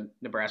because the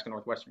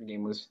Nebraska-Northwestern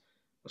game was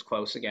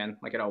close again,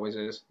 like it always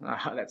is.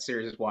 That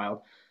series is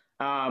wild.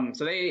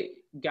 So they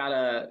got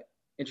a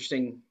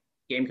interesting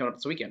game coming up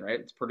this weekend, right?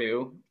 It's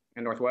Purdue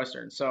and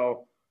Northwestern.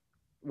 So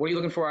what are you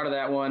looking for out of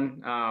that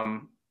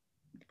one?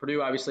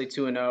 Purdue, obviously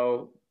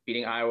 2-0,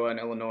 beating Iowa and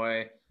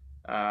Illinois.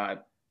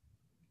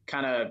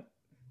 Kind of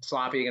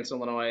sloppy against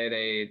Illinois.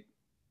 They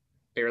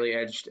barely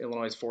edged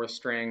Illinois'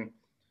 4th-string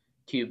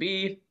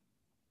QB.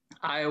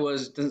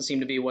 Iowa's doesn't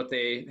seem to be what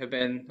they have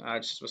been,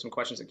 just with some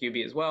questions at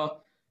QB as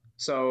well.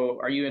 So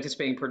are you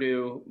anticipating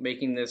Purdue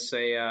making this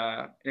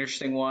an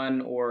interesting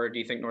one, or do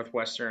you think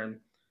Northwestern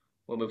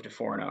will move to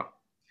 4-0?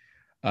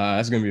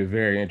 That's going to be a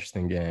very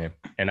interesting game.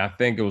 And I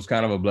think it was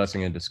kind of a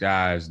blessing in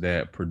disguise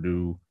that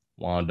Purdue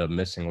wound up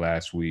missing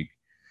last week,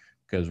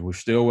 because we're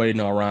still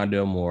waiting on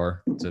Rondale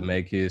Moore to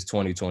make his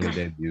 2020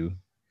 debut.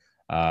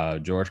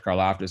 George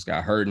Karlaftis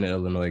got hurt in the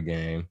Illinois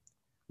game.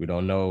 We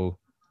don't know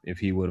if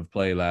he would have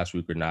played last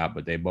week or not,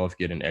 but they both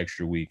get an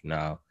extra week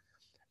now.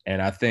 And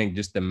I think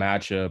just the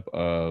matchup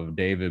of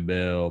David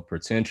Bell,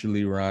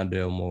 potentially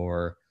Rondale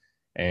Moore,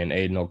 and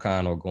Aiden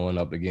O'Connell going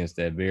up against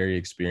that very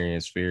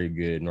experienced, very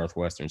good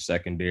Northwestern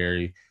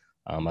secondary,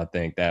 I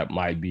think that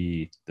might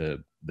be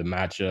the the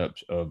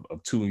matchups of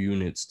two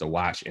units to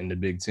watch in the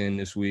Big Ten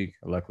this week.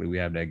 Luckily, we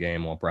have that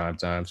game on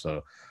primetime,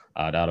 so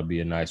that'll be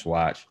a nice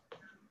watch.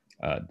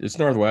 This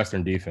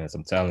Northwestern defense,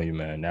 I'm telling you,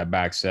 man, that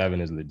back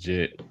seven is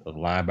legit. The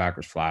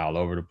linebackers fly all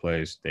over the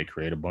place. They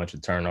create a bunch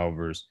of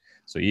turnovers.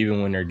 So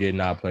even when they're getting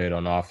outplayed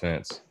on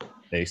offense,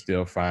 they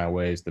still find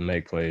ways to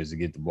make plays to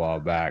get the ball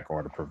back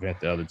or to prevent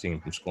the other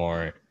team from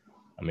scoring.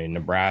 I mean,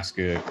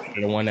 Nebraska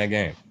should have won that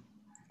game.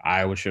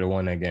 Iowa should have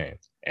won that game.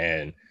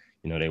 And,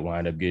 they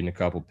wind up getting a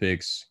couple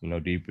picks,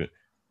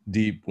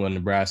 deep when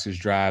Nebraska's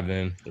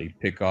driving. They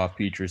pick off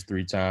Petrus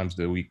 3 times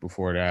the week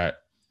before that.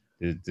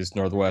 This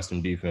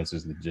Northwestern defense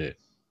is legit.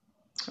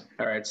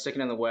 All right,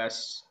 sticking in the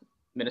West,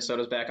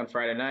 Minnesota's back on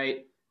Friday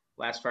night.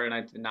 Last Friday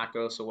night did not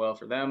go so well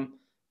for them.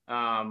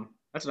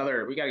 That's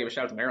another – we got to give a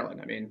shout out to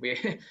Maryland. I mean,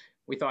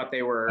 we thought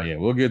they were – yeah,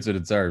 we'll get to the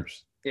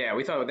Terps. Yeah,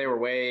 we thought they were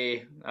way,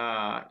 in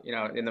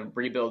the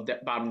rebuild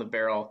bottom of the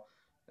barrel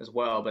as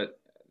well. But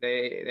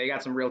they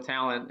got some real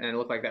talent, and it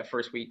looked like that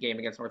first week game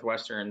against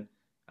Northwestern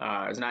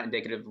is not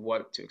indicative of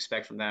what to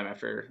expect from them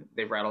after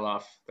they've rattled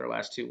off their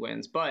last 2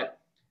 wins. But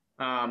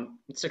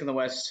let's stick in the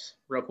West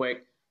real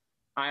quick.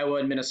 Iowa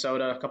and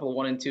Minnesota, a couple of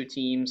 1 and 2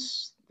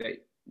 teams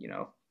that,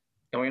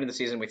 going into the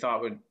season we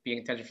thought would be in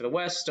contention for the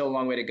West. Still a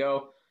long way to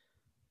go.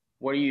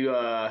 What are you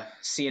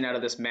seeing out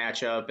of this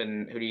matchup,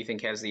 and who do you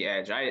think has the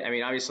edge? I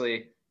mean,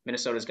 obviously,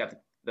 Minnesota's got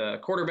the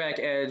quarterback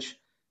edge,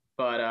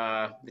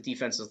 but the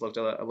defenses looked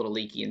a little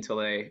leaky until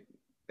they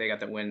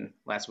got that win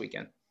last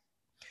weekend.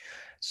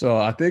 So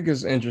I think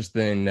it's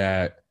interesting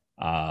that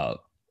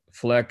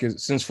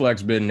since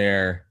Fleck's been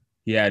there,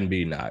 he hadn't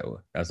beaten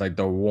Iowa. That's like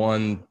the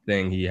one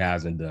thing he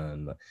hasn't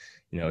done.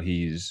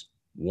 He's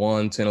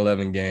won 10,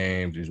 11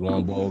 games. He's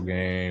won bowl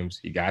games.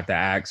 He got the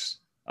axe,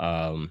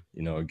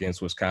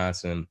 against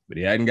Wisconsin, but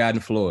he hadn't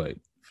gotten Floyd.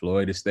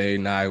 Floyd has stayed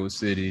in Iowa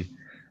City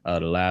the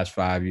last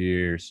 5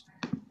 years.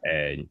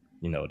 And,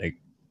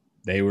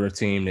 they were a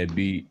team that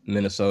beat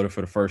Minnesota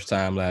for the first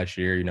time last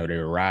year. They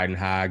were riding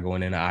high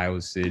going into Iowa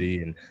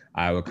City, and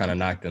Iowa kind of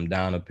knocked them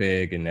down a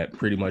peg, and that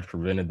pretty much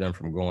prevented them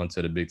from going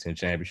to the Big Ten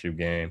championship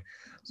game.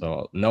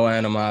 So no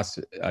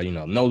animosity,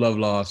 no love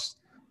lost,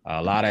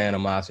 a lot of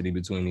animosity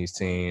between these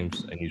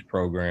teams and these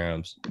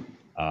programs.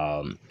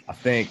 I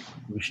think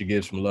we should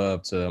give some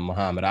love to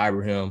Muhammad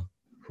Ibrahim,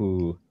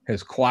 who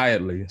has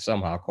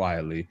somehow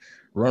quietly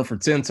run for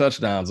 10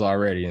 touchdowns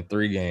already in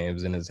 3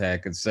 games and has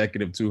had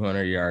consecutive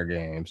 200-yard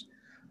games.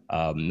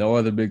 No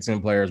other Big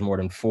Ten player has more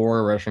than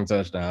 4 rushing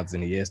touchdowns,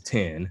 and he has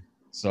 10.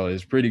 So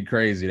it's pretty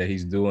crazy that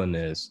he's doing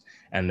this.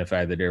 And the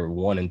fact that they were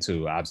 1 and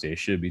 2, obviously it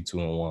should be 2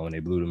 and 1 when they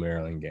blew the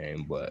Maryland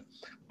game, but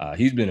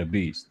he's been a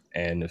beast.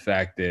 And the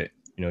fact that,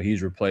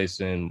 he's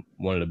replacing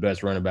one of the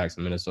best running backs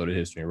in Minnesota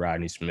history,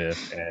 Rodney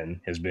Smith,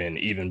 and has been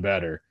even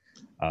better,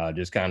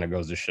 just kind of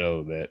goes to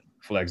show that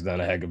Fleck's done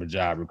a heck of a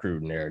job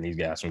recruiting there, and he's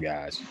got some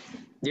guys.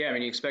 Yeah, I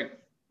mean, you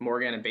expect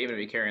Morgan and Bateman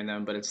to be carrying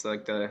them, but it's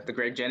like the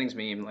Greg Jennings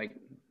meme, like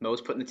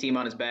Mo's putting the team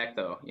on his back,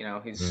 though.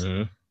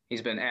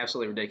 He's been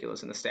absolutely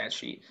ridiculous in the stat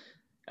sheet.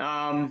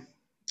 All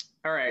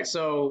right,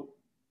 so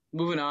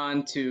moving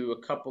on to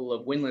a couple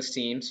of winless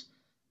teams.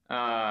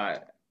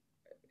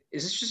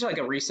 Is this just like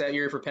a reset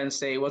year for Penn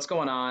State? What's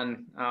going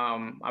on?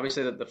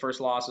 Obviously, the first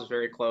loss was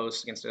very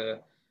close against a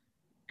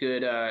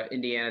good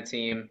Indiana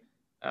team.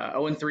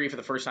 0-3 for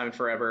the first time in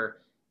forever.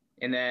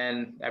 And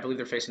then I believe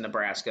they're facing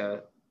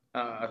Nebraska,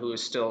 who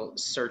is still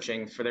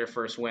searching for their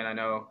first win. I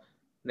know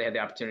they had the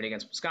opportunity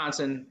against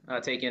Wisconsin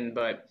taken,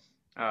 but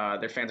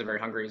their fans are very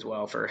hungry as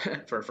well for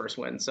a first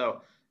win.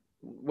 So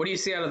what do you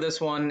see out of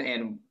this one,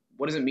 and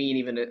what does it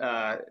mean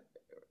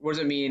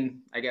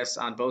I guess,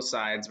 on both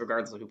sides,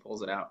 regardless of who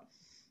pulls it out?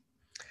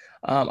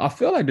 I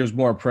feel like there's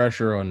more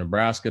pressure on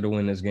Nebraska to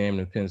win this game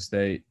than Penn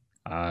State.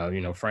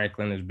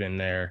 Franklin has been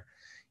there.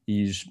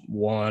 He's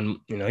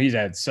won, he's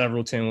had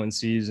several 10-win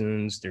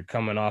seasons. They're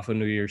coming off a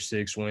New Year's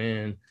 6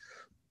 win.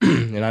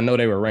 And I know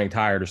they were ranked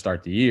higher to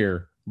start the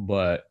year,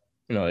 but,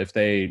 if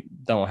they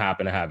don't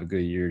happen to have a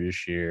good year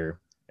this year,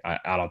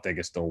 I don't think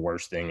it's the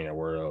worst thing in the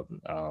world.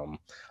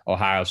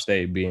 Ohio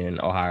State being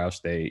Ohio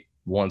State,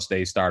 once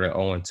they started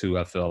 0-2,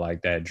 I feel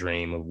like that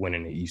dream of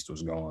winning the East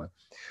was gone.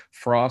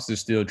 Frost is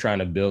still trying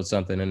to build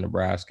something in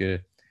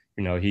Nebraska.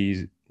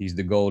 He's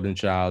the golden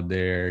child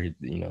there,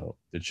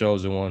 the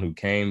chosen one who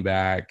came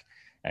back,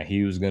 and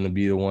he was going to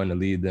be the one to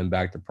lead them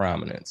back to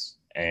prominence.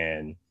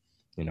 And,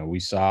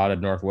 we saw the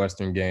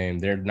Northwestern game.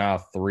 They're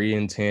now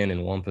 3-10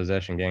 in one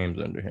possession games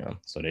under him.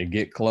 So they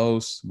get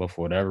close, but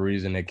for whatever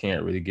reason, they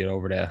can't really get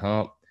over that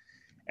hump.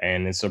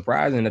 And it's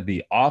surprising that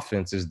the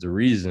offense is the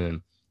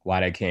reason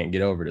why they can't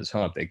get over this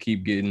hump. They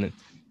keep getting,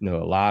 a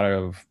lot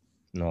of,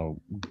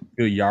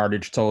 good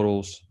yardage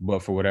totals,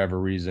 but for whatever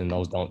reason,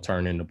 those don't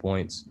turn into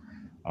points.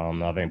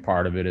 I think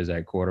part of it is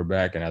at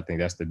quarterback, and I think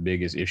that's the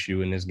biggest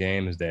issue in this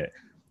game is that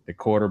the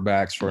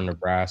quarterbacks for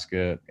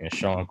Nebraska and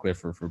Sean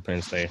Clifford for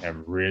Penn State have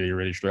really,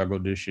 really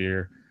struggled this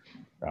year.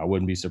 I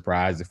wouldn't be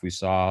surprised if we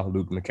saw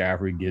Luke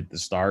McCaffrey get the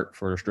start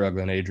for the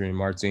struggling Adrian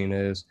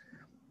Martinez.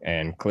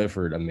 And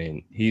Clifford, I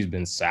mean, he's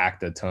been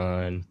sacked a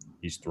ton.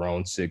 He's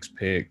thrown 6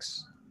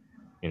 picks.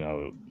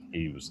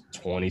 He was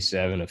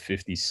 27 of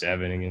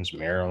 57 against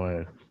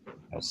Maryland.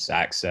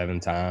 Sacked 7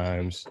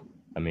 times.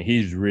 I mean,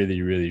 he's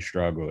really, really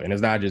struggled. And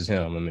it's not just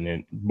him. I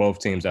mean, both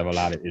teams have a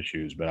lot of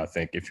issues. But I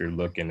think if you're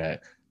looking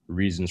at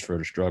reasons for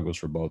the struggles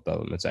for both of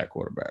them, it's at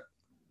quarterback.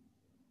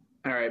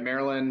 All right,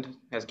 Maryland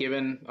has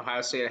given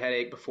Ohio State a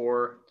headache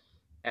before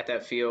at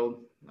that field,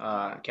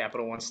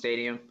 Capital One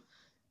Stadium.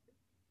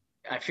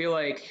 I feel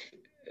like,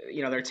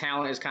 their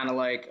talent is kind of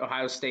like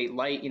Ohio State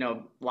light.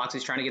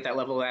 Loxley's trying to get that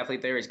level of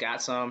athlete there. He's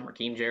got some.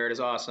 Raheem Jarrett is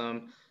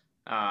awesome.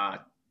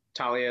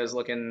 Talia is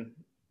looking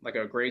like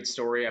a great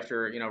story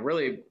after,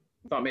 really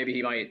thought maybe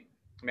he might,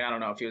 I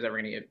don't know if he was ever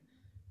going to get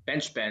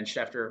benched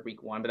after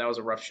week 1, but that was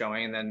a rough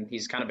showing. And then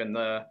he's kind of been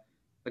the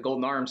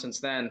golden arm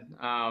since then.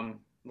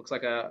 Looks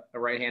like a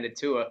right-handed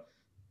Tua.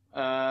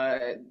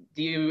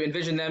 Do you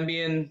envision them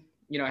being,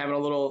 having a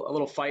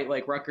little fight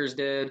like Rutgers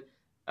did,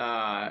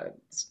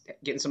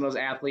 getting some of those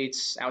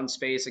athletes out in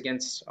space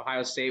against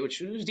Ohio State,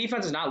 whose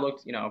defense has not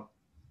looked,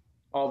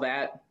 all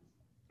that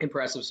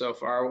impressive so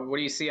far? What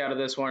do you see out of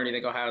this one, or do you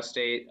think Ohio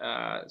State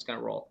is going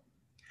to roll?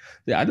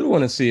 Yeah, I do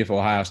want to see if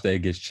Ohio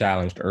State gets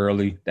challenged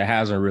early. That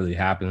hasn't really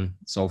happened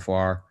so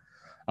far.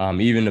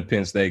 Even the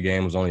Penn State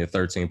game was only a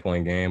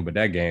 13-point game, but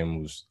that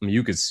game was,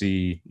 you could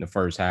see in the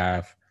first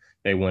half,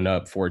 they went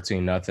up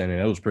 14-0, and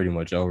it was pretty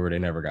much over. They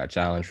never got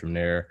challenged from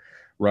there.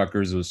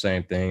 Rutgers was the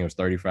same thing. It was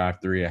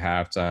 35-3 at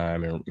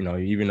halftime. And,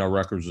 even though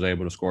Rutgers was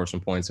able to score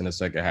some points in the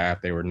second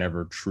half, they were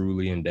never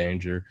truly in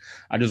danger.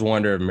 I just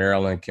wonder if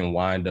Maryland can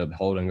wind up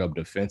holding up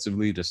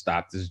defensively to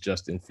stop this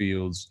Justin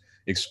Fields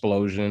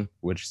explosion,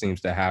 which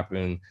seems to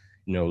happen,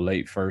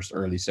 late first,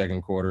 early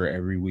second quarter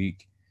every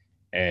week.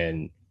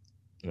 And,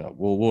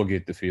 we'll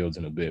get the Fields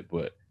in a bit.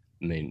 But,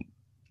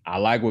 I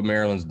like what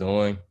Maryland's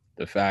doing.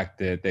 The fact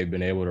that they've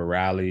been able to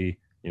rally,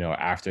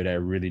 after that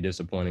really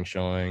disappointing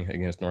showing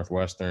against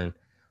Northwestern.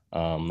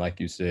 Like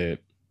you said,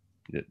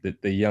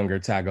 the younger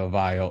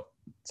Tagovailoa.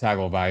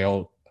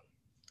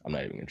 I'm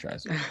not even gonna try to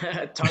say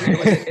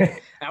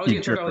it. I was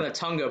gonna trip over the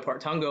Tungo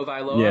part.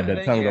 Tagovailoa. Yeah, the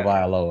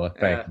Tagovailoa.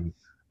 Thank you.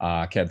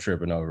 I kept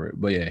tripping over it.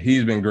 But yeah,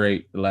 he's been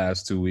great the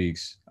last 2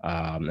 weeks.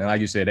 And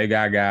like you said, they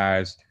got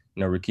guys.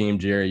 Raheem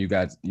Jarrett. You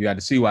got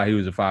to see why he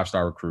was a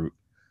 5-star recruit.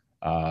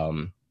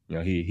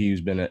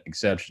 He's been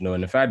exceptional.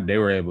 And the fact that they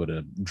were able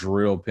to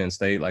drill Penn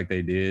State like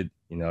they did,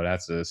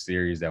 that's a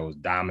series that was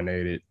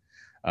dominated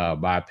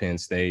by Penn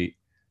State.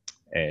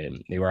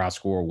 And they were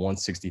outscored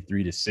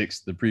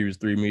 163-6 the previous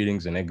 3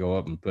 meetings, and they go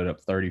up and put up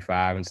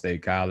 35 in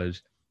State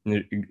College.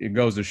 And it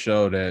goes to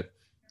show that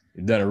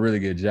they've done a really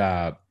good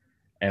job.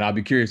 And I'll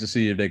be curious to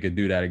see if they could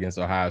do that against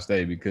Ohio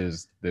State,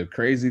 because the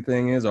crazy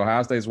thing is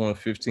Ohio State's won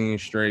 15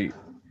 straight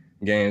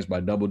games by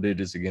double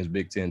digits against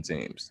Big Ten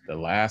teams. The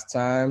last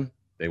time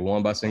they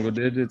won by single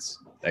digits,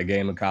 that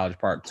game in College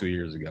Park 2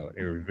 years ago.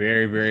 They were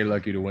very, very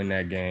lucky to win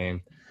that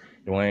game.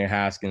 Dwayne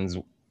Haskins,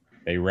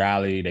 they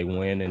rallied, they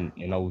win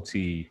in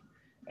OT,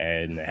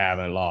 and they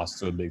haven't lost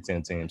to a Big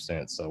Ten team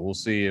since. So we'll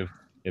see if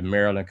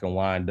Maryland can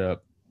wind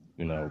up,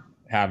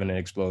 having an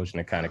explosion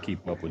and kind of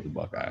keep up with the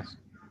Buckeyes.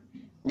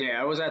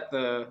 Yeah, I was at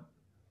the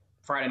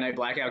Friday night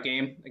blackout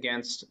game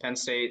against Penn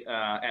State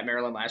at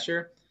Maryland last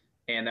year,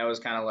 and that was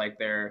kind of like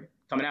their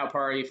coming out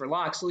party for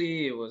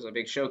Loxley. It was a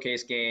big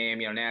showcase game,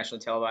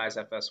 nationally televised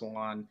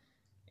FS1,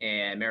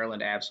 and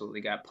Maryland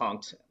absolutely got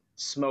punked,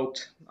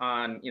 smoked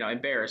on,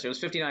 embarrassed. It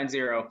was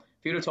 59-0.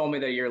 If you'd have told me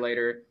that a year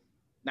later,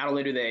 not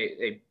only do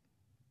they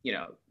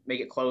make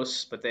it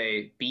close, but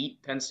they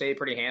beat Penn State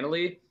pretty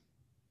handily,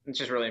 it's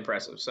just really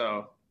impressive.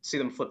 So see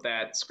them flip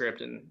that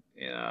script in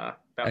about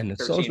 13 months. And the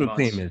social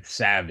team is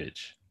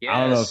savage. Yes.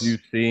 I don't know if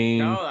you've seen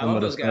some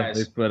of the stuff guys.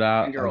 they put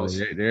out. And girls.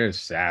 They're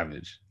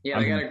savage. Yeah,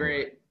 they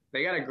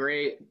got a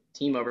great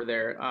team over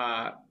there.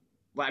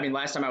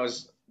 Last time I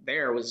was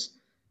there was,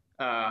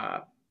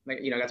 got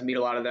to meet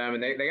a lot of them,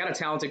 and they got a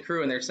talented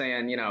crew, and they're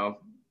saying,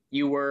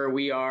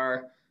 we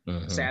are,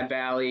 Sad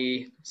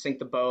Valley, Sink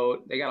the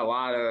Boat. They got a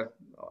lot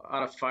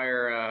of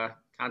fire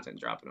content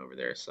dropping over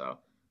there. So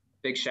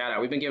big shout out.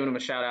 We've been giving them a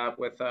shout out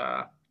with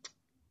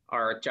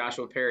our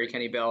Joshua Perry,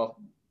 Kenny Bell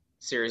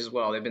series as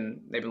well. They've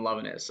been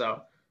loving it.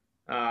 So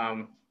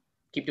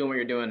keep doing what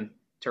you're doing,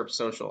 Terp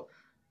Social.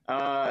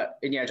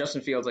 And yeah,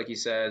 Justin Fields, like you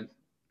said,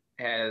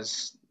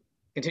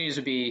 continues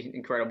to be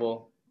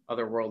incredible,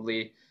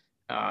 otherworldly.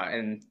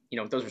 And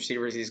with those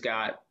receivers he's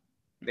got,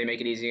 they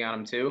make it easy on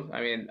him too.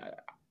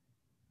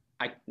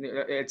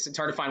 It's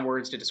hard to find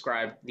words to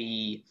describe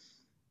the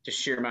just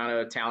sheer amount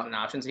of talent and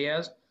options he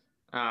has.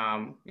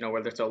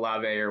 Whether it's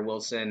Olave or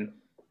Wilson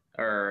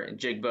or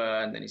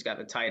Jigba, and then he's got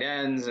the tight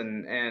ends,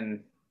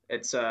 and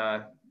it's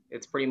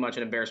pretty much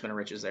an embarrassment of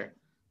riches there.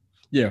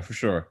 Yeah, for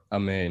sure.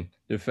 The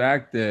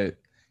fact that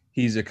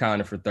he's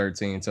accounted for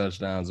 13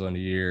 touchdowns on the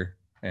year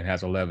and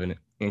has 11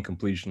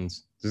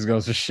 incompletions just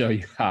goes to show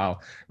you how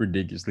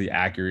ridiculously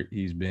accurate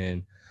he's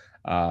been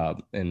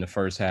in the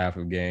first half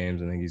of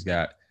games. I think he's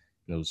got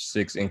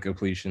 6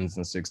 incompletions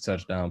and 6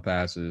 touchdown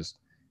passes.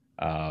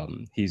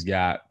 He's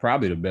got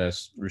probably the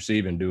best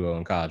receiving duo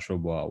in college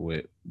football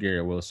with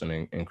Garrett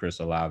Wilson and Chris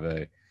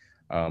Olave.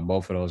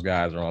 Both of those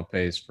guys are on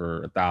pace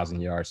for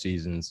 1,000-yard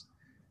seasons.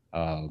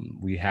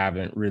 We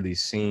haven't really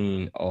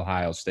seen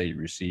Ohio State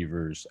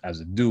receivers as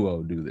a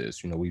duo do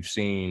this. We've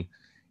seen,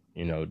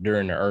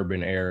 during the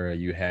Urban era,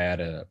 you had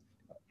a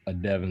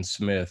Devin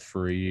Smith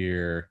for a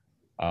year,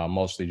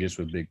 mostly just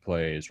with big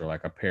plays, or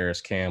like a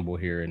Paris Campbell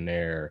here and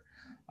there.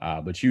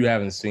 But you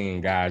haven't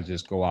seen guys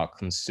just go out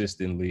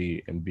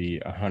consistently and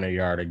be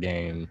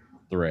 100-yard-a-game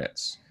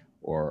threats,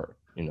 or,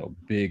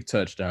 big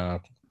touchdown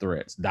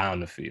threats down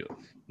the field.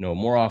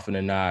 More often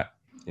than not,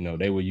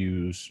 they will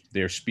use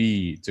their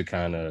speed to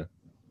kind of,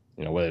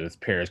 whether it's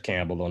Paris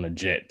Campbell on a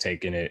jet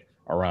taking it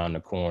around the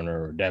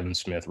corner, or Devin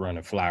Smith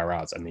running fly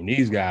routes. I mean,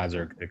 these guys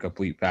are a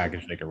complete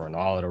package. They can run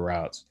all of the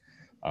routes.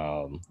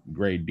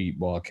 Great deep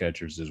ball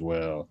catchers as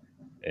well.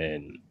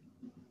 And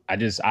I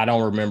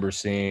don't remember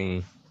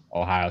seeing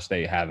Ohio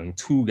State having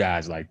two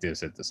guys like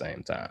this at the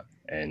same time.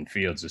 And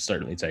Fields is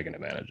certainly taking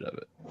advantage of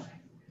it.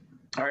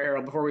 All right,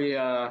 Harold, before we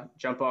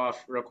jump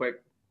off real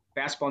quick,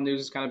 basketball news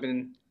has kind of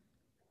been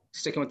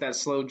sticking with that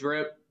slow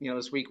drip.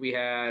 This week we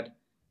had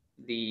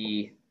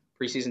the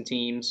preseason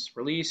teams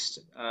released.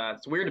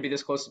 It's weird to be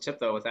this close to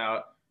tip, though,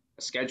 without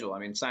a schedule. I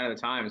mean, sign of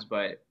the times,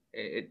 but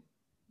it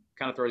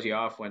kind of throws you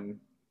off when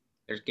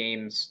there's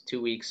games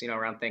 2 weeks,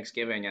 around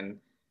Thanksgiving, and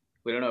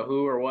we don't know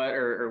who or what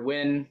or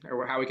when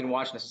or how we can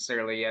watch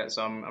necessarily yet.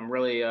 So I'm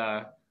really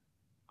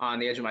on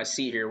the edge of my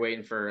seat here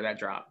waiting for that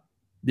drop.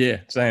 Yeah,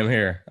 same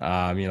here.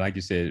 Like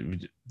you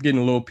said, getting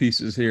little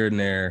pieces here and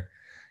there,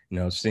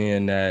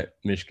 seeing that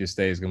Michigan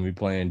State is going to be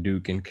playing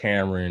Duke and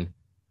Cameron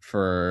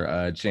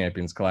for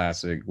Champions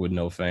Classic with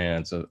no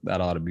fans. So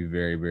that ought to be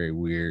very, very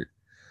weird.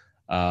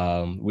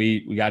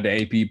 We got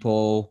the AP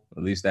poll,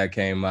 at least that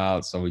came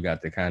out. So we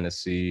got to kind of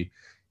see,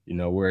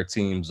 where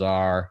teams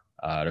are.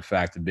 The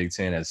fact the Big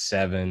Ten has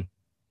 7,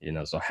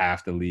 so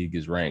half the league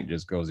is ranked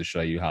just goes to show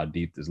you how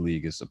deep this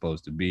league is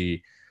supposed to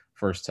be.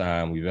 First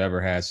time we've ever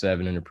had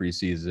 7 in the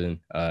preseason,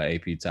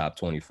 AP top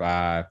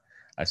 25.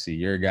 I see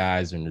your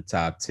guys in the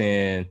top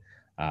 10.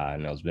 I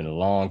know it's been a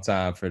long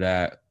time for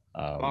that.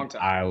 Long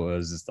time.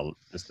 Iowa's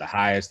just the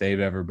highest they've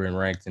ever been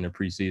ranked in the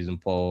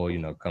preseason poll,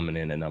 coming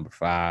in at number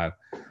 5.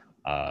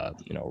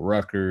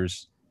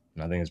 Rutgers,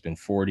 I think it's been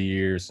 40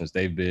 years since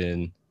they've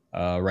been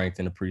ranked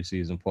in the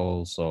preseason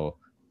poll. So,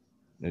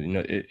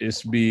 it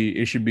should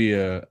be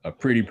a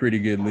pretty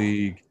good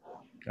league.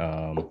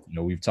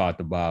 We've talked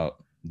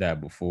about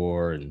that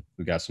before, and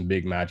we got some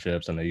big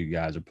matchups. I know you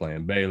guys are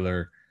playing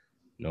Baylor.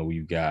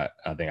 We've got,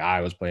 I think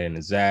Iowa's playing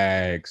the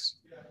Zags.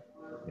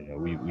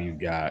 We've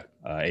got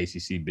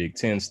ACC Big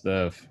Ten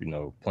stuff,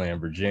 playing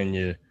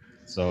Virginia.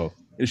 So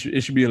it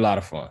should be a lot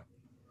of fun.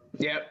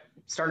 Yep.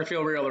 Starting to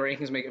feel real. The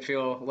rankings make it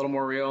feel a little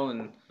more real.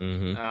 And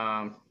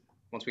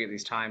once we get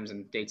these times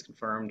and dates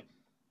confirmed,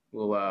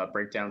 we'll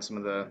break down some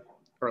of the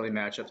early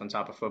matchups on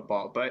top of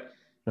football. But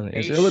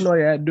is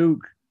Illinois at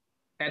Duke?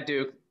 At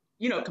Duke.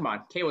 Come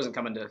on. K wasn't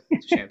coming to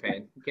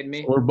Champaign. You kidding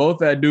me? We're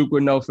both at Duke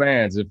with no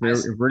fans. If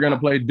we're going to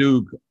play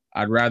Duke,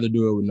 I'd rather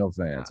do it with no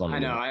fans. I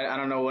know. I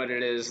don't know what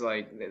it is.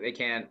 Like, they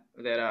can't –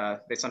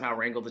 that they somehow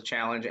wrangled the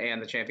challenge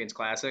and the Champions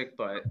Classic.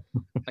 But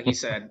like you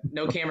said,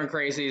 no Cameron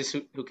crazies.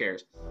 Who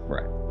cares?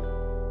 Right.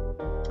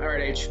 All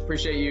right, H.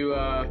 Appreciate you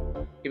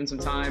giving some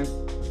time.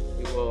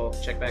 We will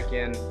check back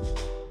in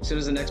as soon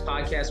as the next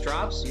podcast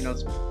drops.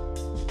 It's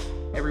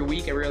every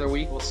week, every other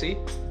week. We'll see.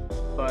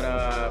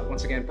 But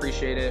once again,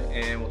 appreciate it,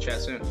 and we'll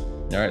chat soon.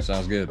 All right,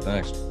 sounds good.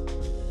 Thanks.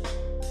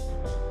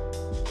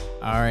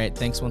 All right,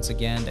 thanks once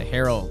again to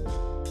Harold,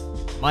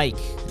 Mike,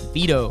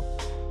 Vitto,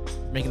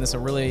 making this a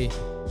really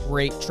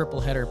great triple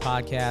header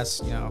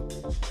podcast.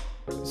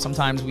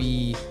 Sometimes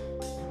we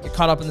get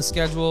caught up in the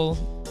schedule,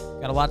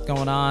 got a lot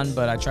going on,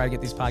 but I try to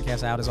get these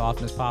podcasts out as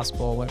often as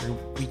possible, every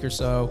week or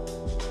so,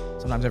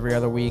 sometimes every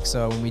other week.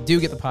 So when we do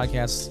get the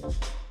podcast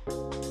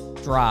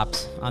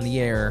dropped on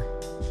the air,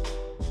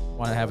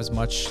 want to have as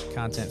much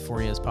content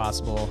for you as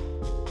possible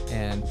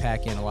and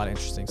pack in a lot of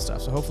interesting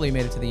stuff. So hopefully you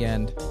made it to the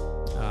end.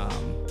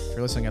 If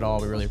you're listening at all,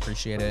 we really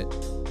appreciate it.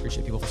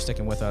 Appreciate people for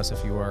sticking with us.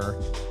 If you are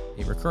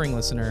a recurring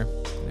listener,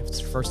 and if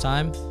it's your first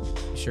time,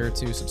 be sure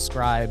to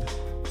subscribe,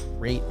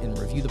 rate, and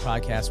review the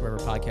podcast wherever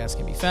podcasts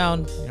can be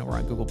found. We're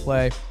on Google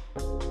Play.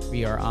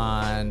 We are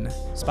on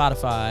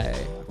Spotify,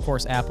 of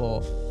course,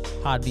 Apple,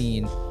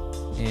 Podbean,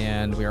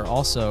 and we are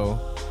also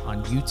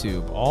on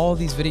YouTube. All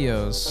these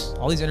videos,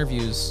 all these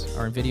interviews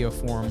are in video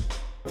form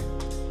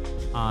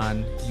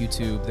on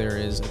YouTube. There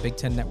is a Big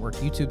Ten Network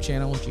YouTube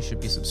channel, which you should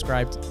be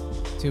subscribed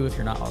to if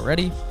you're not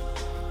already.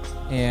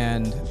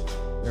 And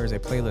there is a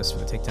playlist for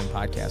the Take 10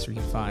 podcast where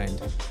you can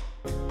find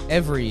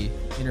every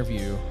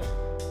interview.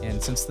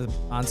 And since the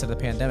onset of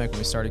the pandemic, when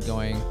we started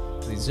going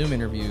to these Zoom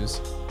interviews,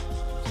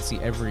 you can see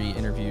every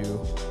interview,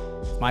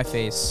 my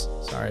face,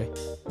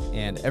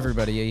 and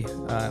everybody,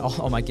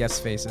 all my guests'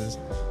 faces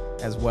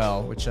as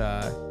well, which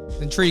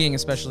is intriguing,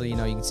 especially, you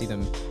can see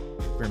them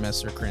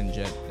grimace or cringe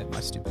at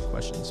my stupid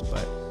questions.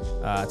 But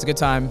it's a good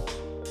time.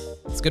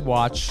 It's a good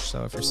watch.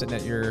 So if you're sitting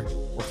at your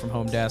work from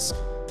home desk,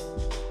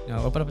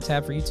 open up a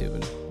tab for YouTube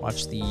and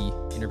watch the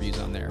interviews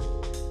on there.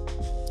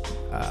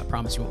 I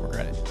promise you won't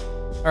regret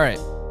it. All right.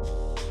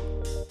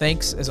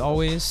 Thanks, as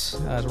always,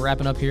 as we're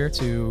wrapping up here,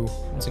 to,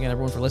 once again,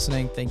 everyone for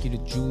listening. Thank you to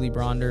Julie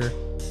Bronder.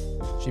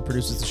 She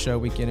produces the show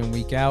week in and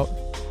week out.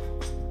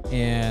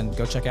 And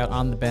go check out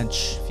On the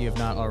Bench if you have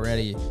not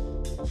already.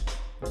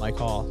 Mike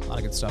Hall, a lot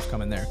of good stuff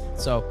coming there.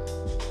 So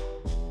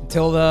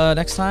until the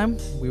next time,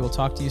 we will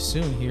talk to you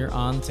soon here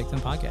on the Take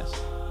 10 Podcast.